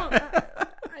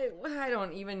 I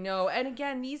don't even know. And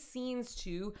again, these scenes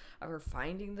too of her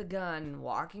finding the gun,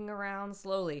 walking around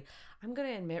slowly. I'm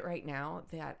gonna admit right now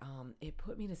that it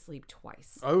put me to sleep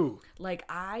twice. Oh, like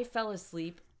I fell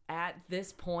asleep at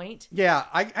this point. Yeah,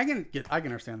 I can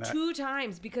understand that. 2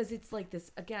 times because it's like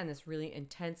this really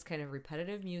intense kind of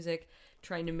repetitive music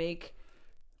trying to make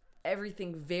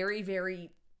everything very,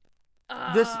 very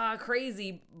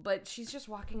crazy, but she's just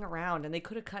walking around and they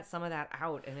could have cut some of that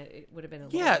out and it would have been a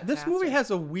little bit this faster. movie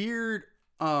has a weird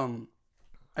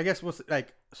I guess what's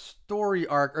like story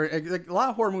arc or like a lot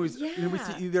of horror movies we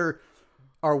see either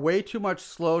are way too much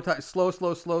slow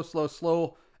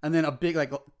and then a big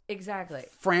like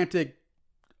frantic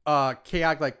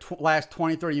chaotic like last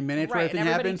 20-30 minutes where everything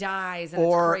happens dies and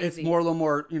or it's more a little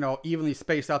more evenly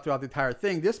spaced out throughout the entire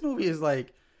thing. This movie is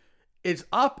like it's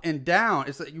up and down.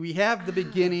 It's like we have the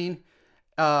beginning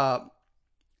and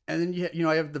then you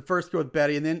have the first go with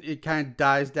Betty and then it kind of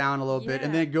dies down a little bit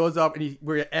and then it goes up and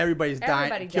where everybody's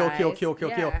dying, kill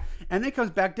and then it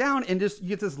comes back down and just you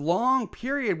get this long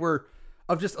period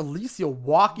of just Alicia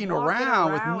walking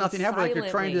around with nothing happening. Like you're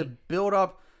trying to build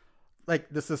up like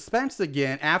the suspense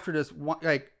again after this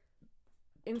like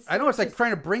I know it's like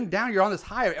trying to bring down. You're on this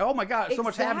high. Oh my god, so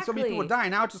much happened. So many people dying.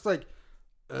 Now it's just like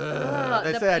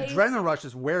that adrenaline rush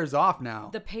just wears off now.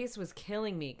 The pace was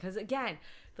killing me because again,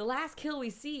 the last kill we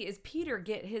see is Peter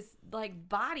get his like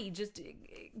body just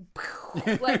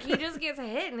like he just gets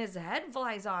hit and his head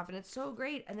flies off and it's so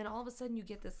great. And then all of a sudden you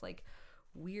get this like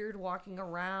weird walking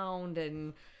around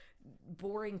and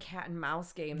boring cat and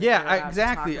mouse game. Yeah,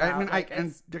 exactly. I mean,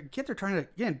 and the kids are trying to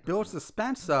again build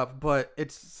suspense up, but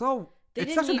it's so. They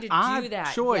it's didn't such need an to odd do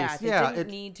that. choice. Yeah, they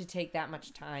didn't need to take that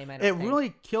much time. I don't think.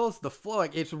 Really kills the flow.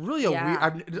 Like it's really a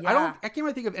weird. I can't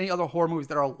really think of any other horror movies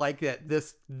that are like that.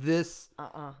 This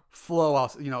flow,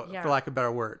 for lack of a better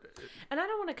word. And I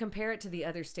don't want to compare it to the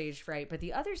other stage fright, but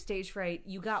the other stage fright,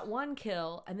 you got one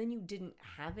kill and then you didn't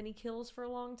have any kills for a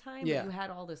long time. Yeah. But you had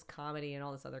all this comedy and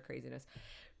all this other craziness.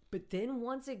 But then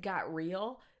once it got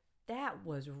real, that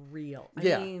was real. I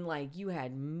mean, like you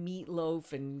had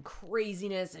meatloaf and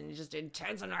craziness and just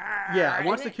intense and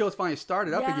once the kills finally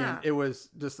started up again, it was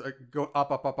just go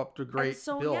up to great. And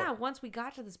so build. Once we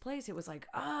got to this place, it was like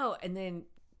and then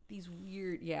these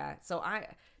weird So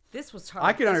this was hard.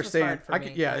 I could understand.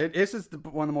 It's just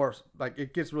one of the more like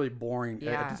it gets really boring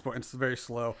at this point. It's very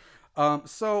slow.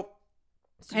 So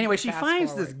anyway, she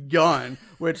finds this gun,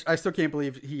 which I still can't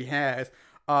believe he has.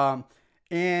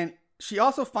 And she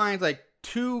also finds like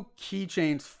 2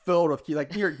 keychains filled with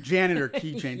like near janitor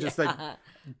keychains, just like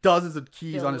dozens of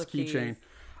keys filled on his keychain.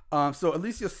 So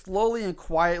Alicia slowly and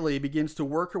quietly begins to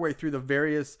work her way through the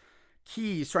various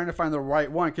keys, trying to find the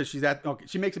right one because she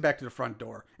makes it back to the front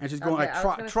door and she's going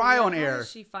trial and error. How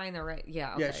does she find the right?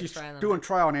 She's doing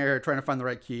trial and error, trying to find the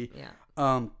right key.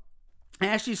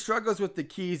 As she struggles with the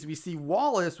keys, we see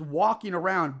Wallace walking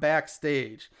around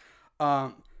backstage.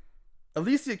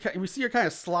 Alicia, we see her kind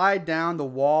of slide down the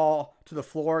wall to the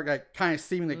floor, like kind of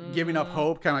seemingly giving up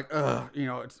hope, kind of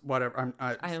like, it's whatever.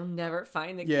 I'll never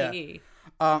find the key.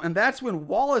 And that's when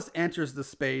Wallace enters the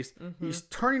space. Mm-hmm. He's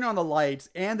turning on the lights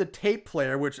and the tape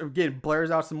player, which again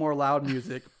blares out some more loud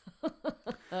music.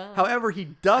 However, he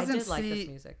doesn't like this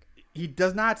music. He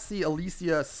does not see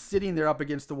Alicia sitting there up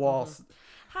against the wall. Mm-hmm.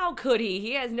 How could he?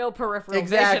 He has no peripheral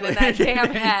vision in that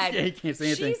damn head. He can't see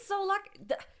anything. She's so lucky.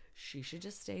 She should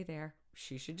just stay there.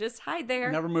 She should just hide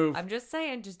there. Never move. I'm just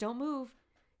saying, just don't move.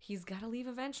 He's got to leave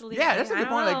eventually. Yeah, that's a good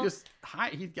point. Like, just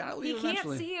hide. He's got to leave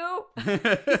eventually. He can't see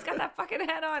you. He's got that fucking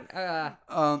head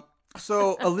on.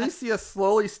 So Alicia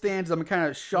slowly stands up and kind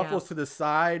of shuffles to the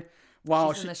side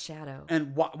while she's in the shadow.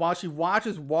 And while she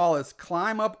watches Wallace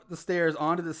climb up the stairs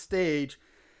onto the stage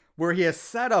where he has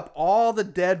set up all the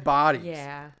dead bodies.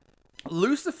 Yeah.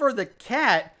 Lucifer the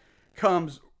cat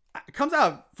comes comes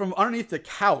out from underneath the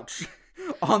couch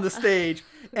on the stage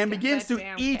and begins to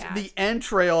eat the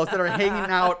entrails that are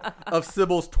hanging out of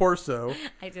Sybil's torso.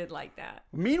 I did like that.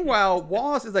 Meanwhile,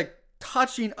 Wallace is like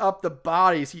touching up the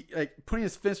bodies. He like putting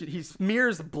his fist. He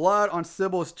smears blood on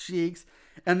Sybil's cheeks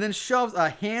and then shoves a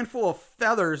handful of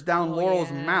feathers down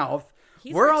Laurel's mouth.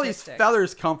 Where all these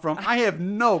feathers come from, I have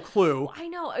no clue. I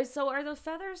know. So are the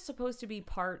feathers supposed to be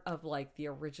part of like the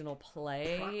original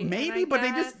play? Maybe, but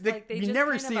you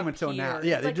never see them until now.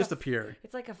 Yeah, they just appear.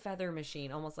 It's like a feather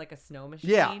machine, almost like a snow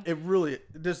machine. Yeah,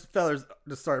 just feathers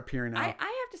just start appearing out.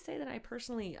 I have to say that I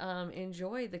personally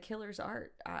enjoy the killer's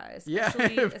art,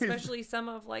 especially some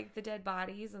of like the dead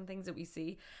bodies and things that we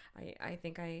see. I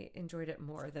think I enjoyed it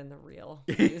more than the real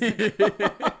musical.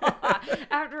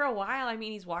 After a while, I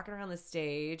mean, he's walking around the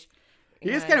stage. He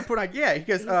just kind of put on, he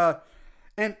goes,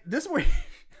 and this way,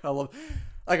 I love,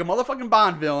 like a motherfucking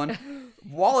Bond villain,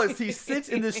 Wallace, he sits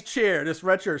in this chair, this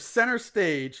red chair, center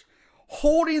stage,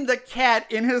 holding the cat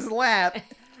in his lap,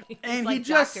 and like he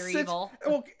just Dr. sits. Evil.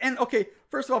 And okay,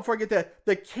 first of all, before I get that,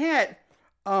 the cat,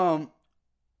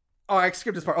 I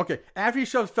skipped this part. Okay, after he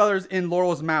shoves feathers in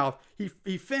Laurel's mouth,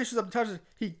 he finishes up, touches.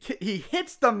 He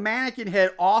hits the mannequin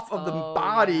head off of the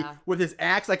body with his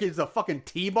axe like it's a fucking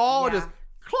T-ball. Yeah. Just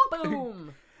clunk.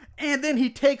 Boom. And then he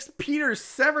takes Peter's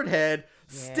severed head,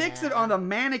 sticks it on the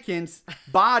mannequin's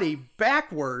body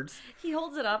backwards. He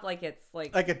holds it up like it's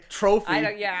like a trophy. I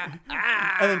don't. Yeah.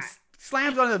 And then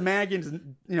slams on the mannequin's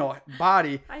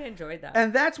body. I enjoyed that.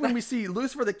 And that's when we see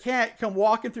Lucifer the cat come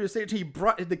walking through the stage.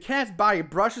 The cat's body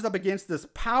brushes up against this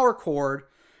power cord,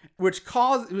 which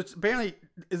apparently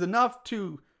is enough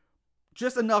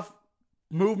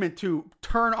movement to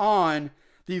turn on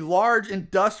the large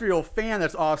industrial fan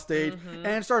that's off stage, and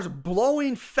it starts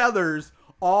blowing feathers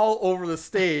all over the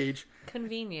stage.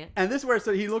 Convenient. And this is where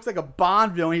he looks like a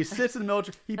Bond villain. He sits in the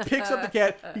middle. He picks up the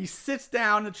cat. He sits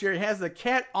down in the chair. He has the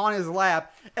cat on his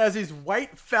lap as these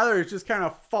white feathers just kind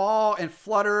of fall and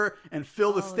flutter and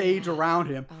fill the stage around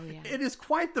him. Oh, yeah. It is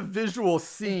quite the visual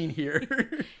scene here.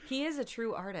 He is a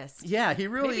true artist. Yeah, he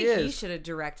really Maybe is. He should have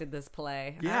directed this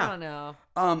play. Yeah. I don't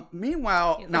know.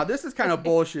 Meanwhile, now this is kind of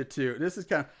bullshit too. This is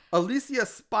kind of Alicia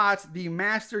spots the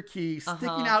master key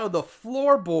sticking out of the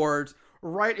floorboards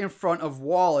right in front of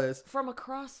Wallace. From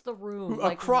across the room.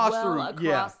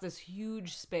 Across this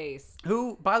huge space.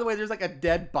 Who, by the way, there's like a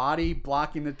dead body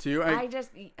blocking the two.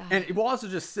 And Wallace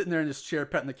is just sitting there in this chair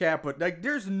petting the cat, but like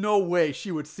there's no way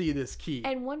she would see this key.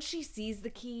 And once she sees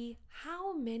the key,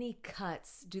 how many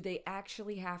cuts do they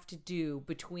actually have to do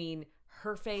between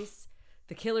her face,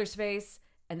 the killer's face,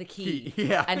 and the key?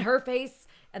 Yeah. And her face,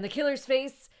 and the killer's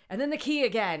face, and then the key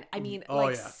again. I mean,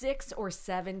 6 or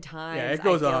 7 times. Yeah, it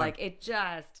goes I feel on. like it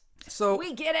just. So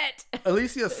we get it.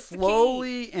 Alicia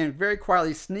slowly and very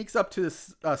quietly sneaks up to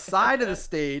the side of the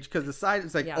stage because the side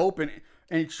is open,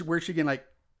 and where she can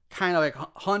kind of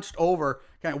hunched over,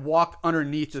 kind of walk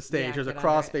underneath the stage. There's a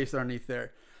crawl space underneath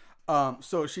there.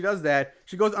 So she does that.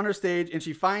 She goes under stage and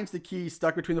she finds the key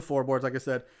stuck between the floorboards, like I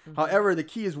said. However, the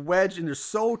key is wedged in there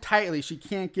so tightly she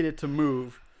can't get it to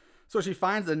move. So she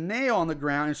finds a nail on the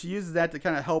ground and she uses that to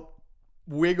kind of help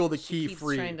wiggle the key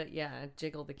free. Trying to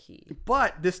jiggle the key.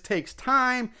 But this takes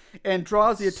time and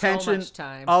draws the attention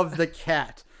of the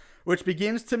cat, which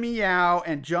begins to meow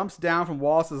and jumps down from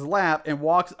Wallace's lap and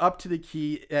walks up to the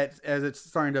key as it's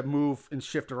starting to move and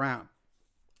shift around.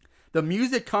 The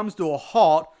music comes to a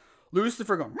halt.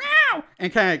 Lucifer goes meow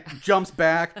and kind of jumps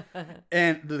back,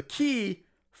 and the key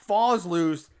falls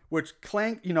loose, which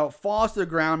falls to the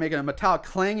ground, making a metallic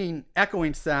clanging,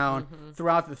 echoing sound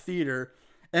throughout the theater.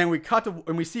 And we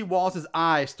we see Wallace's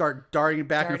eyes start darting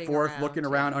back and forth, looking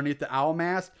around underneath the owl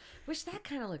mask. Which that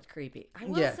kind of looked creepy. I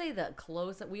will say the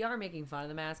close-up. We are making fun of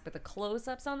the mask, but the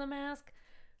close-ups on the mask.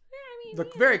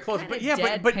 Look very close, but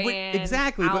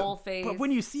exactly. But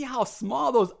when you see how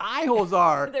small those eye holes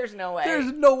are, there's no way.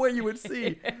 There's no way you would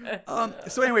see.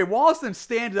 So anyway, Wallace then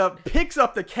stands up, picks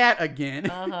up the cat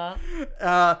again.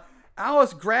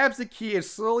 Alice grabs the key and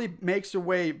slowly makes her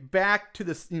way back to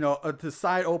this, to the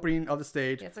side opening of the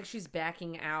stage. Yeah, it's like she's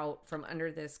backing out from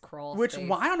under this crawl space.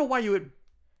 I don't know why you would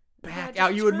back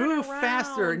out. You would move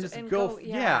faster and just go.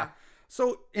 Yeah.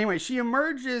 So anyway, she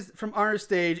emerges from under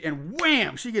stage and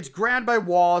wham, she gets grabbed by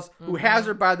Wallace, who has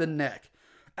her by the neck.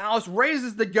 Alice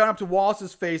raises the gun up to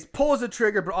Wallace's face, pulls the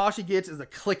trigger, but all she gets is a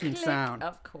clicking sound.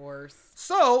 Of course.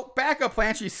 So, backup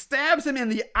plan, she stabs him in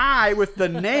the eye with the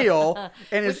nail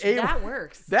and is able. That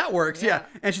works. That works, yeah.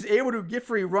 And she's able to get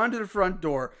free, run to the front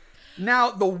door.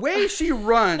 Now, the way she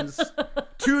runs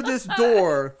to this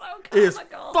door is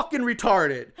fucking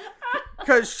retarded.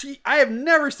 Because I have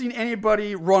never seen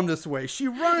anybody run this way. She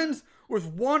runs with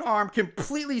one arm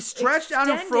completely stretched out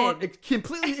in front,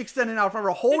 completely extended out in front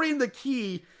of her, holding the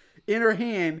key in her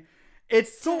hand.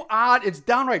 It's so odd. It's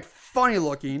downright funny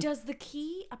looking. Does the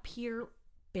key appear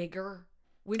bigger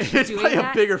when she's doing that? It's probably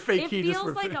a bigger fake key. It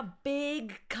feels like a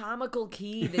big comical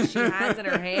key that she has in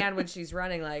her hand when she's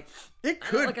running. Like it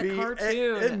could like be. A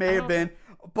cartoon. It may have been.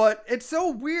 But it's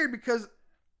so weird because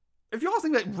if you all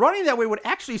think that running that way would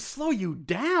actually slow you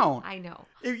down. I know.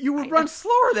 You would run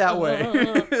slower that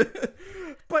way.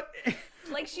 But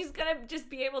like she's gonna just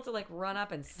be able to like run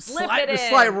up and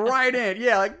slide right in.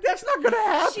 Yeah, like that's not gonna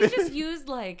happen. She just used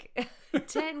like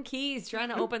 10 keys trying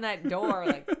to open that door.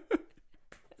 Like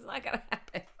it's not gonna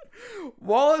happen.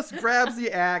 Wallace grabs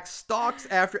the axe, stalks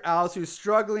after Alice, who's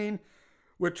struggling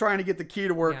with trying to get the key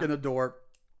to work in the door.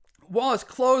 Wallace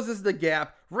closes the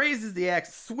gap, raises the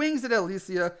axe, swings it at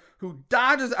Alicia, who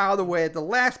dodges out of the way at the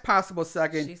last possible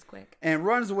second. She's quick. And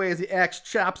runs away as the axe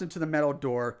chops into the metal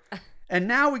door. And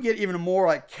now we get even more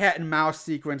like cat and mouse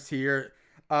sequence here.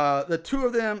 The two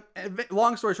of them,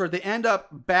 long story short, they end up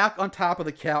back on top of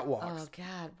the catwalks. Oh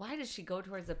God! Why does she go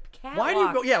towards the catwalk? Why do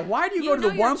you go? Yeah, why do you go to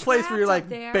the one place where you're like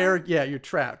bare? Yeah, you're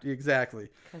trapped. Exactly.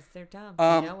 Because they're dumb.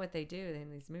 You know what they do in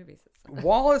these movies.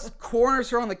 Wallace corners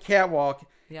her on the catwalk,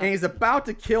 and he's about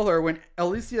to kill her when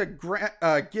Alicia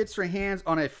gets her hands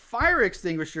on a fire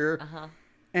extinguisher.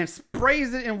 And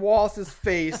sprays it in Wallace's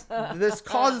face. This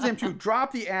causes him to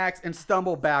drop the axe and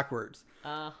stumble backwards.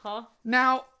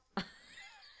 Now,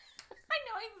 I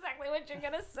know exactly what you're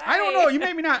gonna say. I don't know. You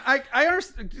maybe not. I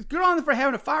understand. Good on them for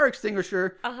having a fire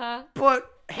extinguisher.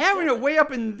 But having it way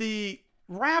up in the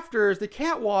rafters, the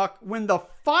catwalk, when the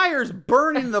fire's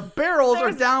burning, the barrels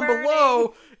are down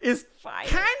below, is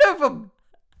kind of a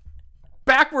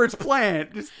backwards plan.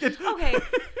 Okay,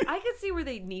 I can see where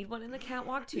they need one in the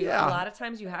catwalk too. Yeah. A lot of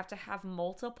times you have to have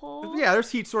multiple. Yeah,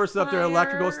 there's heat sources up there,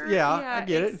 electrical. Yeah, I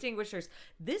get extinguishers.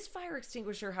 This fire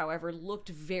extinguisher, however, looked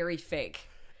very fake.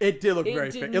 It did look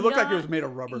very fake. It looked like it was made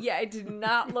of rubber. Yeah, it did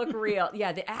not look real.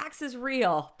 Yeah, the axe is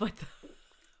real, but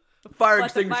the fire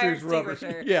extinguisher is rubber.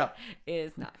 Yeah,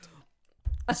 is not.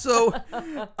 So,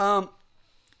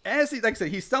 as he, like I said,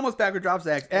 he stumbles backward, drops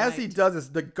the axe. As he does this,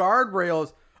 the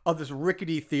guardrails of this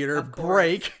rickety theater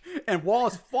break, and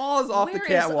Wallace falls off the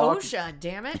catwalk. Where is OSHA,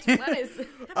 damn it? What is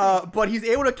but he's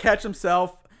able to catch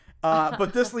himself,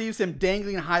 but this leaves him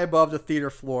dangling high above the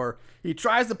theater floor. He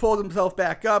tries to pull himself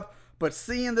back up, but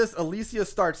seeing this, Alicia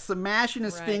starts smashing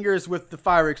his fingers with the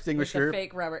fire extinguisher. With the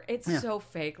fake rubber. It's so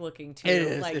fake looking, too. It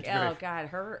is. Like, it's God,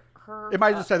 her it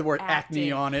might just say the word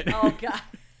acne on it. Oh,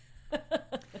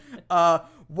 God.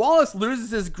 Wallace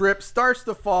loses his grip, starts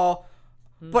to fall,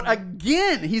 but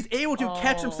again, he's able to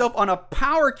catch himself on a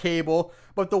power cable,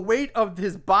 but the weight of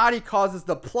his body causes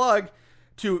the plug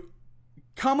to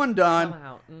come undone,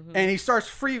 and he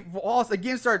starts Wallace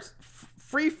again starts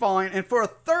free falling, and for a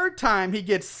third time, he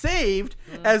gets saved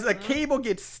as a cable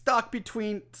gets stuck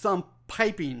between some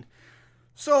piping.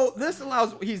 So this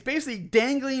allows, he's basically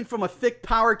dangling from a thick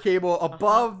power cable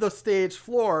above the stage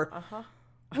floor,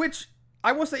 which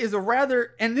I will say is a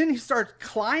rather, and then he starts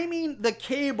climbing the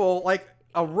cable like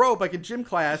a rope, like a gym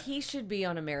class. He should be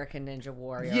on American Ninja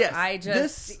Warrior. Yes,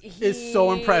 this is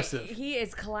so impressive. He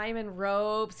is climbing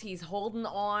ropes. He's holding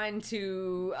on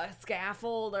to a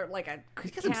scaffold or like a.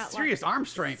 He's got some serious arm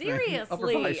strength. Seriously, upper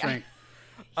body strength.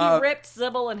 He ripped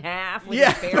Sybil in half with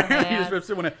his bare hands. He just ripped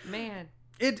Sybil in half. Man,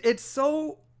 it's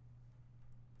so.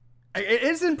 It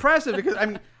is impressive because I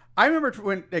mean. I remember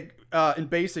when in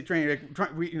basic training,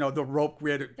 the rope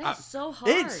we had. That's so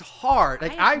hard. It's hard.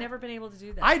 Like I've never been able to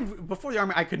do that. Before the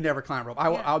army, I could never climb rope.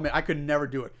 I'll admit, I could never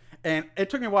do it, and it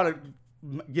took me a while to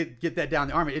get that down.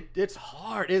 The army, it's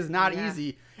hard. It is not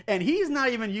easy, and he's not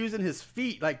even using his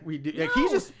feet like we do. Like,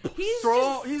 he's just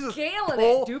scaling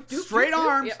it. Doop, straight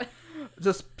arms,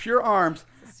 just pure arms.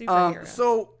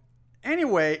 So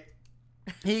anyway,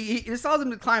 he allows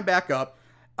him to climb back up,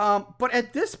 but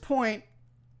at this point.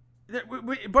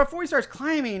 Before he starts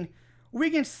climbing, we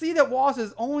can see that Wallace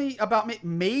is only about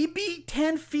maybe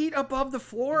 10 feet above the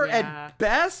floor at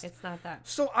best. It's not that.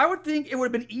 So I would think it would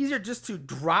have been easier just to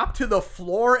drop to the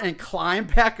floor and climb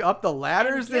back up the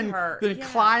ladders than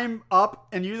climb up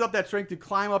and use up that strength to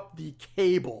climb up the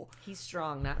cable. He's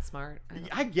strong, not smart.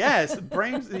 I guess.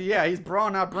 Brains, he's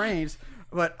brawn, not brains.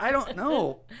 But I don't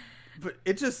know. But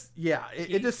it just,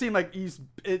 it just seemed like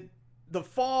the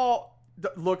fall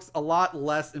looks a lot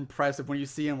less impressive when you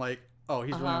see him like, oh,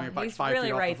 he's running about 5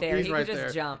 feet off right there. He's he right can just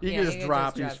there. Jump. He can just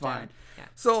drop. He's fine. Yeah.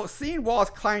 So seeing Wallace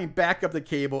climbing back up the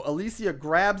cable, Alicia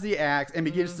grabs the axe and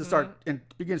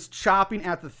begins chopping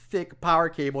at the thick power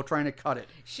cable, trying to cut it.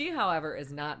 She, however,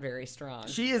 is not very strong.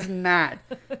 She is not.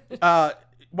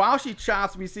 while she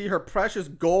chops, we see her precious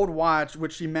gold watch,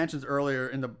 which she mentions earlier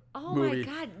in the movie. Oh my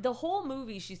god! The whole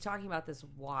movie, she's talking about this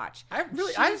watch. I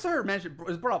just heard her mention. It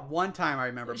was brought up one time. I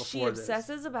remember before. She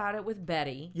obsesses about it with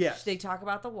Betty. Yes, they talk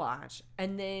about the watch,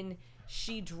 and then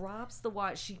she drops the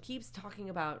watch. She keeps talking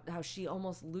about how she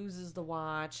almost loses the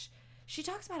watch. She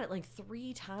talks about it like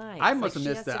 3 times. I must have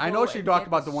missed that. I know she talked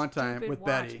about the one time with watch.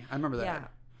 Betty. I remember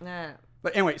that. Yeah.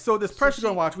 But anyway, so this precious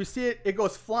gold watch, we see it. It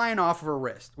goes flying off of her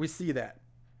wrist. We see that.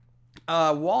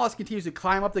 Wallace continues to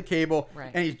climb up the cable,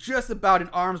 and he's just about in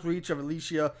arm's reach of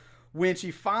Alicia when she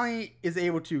finally is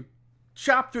able to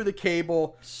chop through the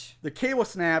cable. The cable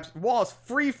snaps. Wallace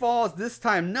free falls. This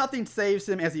time, nothing saves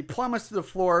him as he plummets to the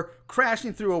floor,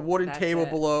 crashing through a wooden table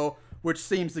below, which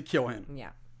seems to kill him.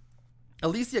 Yeah.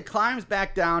 Alicia climbs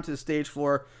back down to the stage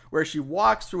floor where she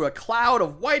walks through a cloud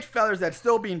of white feathers that's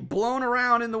still being blown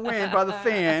around in the wind by the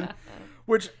fan.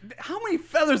 Which, how many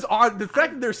feathers are... The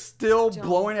fact that they're still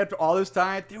blowing after all this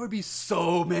time, there would be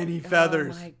so many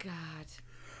feathers. Oh my God.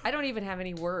 I don't even have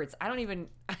any words. I don't even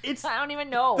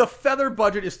know. The feather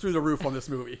budget is through the roof on this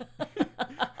movie.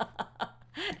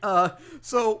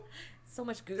 So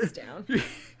much goose down.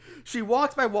 She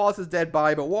walks by Wallace's dead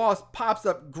body, but Wallace pops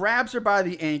up, grabs her by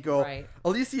the ankle. Right.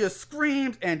 Alicia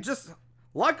screams, and just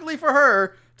luckily for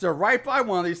her, to right by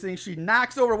one of these things, she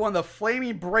knocks over one of the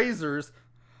flaming braziers.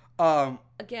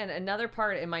 Again, another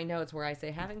part in my notes where I say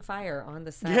having fire on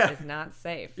the set is not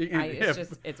safe.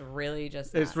 It's really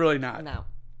just not. It's really not. No.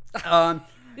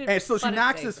 And so she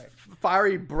knocks this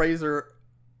fiery brazier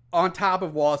on top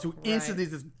of Wallace, who instantly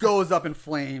just goes up in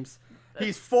flames.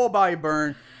 He's full body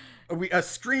burn. A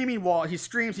screaming Wallace. He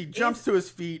screams. He jumps to his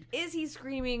feet. Is he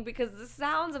screaming? Because the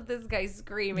sounds of this guy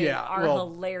screaming are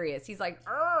hilarious. He's like,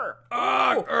 ooh.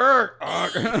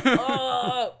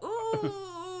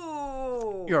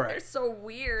 You're right. They're so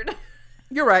weird.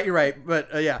 You're right.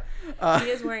 But yeah. He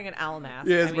is wearing an owl mask.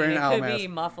 He is wearing an owl mask. It could be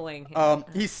muffling him.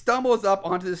 He stumbles up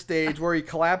onto the stage where he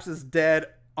collapses dead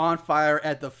on fire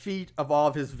at the feet of all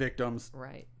of his victims.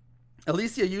 Right.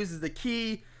 Alicia uses the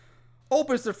key,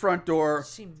 opens the front door,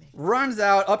 runs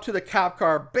out up to the cop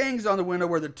car, bangs on the window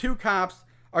where the 2 cops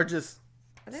are just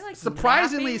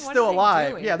surprisingly still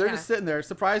alive. Yeah, they're just sitting there,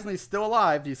 surprisingly still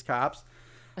alive, these cops.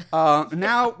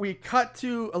 Now we cut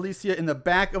to Alicia in the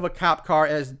back of a cop car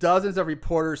as dozens of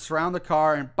reporters surround the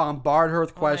car and bombard her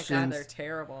with questions. Oh my God, they're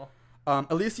terrible.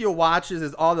 Alicia watches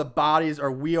as all the bodies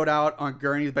are wheeled out on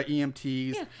gurneys by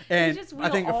EMTs. Yeah, and I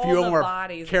think a few of them are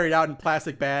carried out in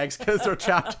plastic bags because they're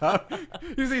chopped up.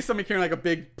 Usually somebody carrying like a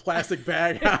big plastic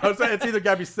bag out. It's either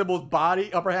got to be Sybil's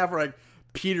body, upper half, or like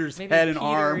Peter's head and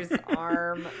arm.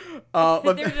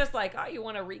 But they're just like, oh, you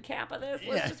want a recap of this?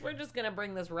 We're just going to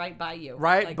bring this right by you.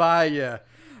 By you.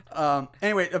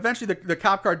 Anyway, eventually the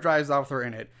cop car drives off with her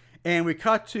in it. And we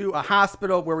cut to a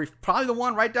hospital where probably the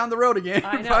one right down the road again.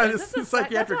 I know. Is this a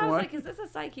psychiatric one? Is this a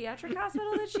psychiatric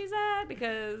hospital that she's at?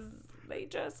 Because they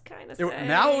just kind of say...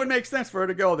 Now it would make sense for her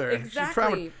to go there.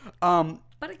 Exactly.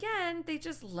 But again, they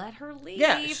just let her leave.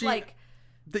 Yeah,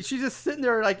 she's just sitting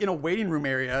there like in a waiting room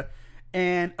area.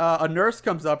 And a nurse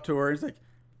comes up to her and is like,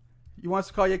 you want us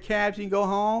to call you a cab so you can go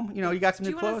home? You got some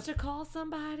new clothes? Do you want us to call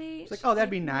somebody? She's like, oh,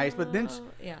 that'd be nice. But then,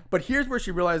 but here's where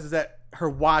she realizes that her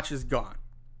watch is gone.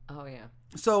 Oh, yeah.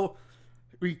 So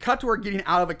we cut to her getting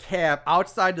out of a cab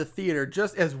outside the theater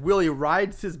just as Willie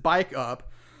rides his bike up.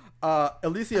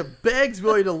 Alicia begs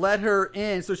Willie to let her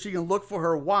in so she can look for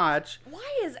her watch.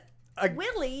 Why is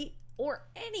Willie or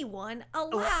anyone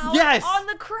allowed on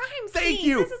the crime scene? Thank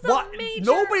you. This is a major...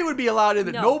 Nobody would be allowed in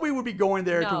there. Nobody would be going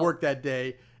there to work that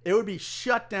day. It would be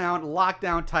shut down, locked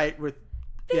down tight with...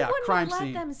 They wouldn't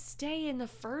let them stay in the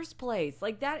first place.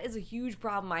 Like, that is a huge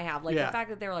problem I have. Like, the fact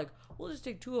that they were like, we'll just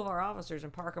take 2 of our officers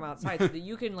and park them outside so that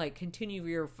you can, like, continue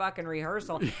your fucking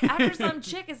rehearsal after some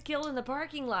chick is killed in the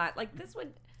parking lot. Like, this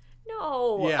would...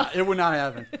 No. Yeah, it would not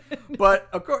happen. But,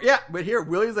 of course, but here,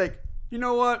 Willie's like, you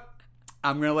know what?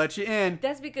 I'm going to let you in.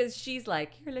 That's because she's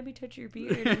like, here, let me touch your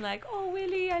beard. I'm like, oh,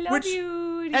 Willie, I love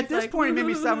you. At this point, it made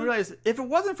me stop and realize if it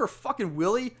wasn't for fucking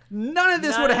Willie, none of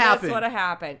this would have happened. None of this would have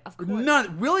happened. Of course.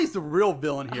 Willie's the real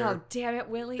villain here. Oh, damn it,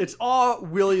 Willie. It's all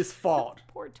Willie's fault.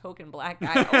 Poor token black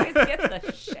guy always gets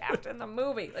the shaft in the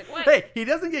movie. Like, what? Hey, he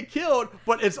doesn't get killed,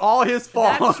 but it's all his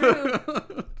fault. That's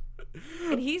true.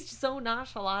 And he's so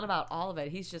nonchalant about all of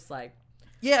it. He's just like...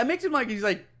 Yeah, it makes him like he's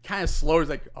like kind of slow. He's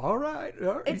like, all right.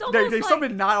 It's almost there's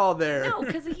something not all there. No,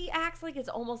 because he acts like it's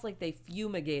almost like they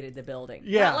fumigated the building.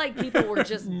 Yeah, not like people were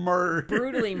just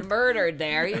brutally murdered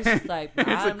there. He's just like,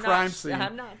 it's a crime scene.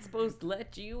 I'm not supposed to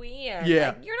let you in. Yeah,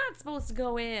 like, you're not supposed to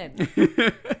go in.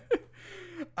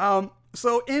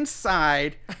 So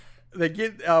inside,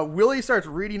 Willie starts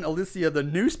reading Alicia the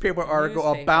newspaper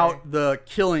article about the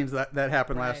killings that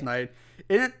happened last night.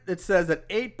 In it says that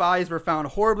 8 bodies were found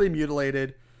horribly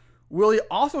mutilated. Willie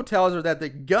also tells her that the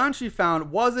gun she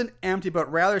found wasn't empty, but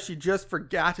rather she just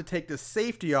forgot to take the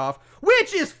safety off,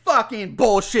 which is fucking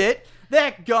bullshit.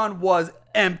 That gun was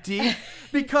empty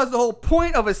because the whole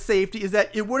point of a safety is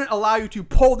that it wouldn't allow you to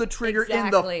pull the trigger in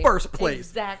the first place.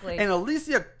 Exactly. And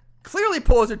Alicia clearly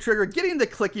pulls the trigger, getting the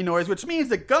clicky noise, which means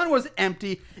the gun was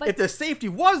empty. But if the safety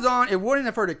was on, it wouldn't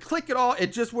have her to click at all.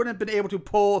 It just wouldn't have been able to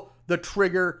pull the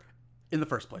trigger in the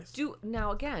first place.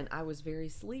 Now, again, I was very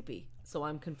sleepy, so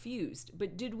I'm confused.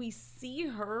 But did we see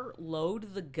her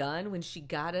load the gun when she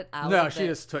got it out? No, she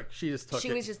just took it. She was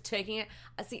just taking it.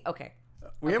 I see. Okay.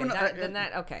 We haven't.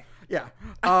 Okay. Yeah.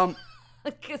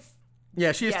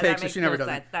 Yeah, she just takes it. She never does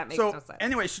it. That makes no sense.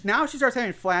 Anyway, now she starts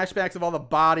having flashbacks of all the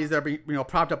bodies that are being,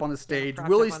 propped up on the stage.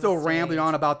 Willie's still rambling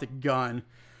on about the gun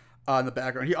in the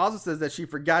background. He also says that she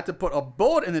forgot to put a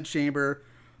bullet in the chamber.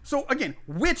 So again,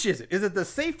 which is it? Is it the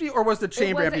safety or was the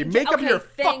chamber empty? Make up your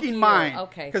fucking mind.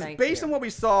 Okay, because based on what we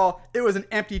saw, it was an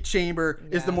empty chamber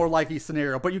is the more likely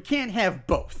scenario. But you can't have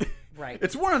both. Right.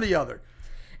 It's one or the other.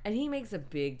 And he makes a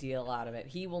big deal out of it.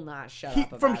 He will not shut up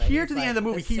about from it. Here to the end of the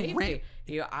movie,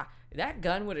 that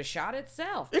gun would have shot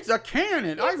itself. It's a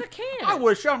cannon. It's a cannon. I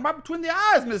would have shot him right between the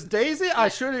eyes, Miss Daisy. I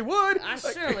surely would. I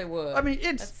surely would. I mean,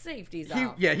 it's safety's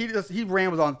out. Yeah, he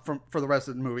rambles on for the rest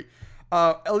of the movie.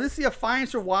 Alicia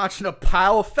finds her watch in a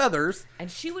pile of feathers, and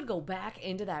she would go back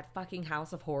into that fucking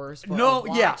house of horrors. For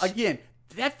again,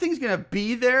 that thing's gonna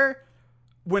be there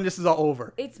when this is all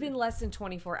over. It's been less than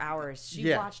 24 hours.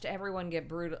 She watched everyone get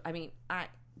brutal. I mean,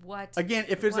 what? Again,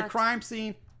 if it's a crime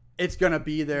scene, it's gonna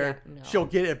be there. Yeah, no. She'll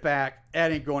get it back.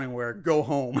 That ain't going anywhere. Go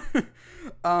home.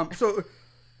 So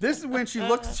this is when she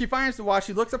finds the watch.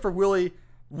 She looks up for Willie.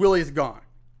 Willie's gone.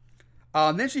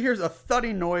 Then she hears a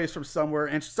thudding noise from somewhere,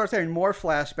 and she starts having more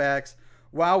flashbacks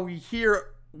while we hear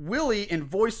Willie in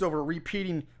voiceover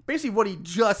repeating basically what he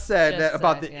just said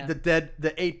about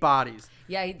the 8 bodies.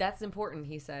 Yeah, that's important.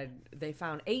 He said they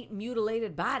found 8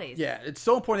 mutilated bodies. Yeah, it's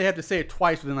so important they have to say it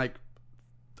twice within like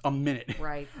a minute.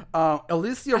 Right.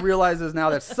 Alicia realizes now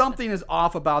that something is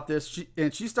off about this,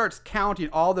 and she starts counting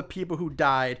all the people who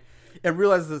died. And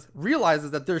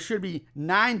realizes that there should be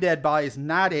 9 dead bodies,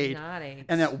 not 8.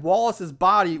 And that Wallace's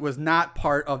body was not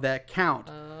part of that count.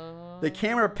 The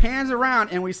camera pans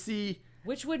around and we see...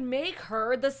 Which would make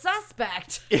her the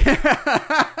suspect.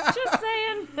 Just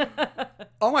saying.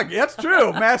 Oh my God, that's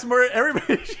true. Mass murder,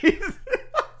 everybody...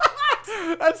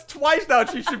 That's twice now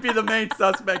she should be the main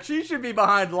suspect. She should be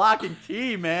behind lock and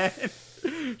key, man.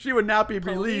 She would not be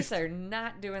released. Police are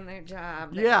not doing their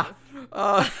job. Yeah.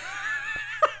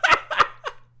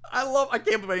 I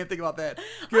can't believe I didn't think about that.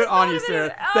 Good on you,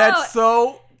 Sarah. That's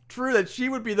so true that she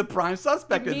would be the prime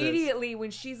suspect in this. Immediately when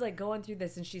she's like going through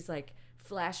this and she's like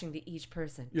flashing to each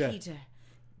person. Yeah. Peter,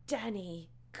 Danny,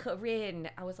 Corinne.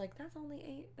 I was like, that's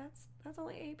only 8. That's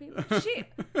only 8 people. Shit.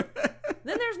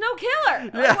 Then there's no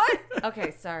killer. Yeah. What?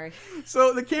 Okay, sorry.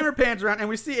 So the camera pans around and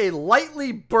we see a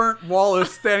lightly burnt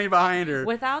Wallace standing behind her.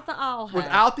 Without the owl head.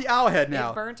 Without the owl head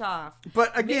now. It burnt off.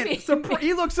 But again,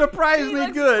 he looks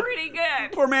surprisingly good. Pretty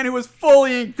good. Poor man who was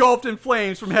fully engulfed in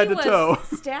flames from head to toe.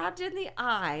 Stabbed in the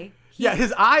eye.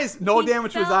 His eyes, no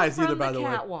damage to his eyes either, by the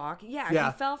way. Catwalk.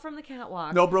 Yeah, he fell from the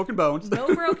catwalk. No broken bones. No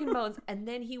broken bones. And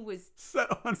then he was set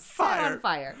on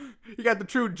fire. He got the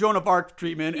true Joan of Arc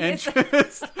treatment and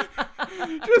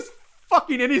just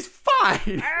fucking, and he's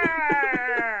fine.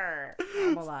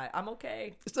 I'm alive. I'm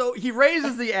okay. So he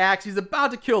raises the axe. He's about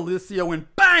to kill Alicia when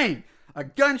bang! A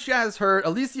gunshot is heard.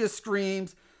 Alicia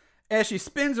screams. As she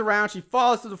spins around, she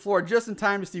falls to the floor just in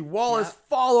time to see Wallace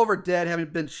fall over dead, having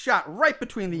been shot right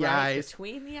between the eyes.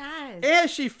 Between the eyes. As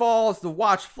she falls, the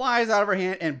watch flies out of her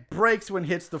hand and breaks when it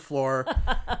hits the floor.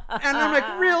 And I'm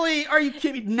like, really? Are you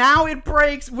kidding me? Now it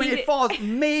breaks when it falls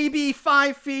maybe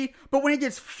 5 feet, but when it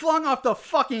gets flung off the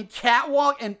fucking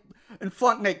catwalk and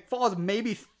falls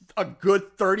maybe a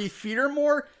good 30 feet or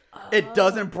more, it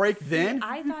doesn't break then?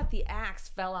 I thought the axe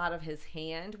fell out of his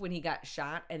hand when he got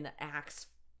shot, and the axe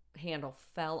handle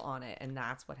fell on it, and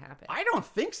that's what happened. I don't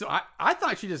think so. I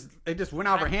thought it just went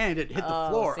out of her hand and it hit the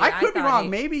floor. I could be wrong.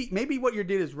 Maybe what you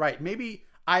did is right. Maybe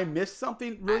I missed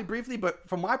something really briefly, but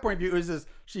from my point of view, it was just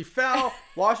she fell,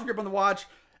 lost her grip on the watch,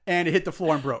 and it hit the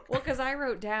floor and broke. Well, because I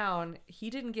wrote down he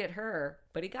didn't get her,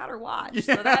 but he got her watch.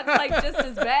 Yeah. So that's like just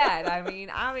as bad. I mean,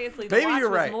 obviously the watch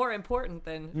was more important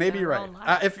than maybe you're right.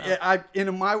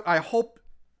 I hope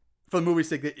for the movie's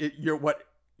sake that what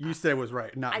you said was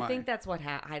right, not mine. I think that's what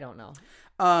I don't know.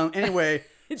 Anyway,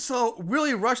 so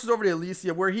Willie rushes over to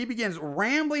Alicia where he begins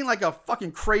rambling like a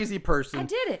fucking crazy person. I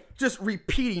did it. Just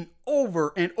repeating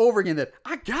over and over again that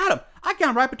I got him. I got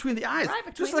him right between the eyes. Right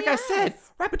between just like the I eyes. said.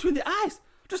 Right between the eyes.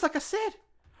 Just like I said.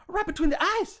 Right between the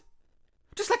eyes.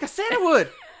 Just like I said it would.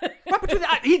 Right between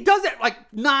the eyes. He does it like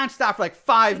nonstop for like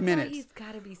 5 minutes. He's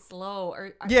got to be slow.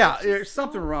 Yeah, there's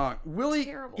something wrong. Willie,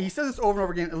 terrible. he says this over and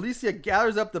over again. Alicia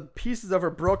gathers up the pieces of her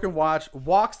broken watch,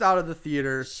 walks out of the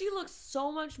theater. She looks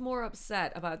so much more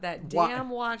upset about that Why- damn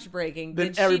watch breaking than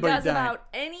than she everybody does dying. about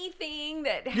anything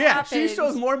that Yeah, happens. she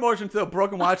shows more emotion to a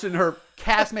broken watch than her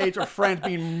castmates or friends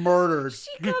being murdered.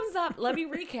 She comes up. Let me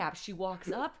recap. She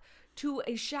walks up to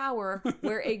a shower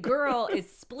where a girl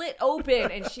is split open,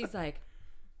 and she's like,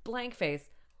 blank face.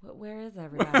 Where is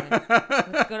everybody?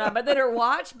 What's going on? But then her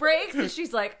watch breaks, and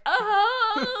she's like,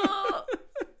 oh.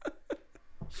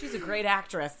 She's a great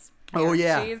actress. Oh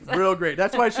yeah, She's real great.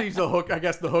 That's why she's the hook. I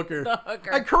guess the hooker. The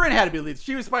hooker. And Corinne had to be the lead.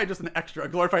 She was probably just an extra, a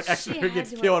glorified extra who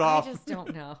gets killed off. I just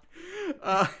don't know.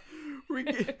 We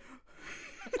get,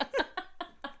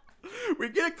 we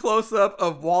get a close up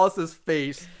of Wallace's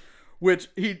face, which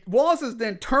Wallace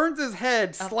then turns his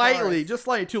head slightly, just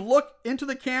slightly, to look into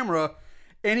the camera,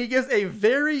 and he gives a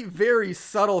very, very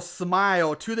subtle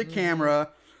smile to the camera.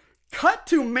 Cut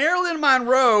to Marilyn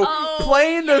Monroe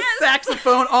playing the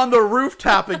saxophone on the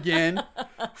rooftop again.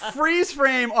 Freeze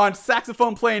frame on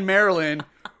saxophone playing Marilyn.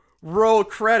 Roll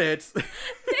credits.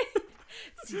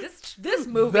 See, this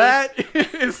movie. That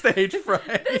is stage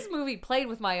fright. This movie played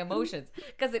with my emotions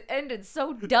because it ended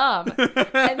so dumb,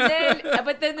 but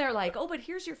then they're like, "Oh, but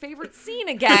here's your favorite scene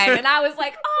again," and I was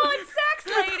like, "Oh, it's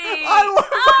Sax Lady." I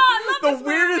love the this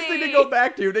weirdest movie. thing to go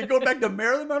back to. They go back to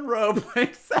Marilyn Monroe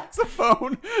playing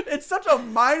saxophone. It's such a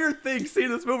minor thing seeing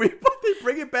this movie, but they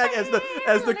bring it back as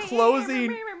the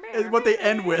closing. Is what they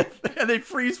end with, and they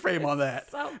freeze frame on that.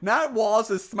 Not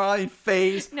Wallace's smiling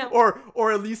face, or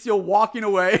Alicia walking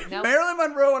away. Nope. Marilyn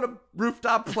Monroe on a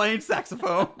rooftop playing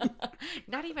saxophone.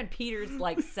 Not even Peter's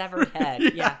like severed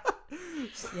head. Yeah,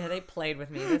 they played with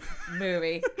me this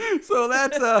movie. So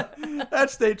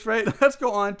that's stage fright. Let's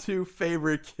go on to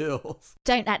favorite kills.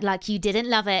 Don't act like you didn't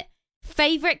love it.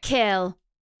 Favorite kill.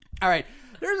 All right,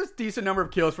 there's a decent number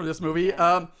of kills from this movie.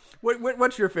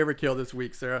 What's your favorite kill this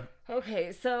week, Sarah?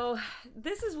 Okay, so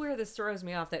this is where this throws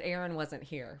me off that Aaron wasn't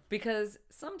here, because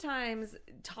sometimes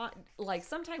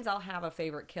I'll have a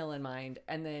favorite kill in mind,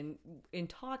 and then in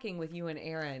talking with you and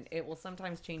Aaron, it will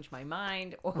sometimes change my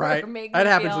mind or Right. make me That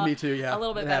happens feel to me too, yeah. a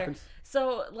little bit It better. happens.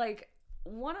 So like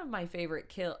one of my favorite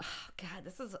kill. Oh, God,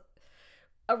 this is.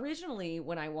 Originally,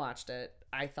 when I watched it,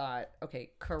 I thought, okay,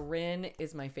 Corinne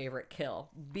is my favorite kill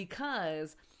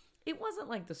because it wasn't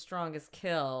like the strongest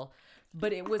kill,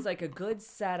 but it was like a good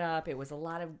setup. It was a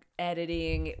lot of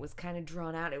editing. It was kind of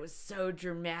drawn out. It was so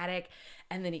dramatic.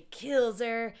 And then he kills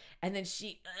her. And then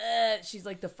she's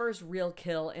like the first real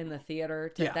kill in the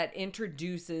theater that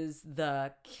introduces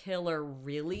the killer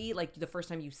really. Like the first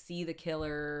time you see the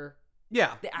killer.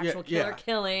 Yeah. The actual killer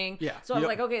killing. Yeah. So I was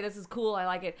like, okay, this is cool. I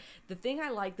like it. The thing I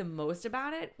liked the most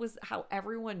about it was how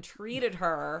everyone treated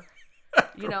her.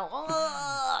 You know,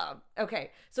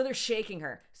 okay, so they're shaking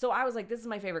her. So I was like, this is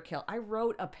my favorite kill. I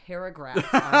wrote a paragraph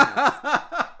on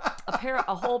this.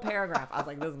 A whole paragraph. I was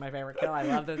like, this is my favorite kill. I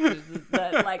love this.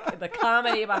 The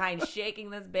comedy behind shaking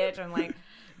this bitch. I'm like,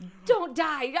 don't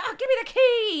die. Oh, give me the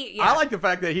key. Yeah. I like the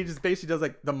fact that he just basically does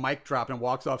like the mic drop and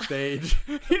walks off stage.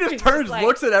 He just turns,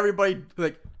 looks at everybody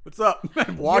like, what's up?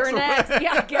 And walks You're away. next.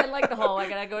 Yeah, again, like the whole. I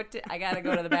gotta go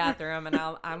to the bathroom, and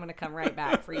I'm gonna come right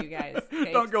back for you guys.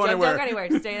 Okay? Don't go anywhere. Don't go anywhere.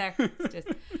 Just stay there. It's just.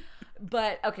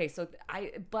 But okay, so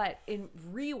but in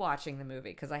rewatching the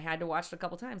movie, because I had to watch it a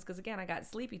couple times, because again I got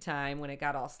sleepy time when it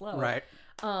got all slow. Right.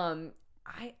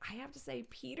 I have to say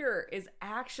Peter is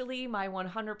actually my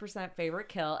 100% favorite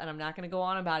kill, and I'm not going to go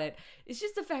on about it. It's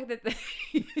just the fact that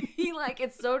he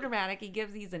it's so dramatic.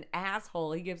 He's an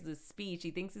asshole. He gives this speech.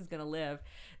 He thinks he's going to live.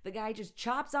 The guy just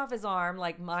chops off his arm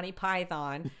like Monty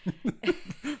Python.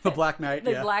 The Black Knight.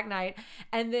 Black Knight.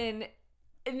 And then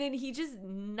he just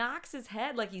knocks his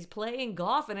head like he's playing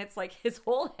golf, and it's like his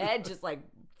whole head just like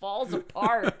falls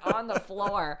apart on the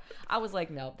floor. I was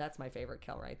like, nope, that's my favorite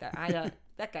kill right there.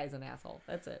 That guy's an asshole.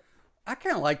 That's it. I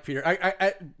kind of like Peter.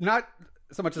 I not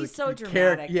so much as He's so character.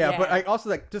 dramatic. Yeah, but I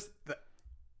also like just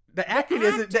the acting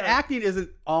isn't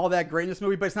all that great in this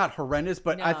movie, but it's not horrendous.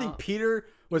 But I think Peter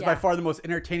was by far the most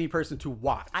entertaining person to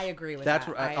watch. I agree with that. That's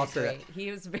what I'll say. That.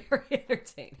 He was very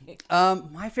entertaining.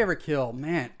 My favorite kill,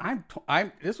 man.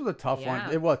 This was a tough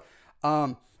one. It was.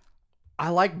 I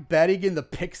like Betty getting the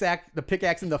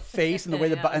pickaxe in the face and the way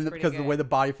the way the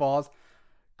body falls.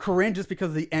 Corinne, just because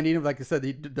of the ending of, like I said,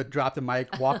 the drop the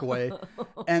mic, walk away.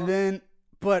 And then,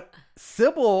 but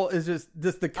Sybil is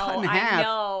just the cut in half I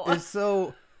know. is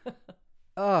so.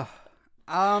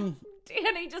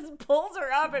 Danny just pulls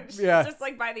her up and she's just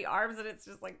like by the arms, and it's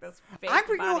just like this fake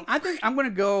body. I think I'm gonna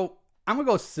go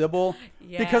Sybil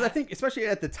because I think, especially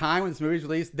at the time when this movie was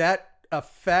released, that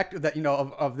effect that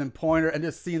of them pulling her and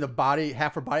just seeing the body,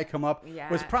 half her body come up,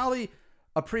 was probably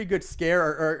a pretty good scare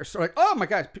or sort of like, oh my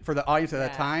gosh, for the audience at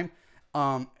that time.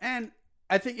 And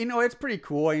I think it's pretty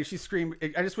cool. I mean, she screamed.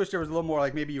 I just wish there was a little more,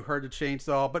 like maybe you heard the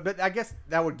chainsaw, but I guess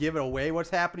that would give it away what's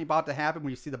about to happen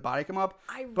when you see the body come up.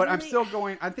 I'm still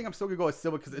going. I think I'm still gonna go with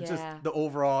Sybil because it's just the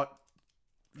overall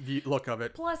look of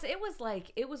it. Plus,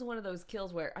 it was one of those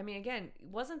kills where, I mean, again,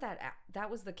 wasn't that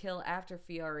was the kill after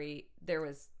Fiore? There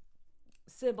was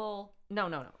Sybil.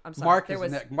 No. I'm sorry.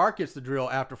 Mark gets the drill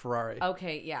after Ferrari.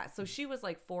 Okay, yeah. So she was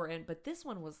like 4 in, but this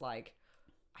one was like,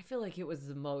 I feel like it was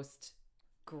the most.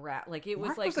 It was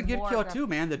Mark like was a good kill too,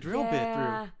 man. The drill bit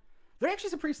through. There are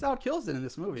actually some pretty solid kills in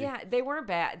this movie. Yeah, they weren't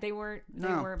bad. They weren't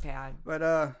bad. But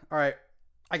all right,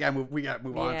 we gotta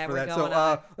move on for that.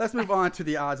 So let's move on to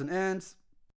the odds and ends.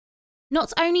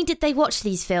 Not only did they watch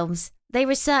these films, they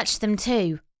researched them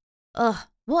too. Ugh,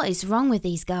 what is wrong with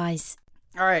these guys?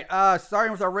 All right,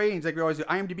 starting with our ratings, like we always do,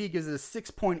 IMDb gives it a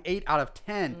 6.8 out of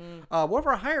 10. One of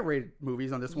our higher rated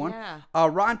movies on this one. Yeah.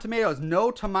 Rotten Tomatoes,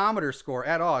 no thermometer score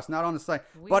at all. It's not on the site.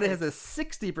 Weird. But it has a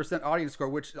 60% audience score,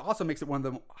 which also makes it one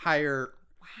of the higher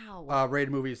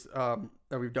rated movies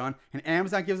that we've done. And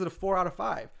Amazon gives it a 4 out of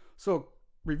 5. So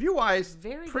review-wise,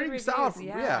 pretty solid.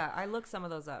 Yeah, I looked some of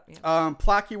those up. Yeah.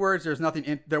 Plot keywords, there's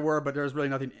nothing. But there's really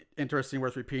nothing interesting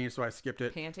worth repeating, so I skipped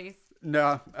it. Panties?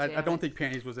 No, I don't think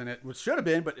panties was in it, which should have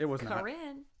been, but it was not.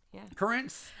 Corinne,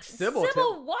 Sybil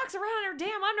walks around in her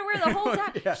damn underwear the whole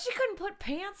time. She couldn't put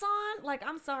pants on. Like,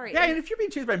 I'm sorry. Yeah, and if you're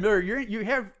being chased by Miller, you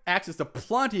have access to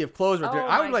plenty of clothes right there.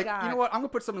 I would God. You know what? I'm gonna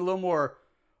put something a little more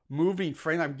moving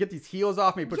frame. Like, get these heels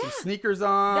off. Maybe put some sneakers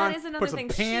on. That is another thing.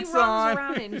 Pants she runs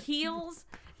around in heels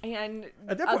and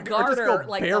at that point, a garter, or just go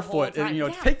like barefoot the whole time.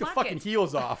 and take the fucking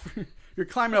heels off. You're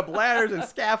climbing up ladders and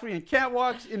scaffolding and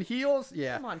catwalks in heels.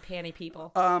 Yeah. Come on, panty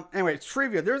people. Anyway,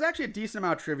 trivia. There's actually a decent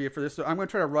amount of trivia for this, so I'm going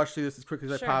to try to rush through this as quickly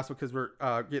as I possible because we're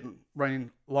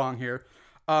running long here.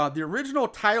 The original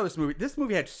title of this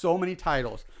movie had so many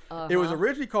titles. It was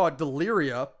originally called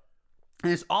Deliria,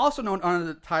 and it's also known under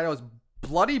the title as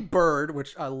Bloody Bird,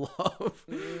 which I love,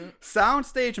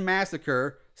 Soundstage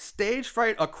Massacre, Stage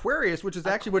Fright Aquarius, which is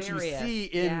actually what you see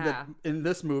in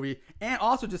this movie, and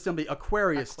also just simply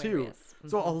Aquarius. Too. Mm-hmm.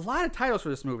 So a lot of titles for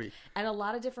this movie, and a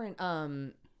lot of different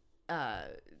art,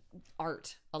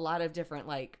 a lot of different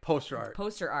poster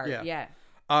art. Yeah.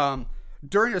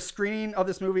 During a screening of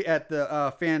this movie at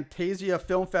the Fantasia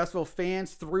Film Festival,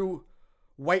 fans threw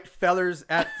white feathers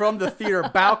from the theater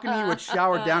balcony, which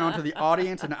showered down onto the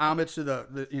audience in homage to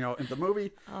the in the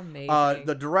movie. Amazing.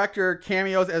 The director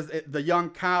cameos as the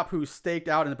young cop who staked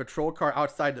out in the patrol car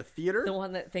outside the theater. The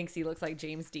one that thinks he looks like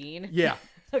James Dean. Yeah.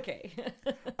 Okay.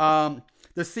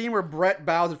 The scene where Brett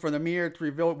bows in front of the mirror to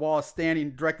reveal Wallace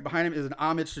standing directly behind him is an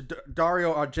homage to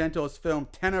Dario Argento's film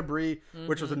Tenebrae,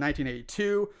 which was in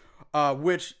 1982,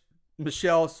 which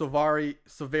Michelle Silveri,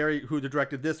 who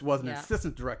directed this, was an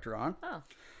assistant director on.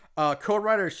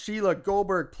 Co-writer Sheila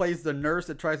Goldberg plays the nurse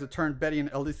that tries to turn Betty and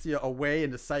Alicia away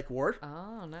in the psych ward.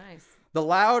 Oh, nice. The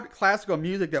loud classical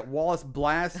music that Wallace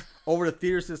blasts over the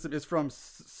theater system is from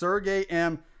Sergei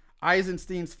M.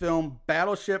 Eisenstein's film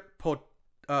Battleship Potemkin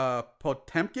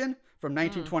from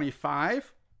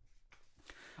 1925.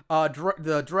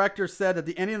 The director said that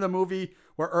the ending of the movie,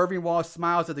 where Irving Wallace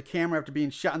smiles at the camera after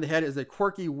being shot in the head, is a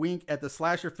quirky wink at the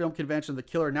slasher film convention of the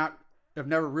killer of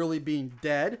never really being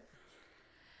dead.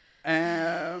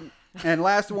 And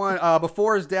last one,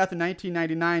 before his death in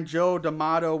 1999, Joe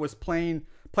D'Amato was planning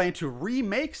to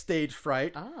remake Stage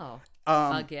Fright.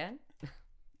 Again?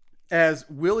 As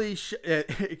Willie,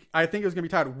 I think it was going to be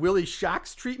titled Willie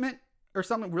Shock's Treatment or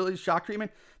something. Willie Shock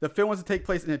Treatment. The film was to take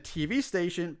place in a TV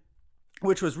station,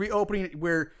 which was reopening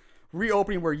where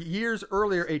years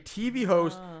earlier a TV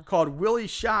host called Willie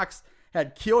Shocks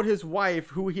had killed his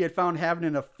wife, who he had found having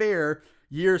an affair.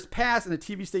 Years passed, and the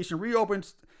TV station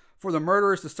reopened for the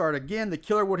murderers to start again. The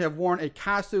killer would have worn a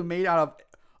costume made out of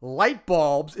light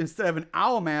bulbs instead of an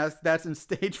owl mask. That's in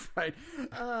Stage Fright.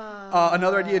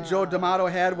 Another idea Joe D'Amato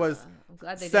had was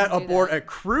set aboard a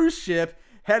cruise ship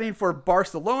heading for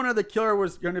Barcelona. The killer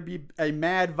was going to be a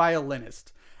mad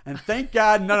violinist. And thank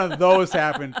God none of those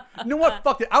happened. You know what?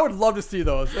 Fuck it. I would love to see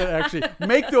those. Actually,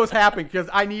 make those happen because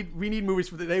we need movies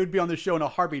for that. They would be on the show in a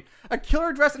heartbeat. A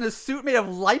killer dressed in a suit made of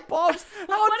light bulbs?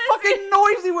 How fucking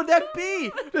noisy would that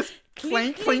be? Just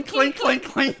clink, clink, clink, clink,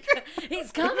 clink.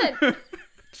 He's coming.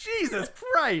 Jesus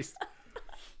Christ.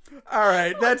 All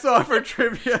right, that's all for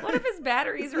trivia. What if his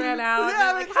batteries ran out?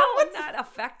 Yeah, like, how not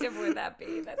effective would that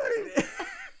be? That's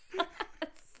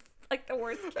like the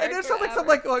worst character And it sounds like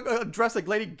something like a dress like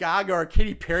Lady Gaga or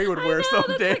Katy Perry would wear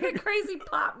someday. That's like a crazy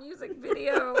pop music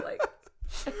video. Like.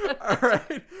 All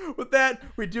right. With that,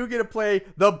 we do get to play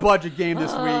the budget game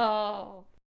this week.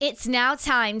 It's now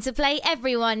time to play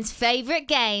everyone's favorite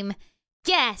game.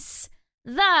 Guess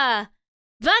the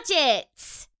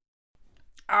budget.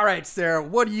 All right, Sarah,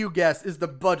 what do you guess is the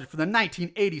budget for the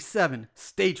 1987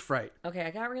 Stage Fright? Okay,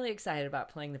 I got really excited about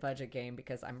playing the budget game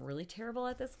because I'm really terrible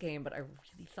at this game, but I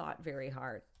really thought very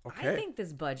hard. Okay. I think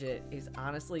this budget is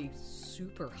honestly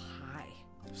super high.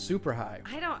 Super high.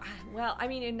 Well, I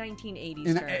mean, in 1980s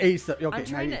in terms. 87, okay, I'm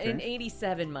trying to, in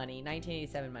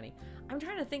 1987 money. I'm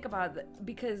trying to think about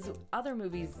because other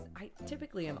movies, I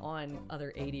typically am on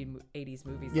other 80s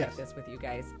movies like this with you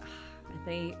guys.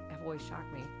 They have always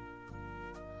shocked me.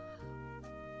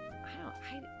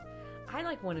 I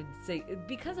like wanted to say,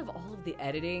 because of all of the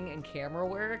editing and camera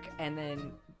work and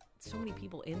then so many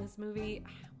people in this movie,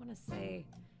 I want to say,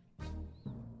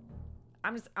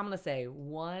 I'm going to say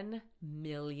 $1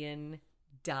 million,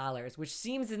 which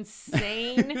seems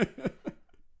insane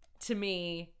to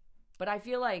me, but I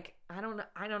feel like, I don't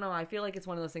know. I feel like it's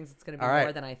one of those things that's going to be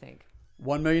more than I think.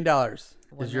 $1 million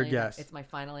is your guess. It's my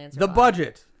final answer. The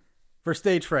budget for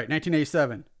Stage Fright,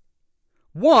 1987.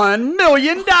 $1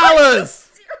 million!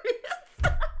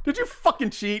 Did you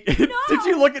fucking cheat? No. Did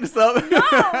you look this up? No.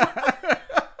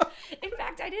 In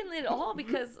fact, I didn't at all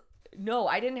because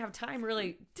I didn't have time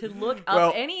really to look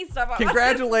up any stuff.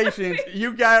 Congratulations.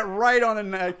 You got it right on the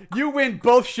neck. You win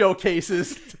both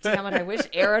showcases. Damn it. I wish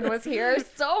Aaron was here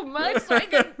so much so I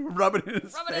could rub it in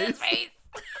his face.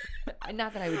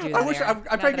 Not that I would do that.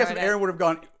 I'm trying to guess if Aaron would have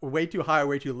gone way too high or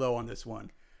way too low on this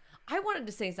one. I wanted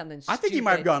to say something stupid. I think he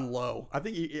might have gone low. I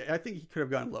think he could have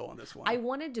gone low on this one. I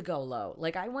wanted to go low.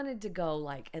 Like, I wanted to go,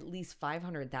 like, at least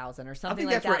 500,000 or something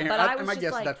like that. But I was my just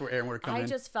guess like, that's where Aaron would have come in. I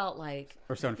just felt like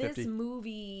or 750. This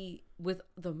movie with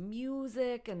the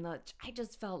music and I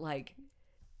just felt like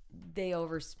they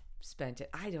overspent it.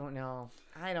 I don't know.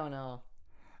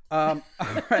 All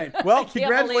right. Well,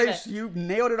 congratulations. You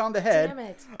nailed it on the head. Damn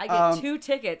it. I get 2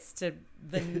 tickets to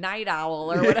the Night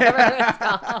Owl or whatever it's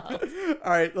called.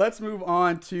 All right. Let's move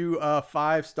on to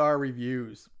 5-star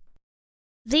reviews.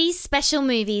 These special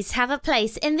movies have a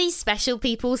place in these special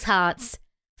people's hearts.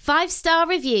 5-star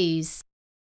reviews.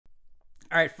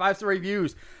 All right, 5-star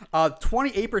reviews.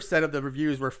 28% of the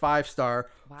reviews were 5-star.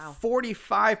 Wow.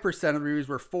 45% of the reviews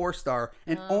were 4-star,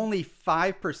 and only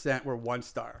 5% were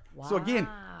 1-star. Wow. So again,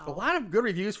 a lot of good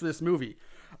reviews for this movie.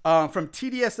 From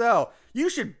TDSL, you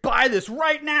should buy this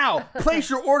right now. Place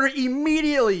your order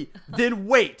immediately. Then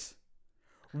wait.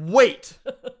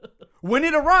 When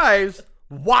it arrives,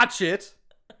 watch it.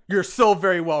 You're so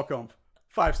very welcome.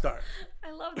 5-star.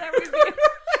 I love that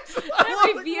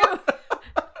review.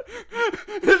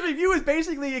 This review is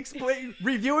basically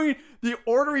reviewing the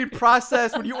ordering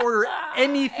process when you order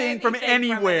anything from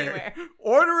anywhere.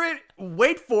 Order it,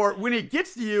 wait for it. When it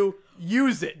gets to you,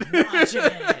 use it. Watch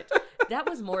it. That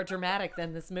was more dramatic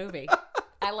than this movie.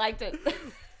 I liked it.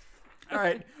 All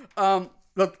right.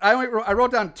 Look, I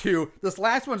wrote down 2. This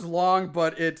last one's long,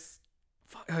 but it's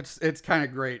kind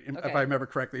of great, if I remember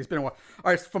correctly. It's been a while.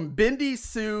 All right, it's from Bindi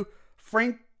Sue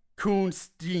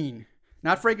Frankenstein.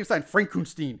 Not Frankenstein,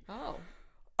 Frankenstein. Oh.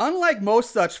 Unlike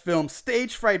most such films,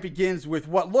 Stage Fright begins with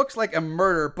what looks like a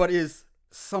murder, but is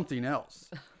something else.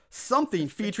 Something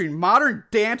featuring modern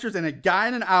dancers and a guy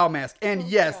in an owl mask. And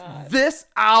this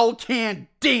owl can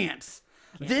dance.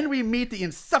 Yeah. Then we meet the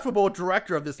insufferable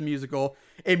director of this musical.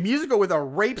 A musical with a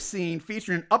rape scene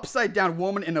featuring an upside-down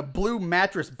woman in a blue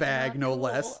mattress bag, no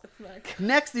less.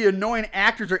 Next, the annoying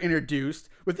actors are introduced.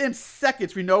 Within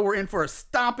seconds, we know we're in for a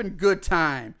stomping good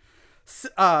time.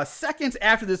 Seconds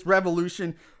after this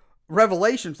revelation,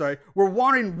 we're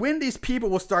wondering when these people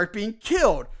will start being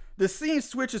killed. The scene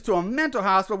switches to a mental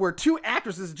hospital where 2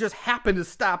 actresses just happen to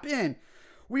stop in.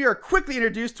 We are quickly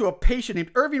introduced to a patient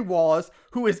named Irving Wallace,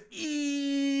 who is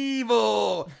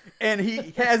evil, and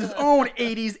he has his own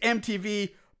 80s MTV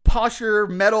posher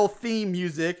metal theme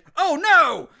music. Oh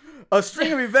no! A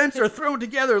string of events are thrown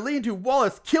together, leading to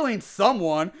Wallace killing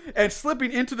someone and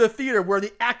slipping into the theater where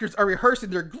the actors are rehearsing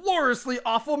their gloriously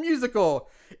awful musical.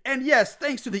 And yes,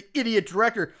 thanks to the idiot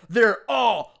director, they're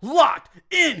all locked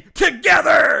in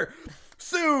together.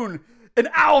 Soon, an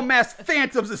owl masked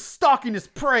phantom is stalking his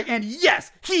prey, and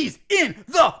yes, he's in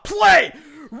the play.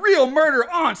 Real murder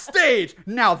on stage.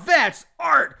 Now that's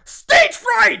art. Stage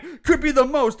Fright could be the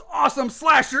most awesome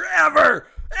slasher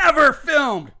ever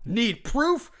filmed. Need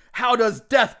proof? How does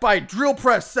death by drill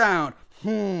press sound?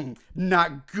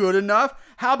 Not good enough.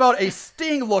 How about a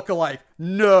Sting lookalike?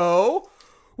 No.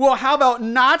 Well, how about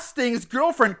not Sting's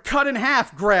girlfriend cut in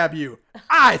half grab you?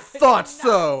 I thought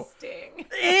so. Sting.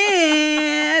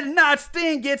 And not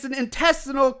Sting gets an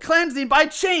intestinal cleansing by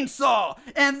chainsaw.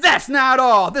 And that's not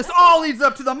all. This all leads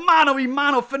up to the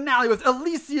mano-a-mano finale with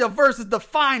Alicia versus the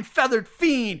Fine Feathered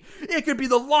Fiend. It could be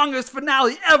the longest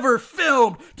finale ever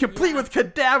filmed, complete with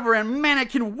cadaver and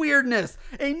mannequin weirdness,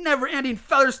 a never-ending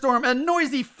feather storm, a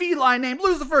noisy feline named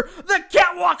Lucifer, the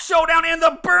catwalk showdown, and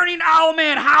the burning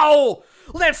owlman howl.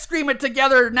 Let's scream it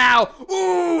together now.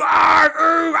 Ooh,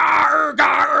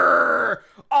 gar.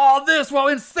 All this while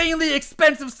insanely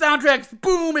expensive soundtracks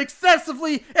boom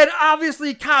excessively, and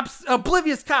obviously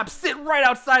oblivious cops sit right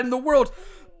outside in the world's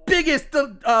biggest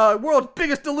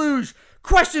deluge.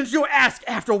 Questions you'll ask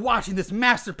after watching this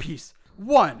masterpiece.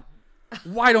 1,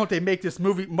 why don't they make this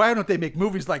movie? Why don't they make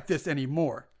movies like this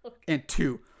anymore? And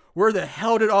 2, where the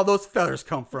hell did all those feathers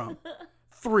come from?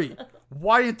 3,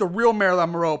 why didn't the real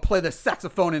Marilyn Monroe play the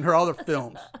saxophone in her other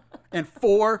films? And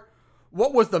 4,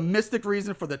 what was the mystic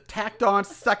reason for the tacked-on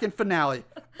second finale?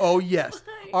 Oh, yes.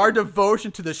 Our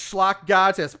devotion to the schlock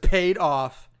gods has paid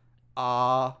off.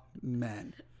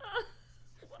 Amen.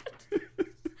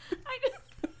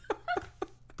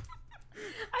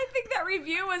 I think that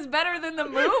review was better than the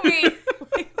movie.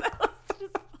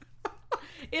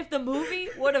 If the movie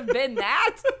would have been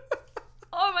that,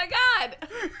 oh my God.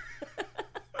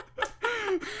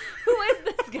 Who is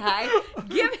this guy?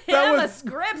 Give him a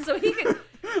script so he can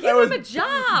give him a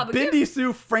job. Bindi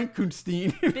Sue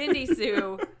Frankenstein. Bindi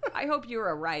Sue, I hope you're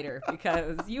a writer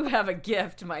because you have a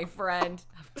gift, my friend,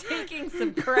 of taking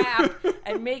some crap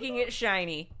and making it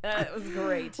shiny. That was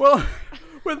great. Well,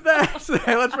 with that said,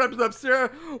 let's wrap this up. Sarah,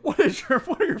 what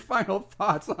are your final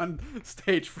thoughts on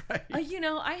Stage Fright?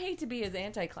 I hate to be as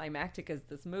anticlimactic as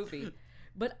this movie.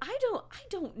 But I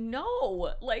don't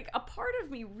know. Like, a part of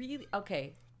me really...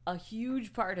 Okay, a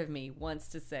huge part of me wants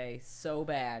to say, so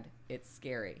bad, it's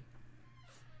scary.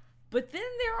 But then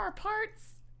there are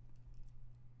parts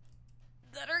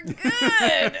that are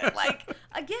good. Like,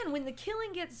 again, when the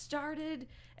killing gets started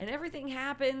and everything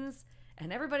happens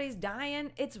and everybody's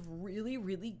dying, it's really,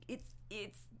 really...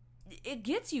 It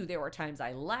gets you. There were times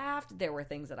I laughed. There were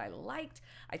things that I liked.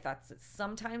 I thought that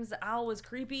sometimes the owl was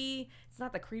creepy. It's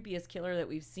not the creepiest killer that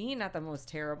we've seen. Not the most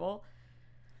terrible.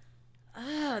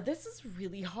 This is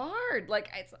really hard.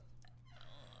 Like,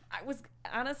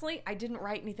 I didn't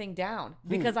write anything down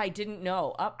because I didn't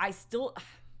know.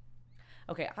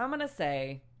 Okay, I'm going to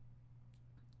say,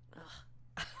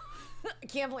 I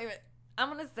can't believe it.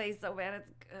 I'm going to say so bad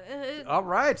it's good. All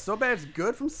right, so bad it's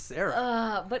good from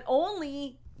Sarah. But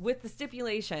only with the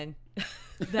stipulation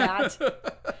that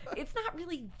it's not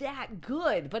really that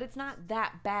good, but it's not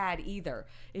that bad either.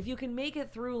 If you can make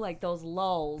it through like those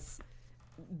lulls,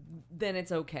 then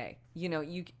it's okay. You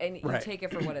take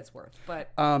it for what it's worth. But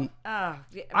I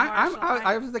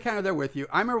was the kind of there with you.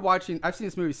 I remember I've seen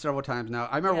this movie several times now.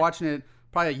 I remember watching it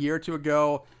probably a year or two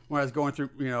ago when I was going through,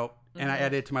 and I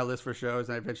added it to my list for shows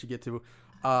and I eventually get to.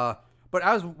 But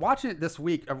I was watching it this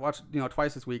week. I've watched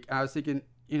twice this week. I was thinking,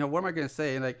 what am I going to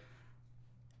say? And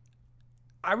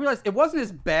I realized it wasn't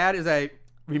as bad as I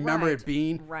remember it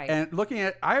being. Right. And looking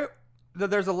at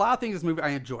there's a lot of things in this movie I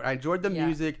enjoyed. I enjoyed the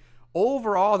music.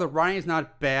 Overall, the writing is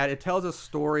not bad. It tells a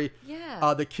story.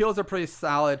 Yeah. The kills are pretty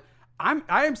solid.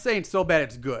 I am saying so bad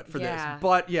it's good for this.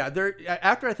 But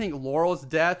after I think Laurel's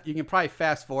death, you can probably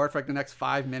fast forward for like the next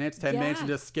 5 minutes, 10 minutes, and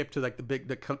just skip to like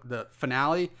the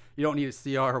finale. You don't need to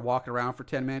see her walking around for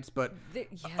 10 minutes. But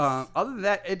other than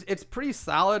that, it's pretty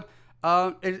solid.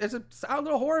 It's a solid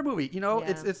little horror movie.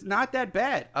 It's not that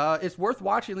bad. It's worth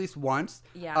watching at least once.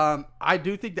 Yeah. I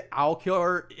do think the Owl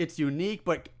Killer, it's unique,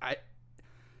 but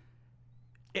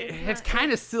it's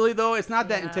kind of silly though. It's not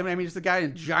that intimidating. I mean, just a guy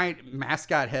in a giant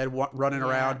mascot head running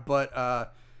around,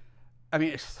 but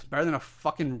it's better than a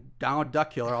fucking Donald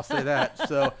Duck killer. I'll say that.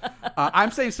 So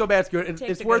I'm saying so bad it's good.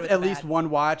 It's worth at least one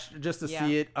watch just to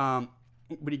see it.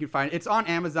 But you can find it's on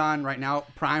Amazon right now,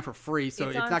 Prime for free, so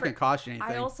it's not going to cost you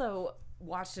anything. I also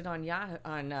watched it on Yahoo.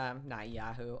 Not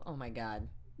Yahoo. Oh my God.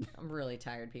 I'm really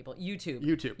tired, people. YouTube.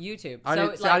 I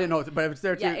didn't know, but if it's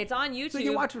there too. Yeah, it's on YouTube. So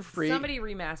you can watch it for free. Somebody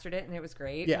remastered it, and it was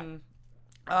great. Yeah. And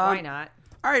why not?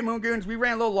 All right, Moon Goons, we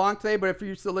ran a little long today, but if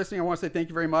you're still listening, I want to say thank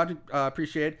you very much.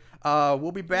 Appreciate it.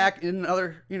 We'll be back in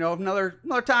another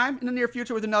time in the near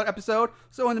future with another episode.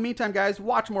 So in the meantime, guys,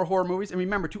 watch more horror movies, and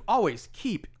remember to always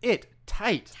keep it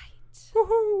tight. Tight.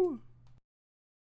 Woohoo!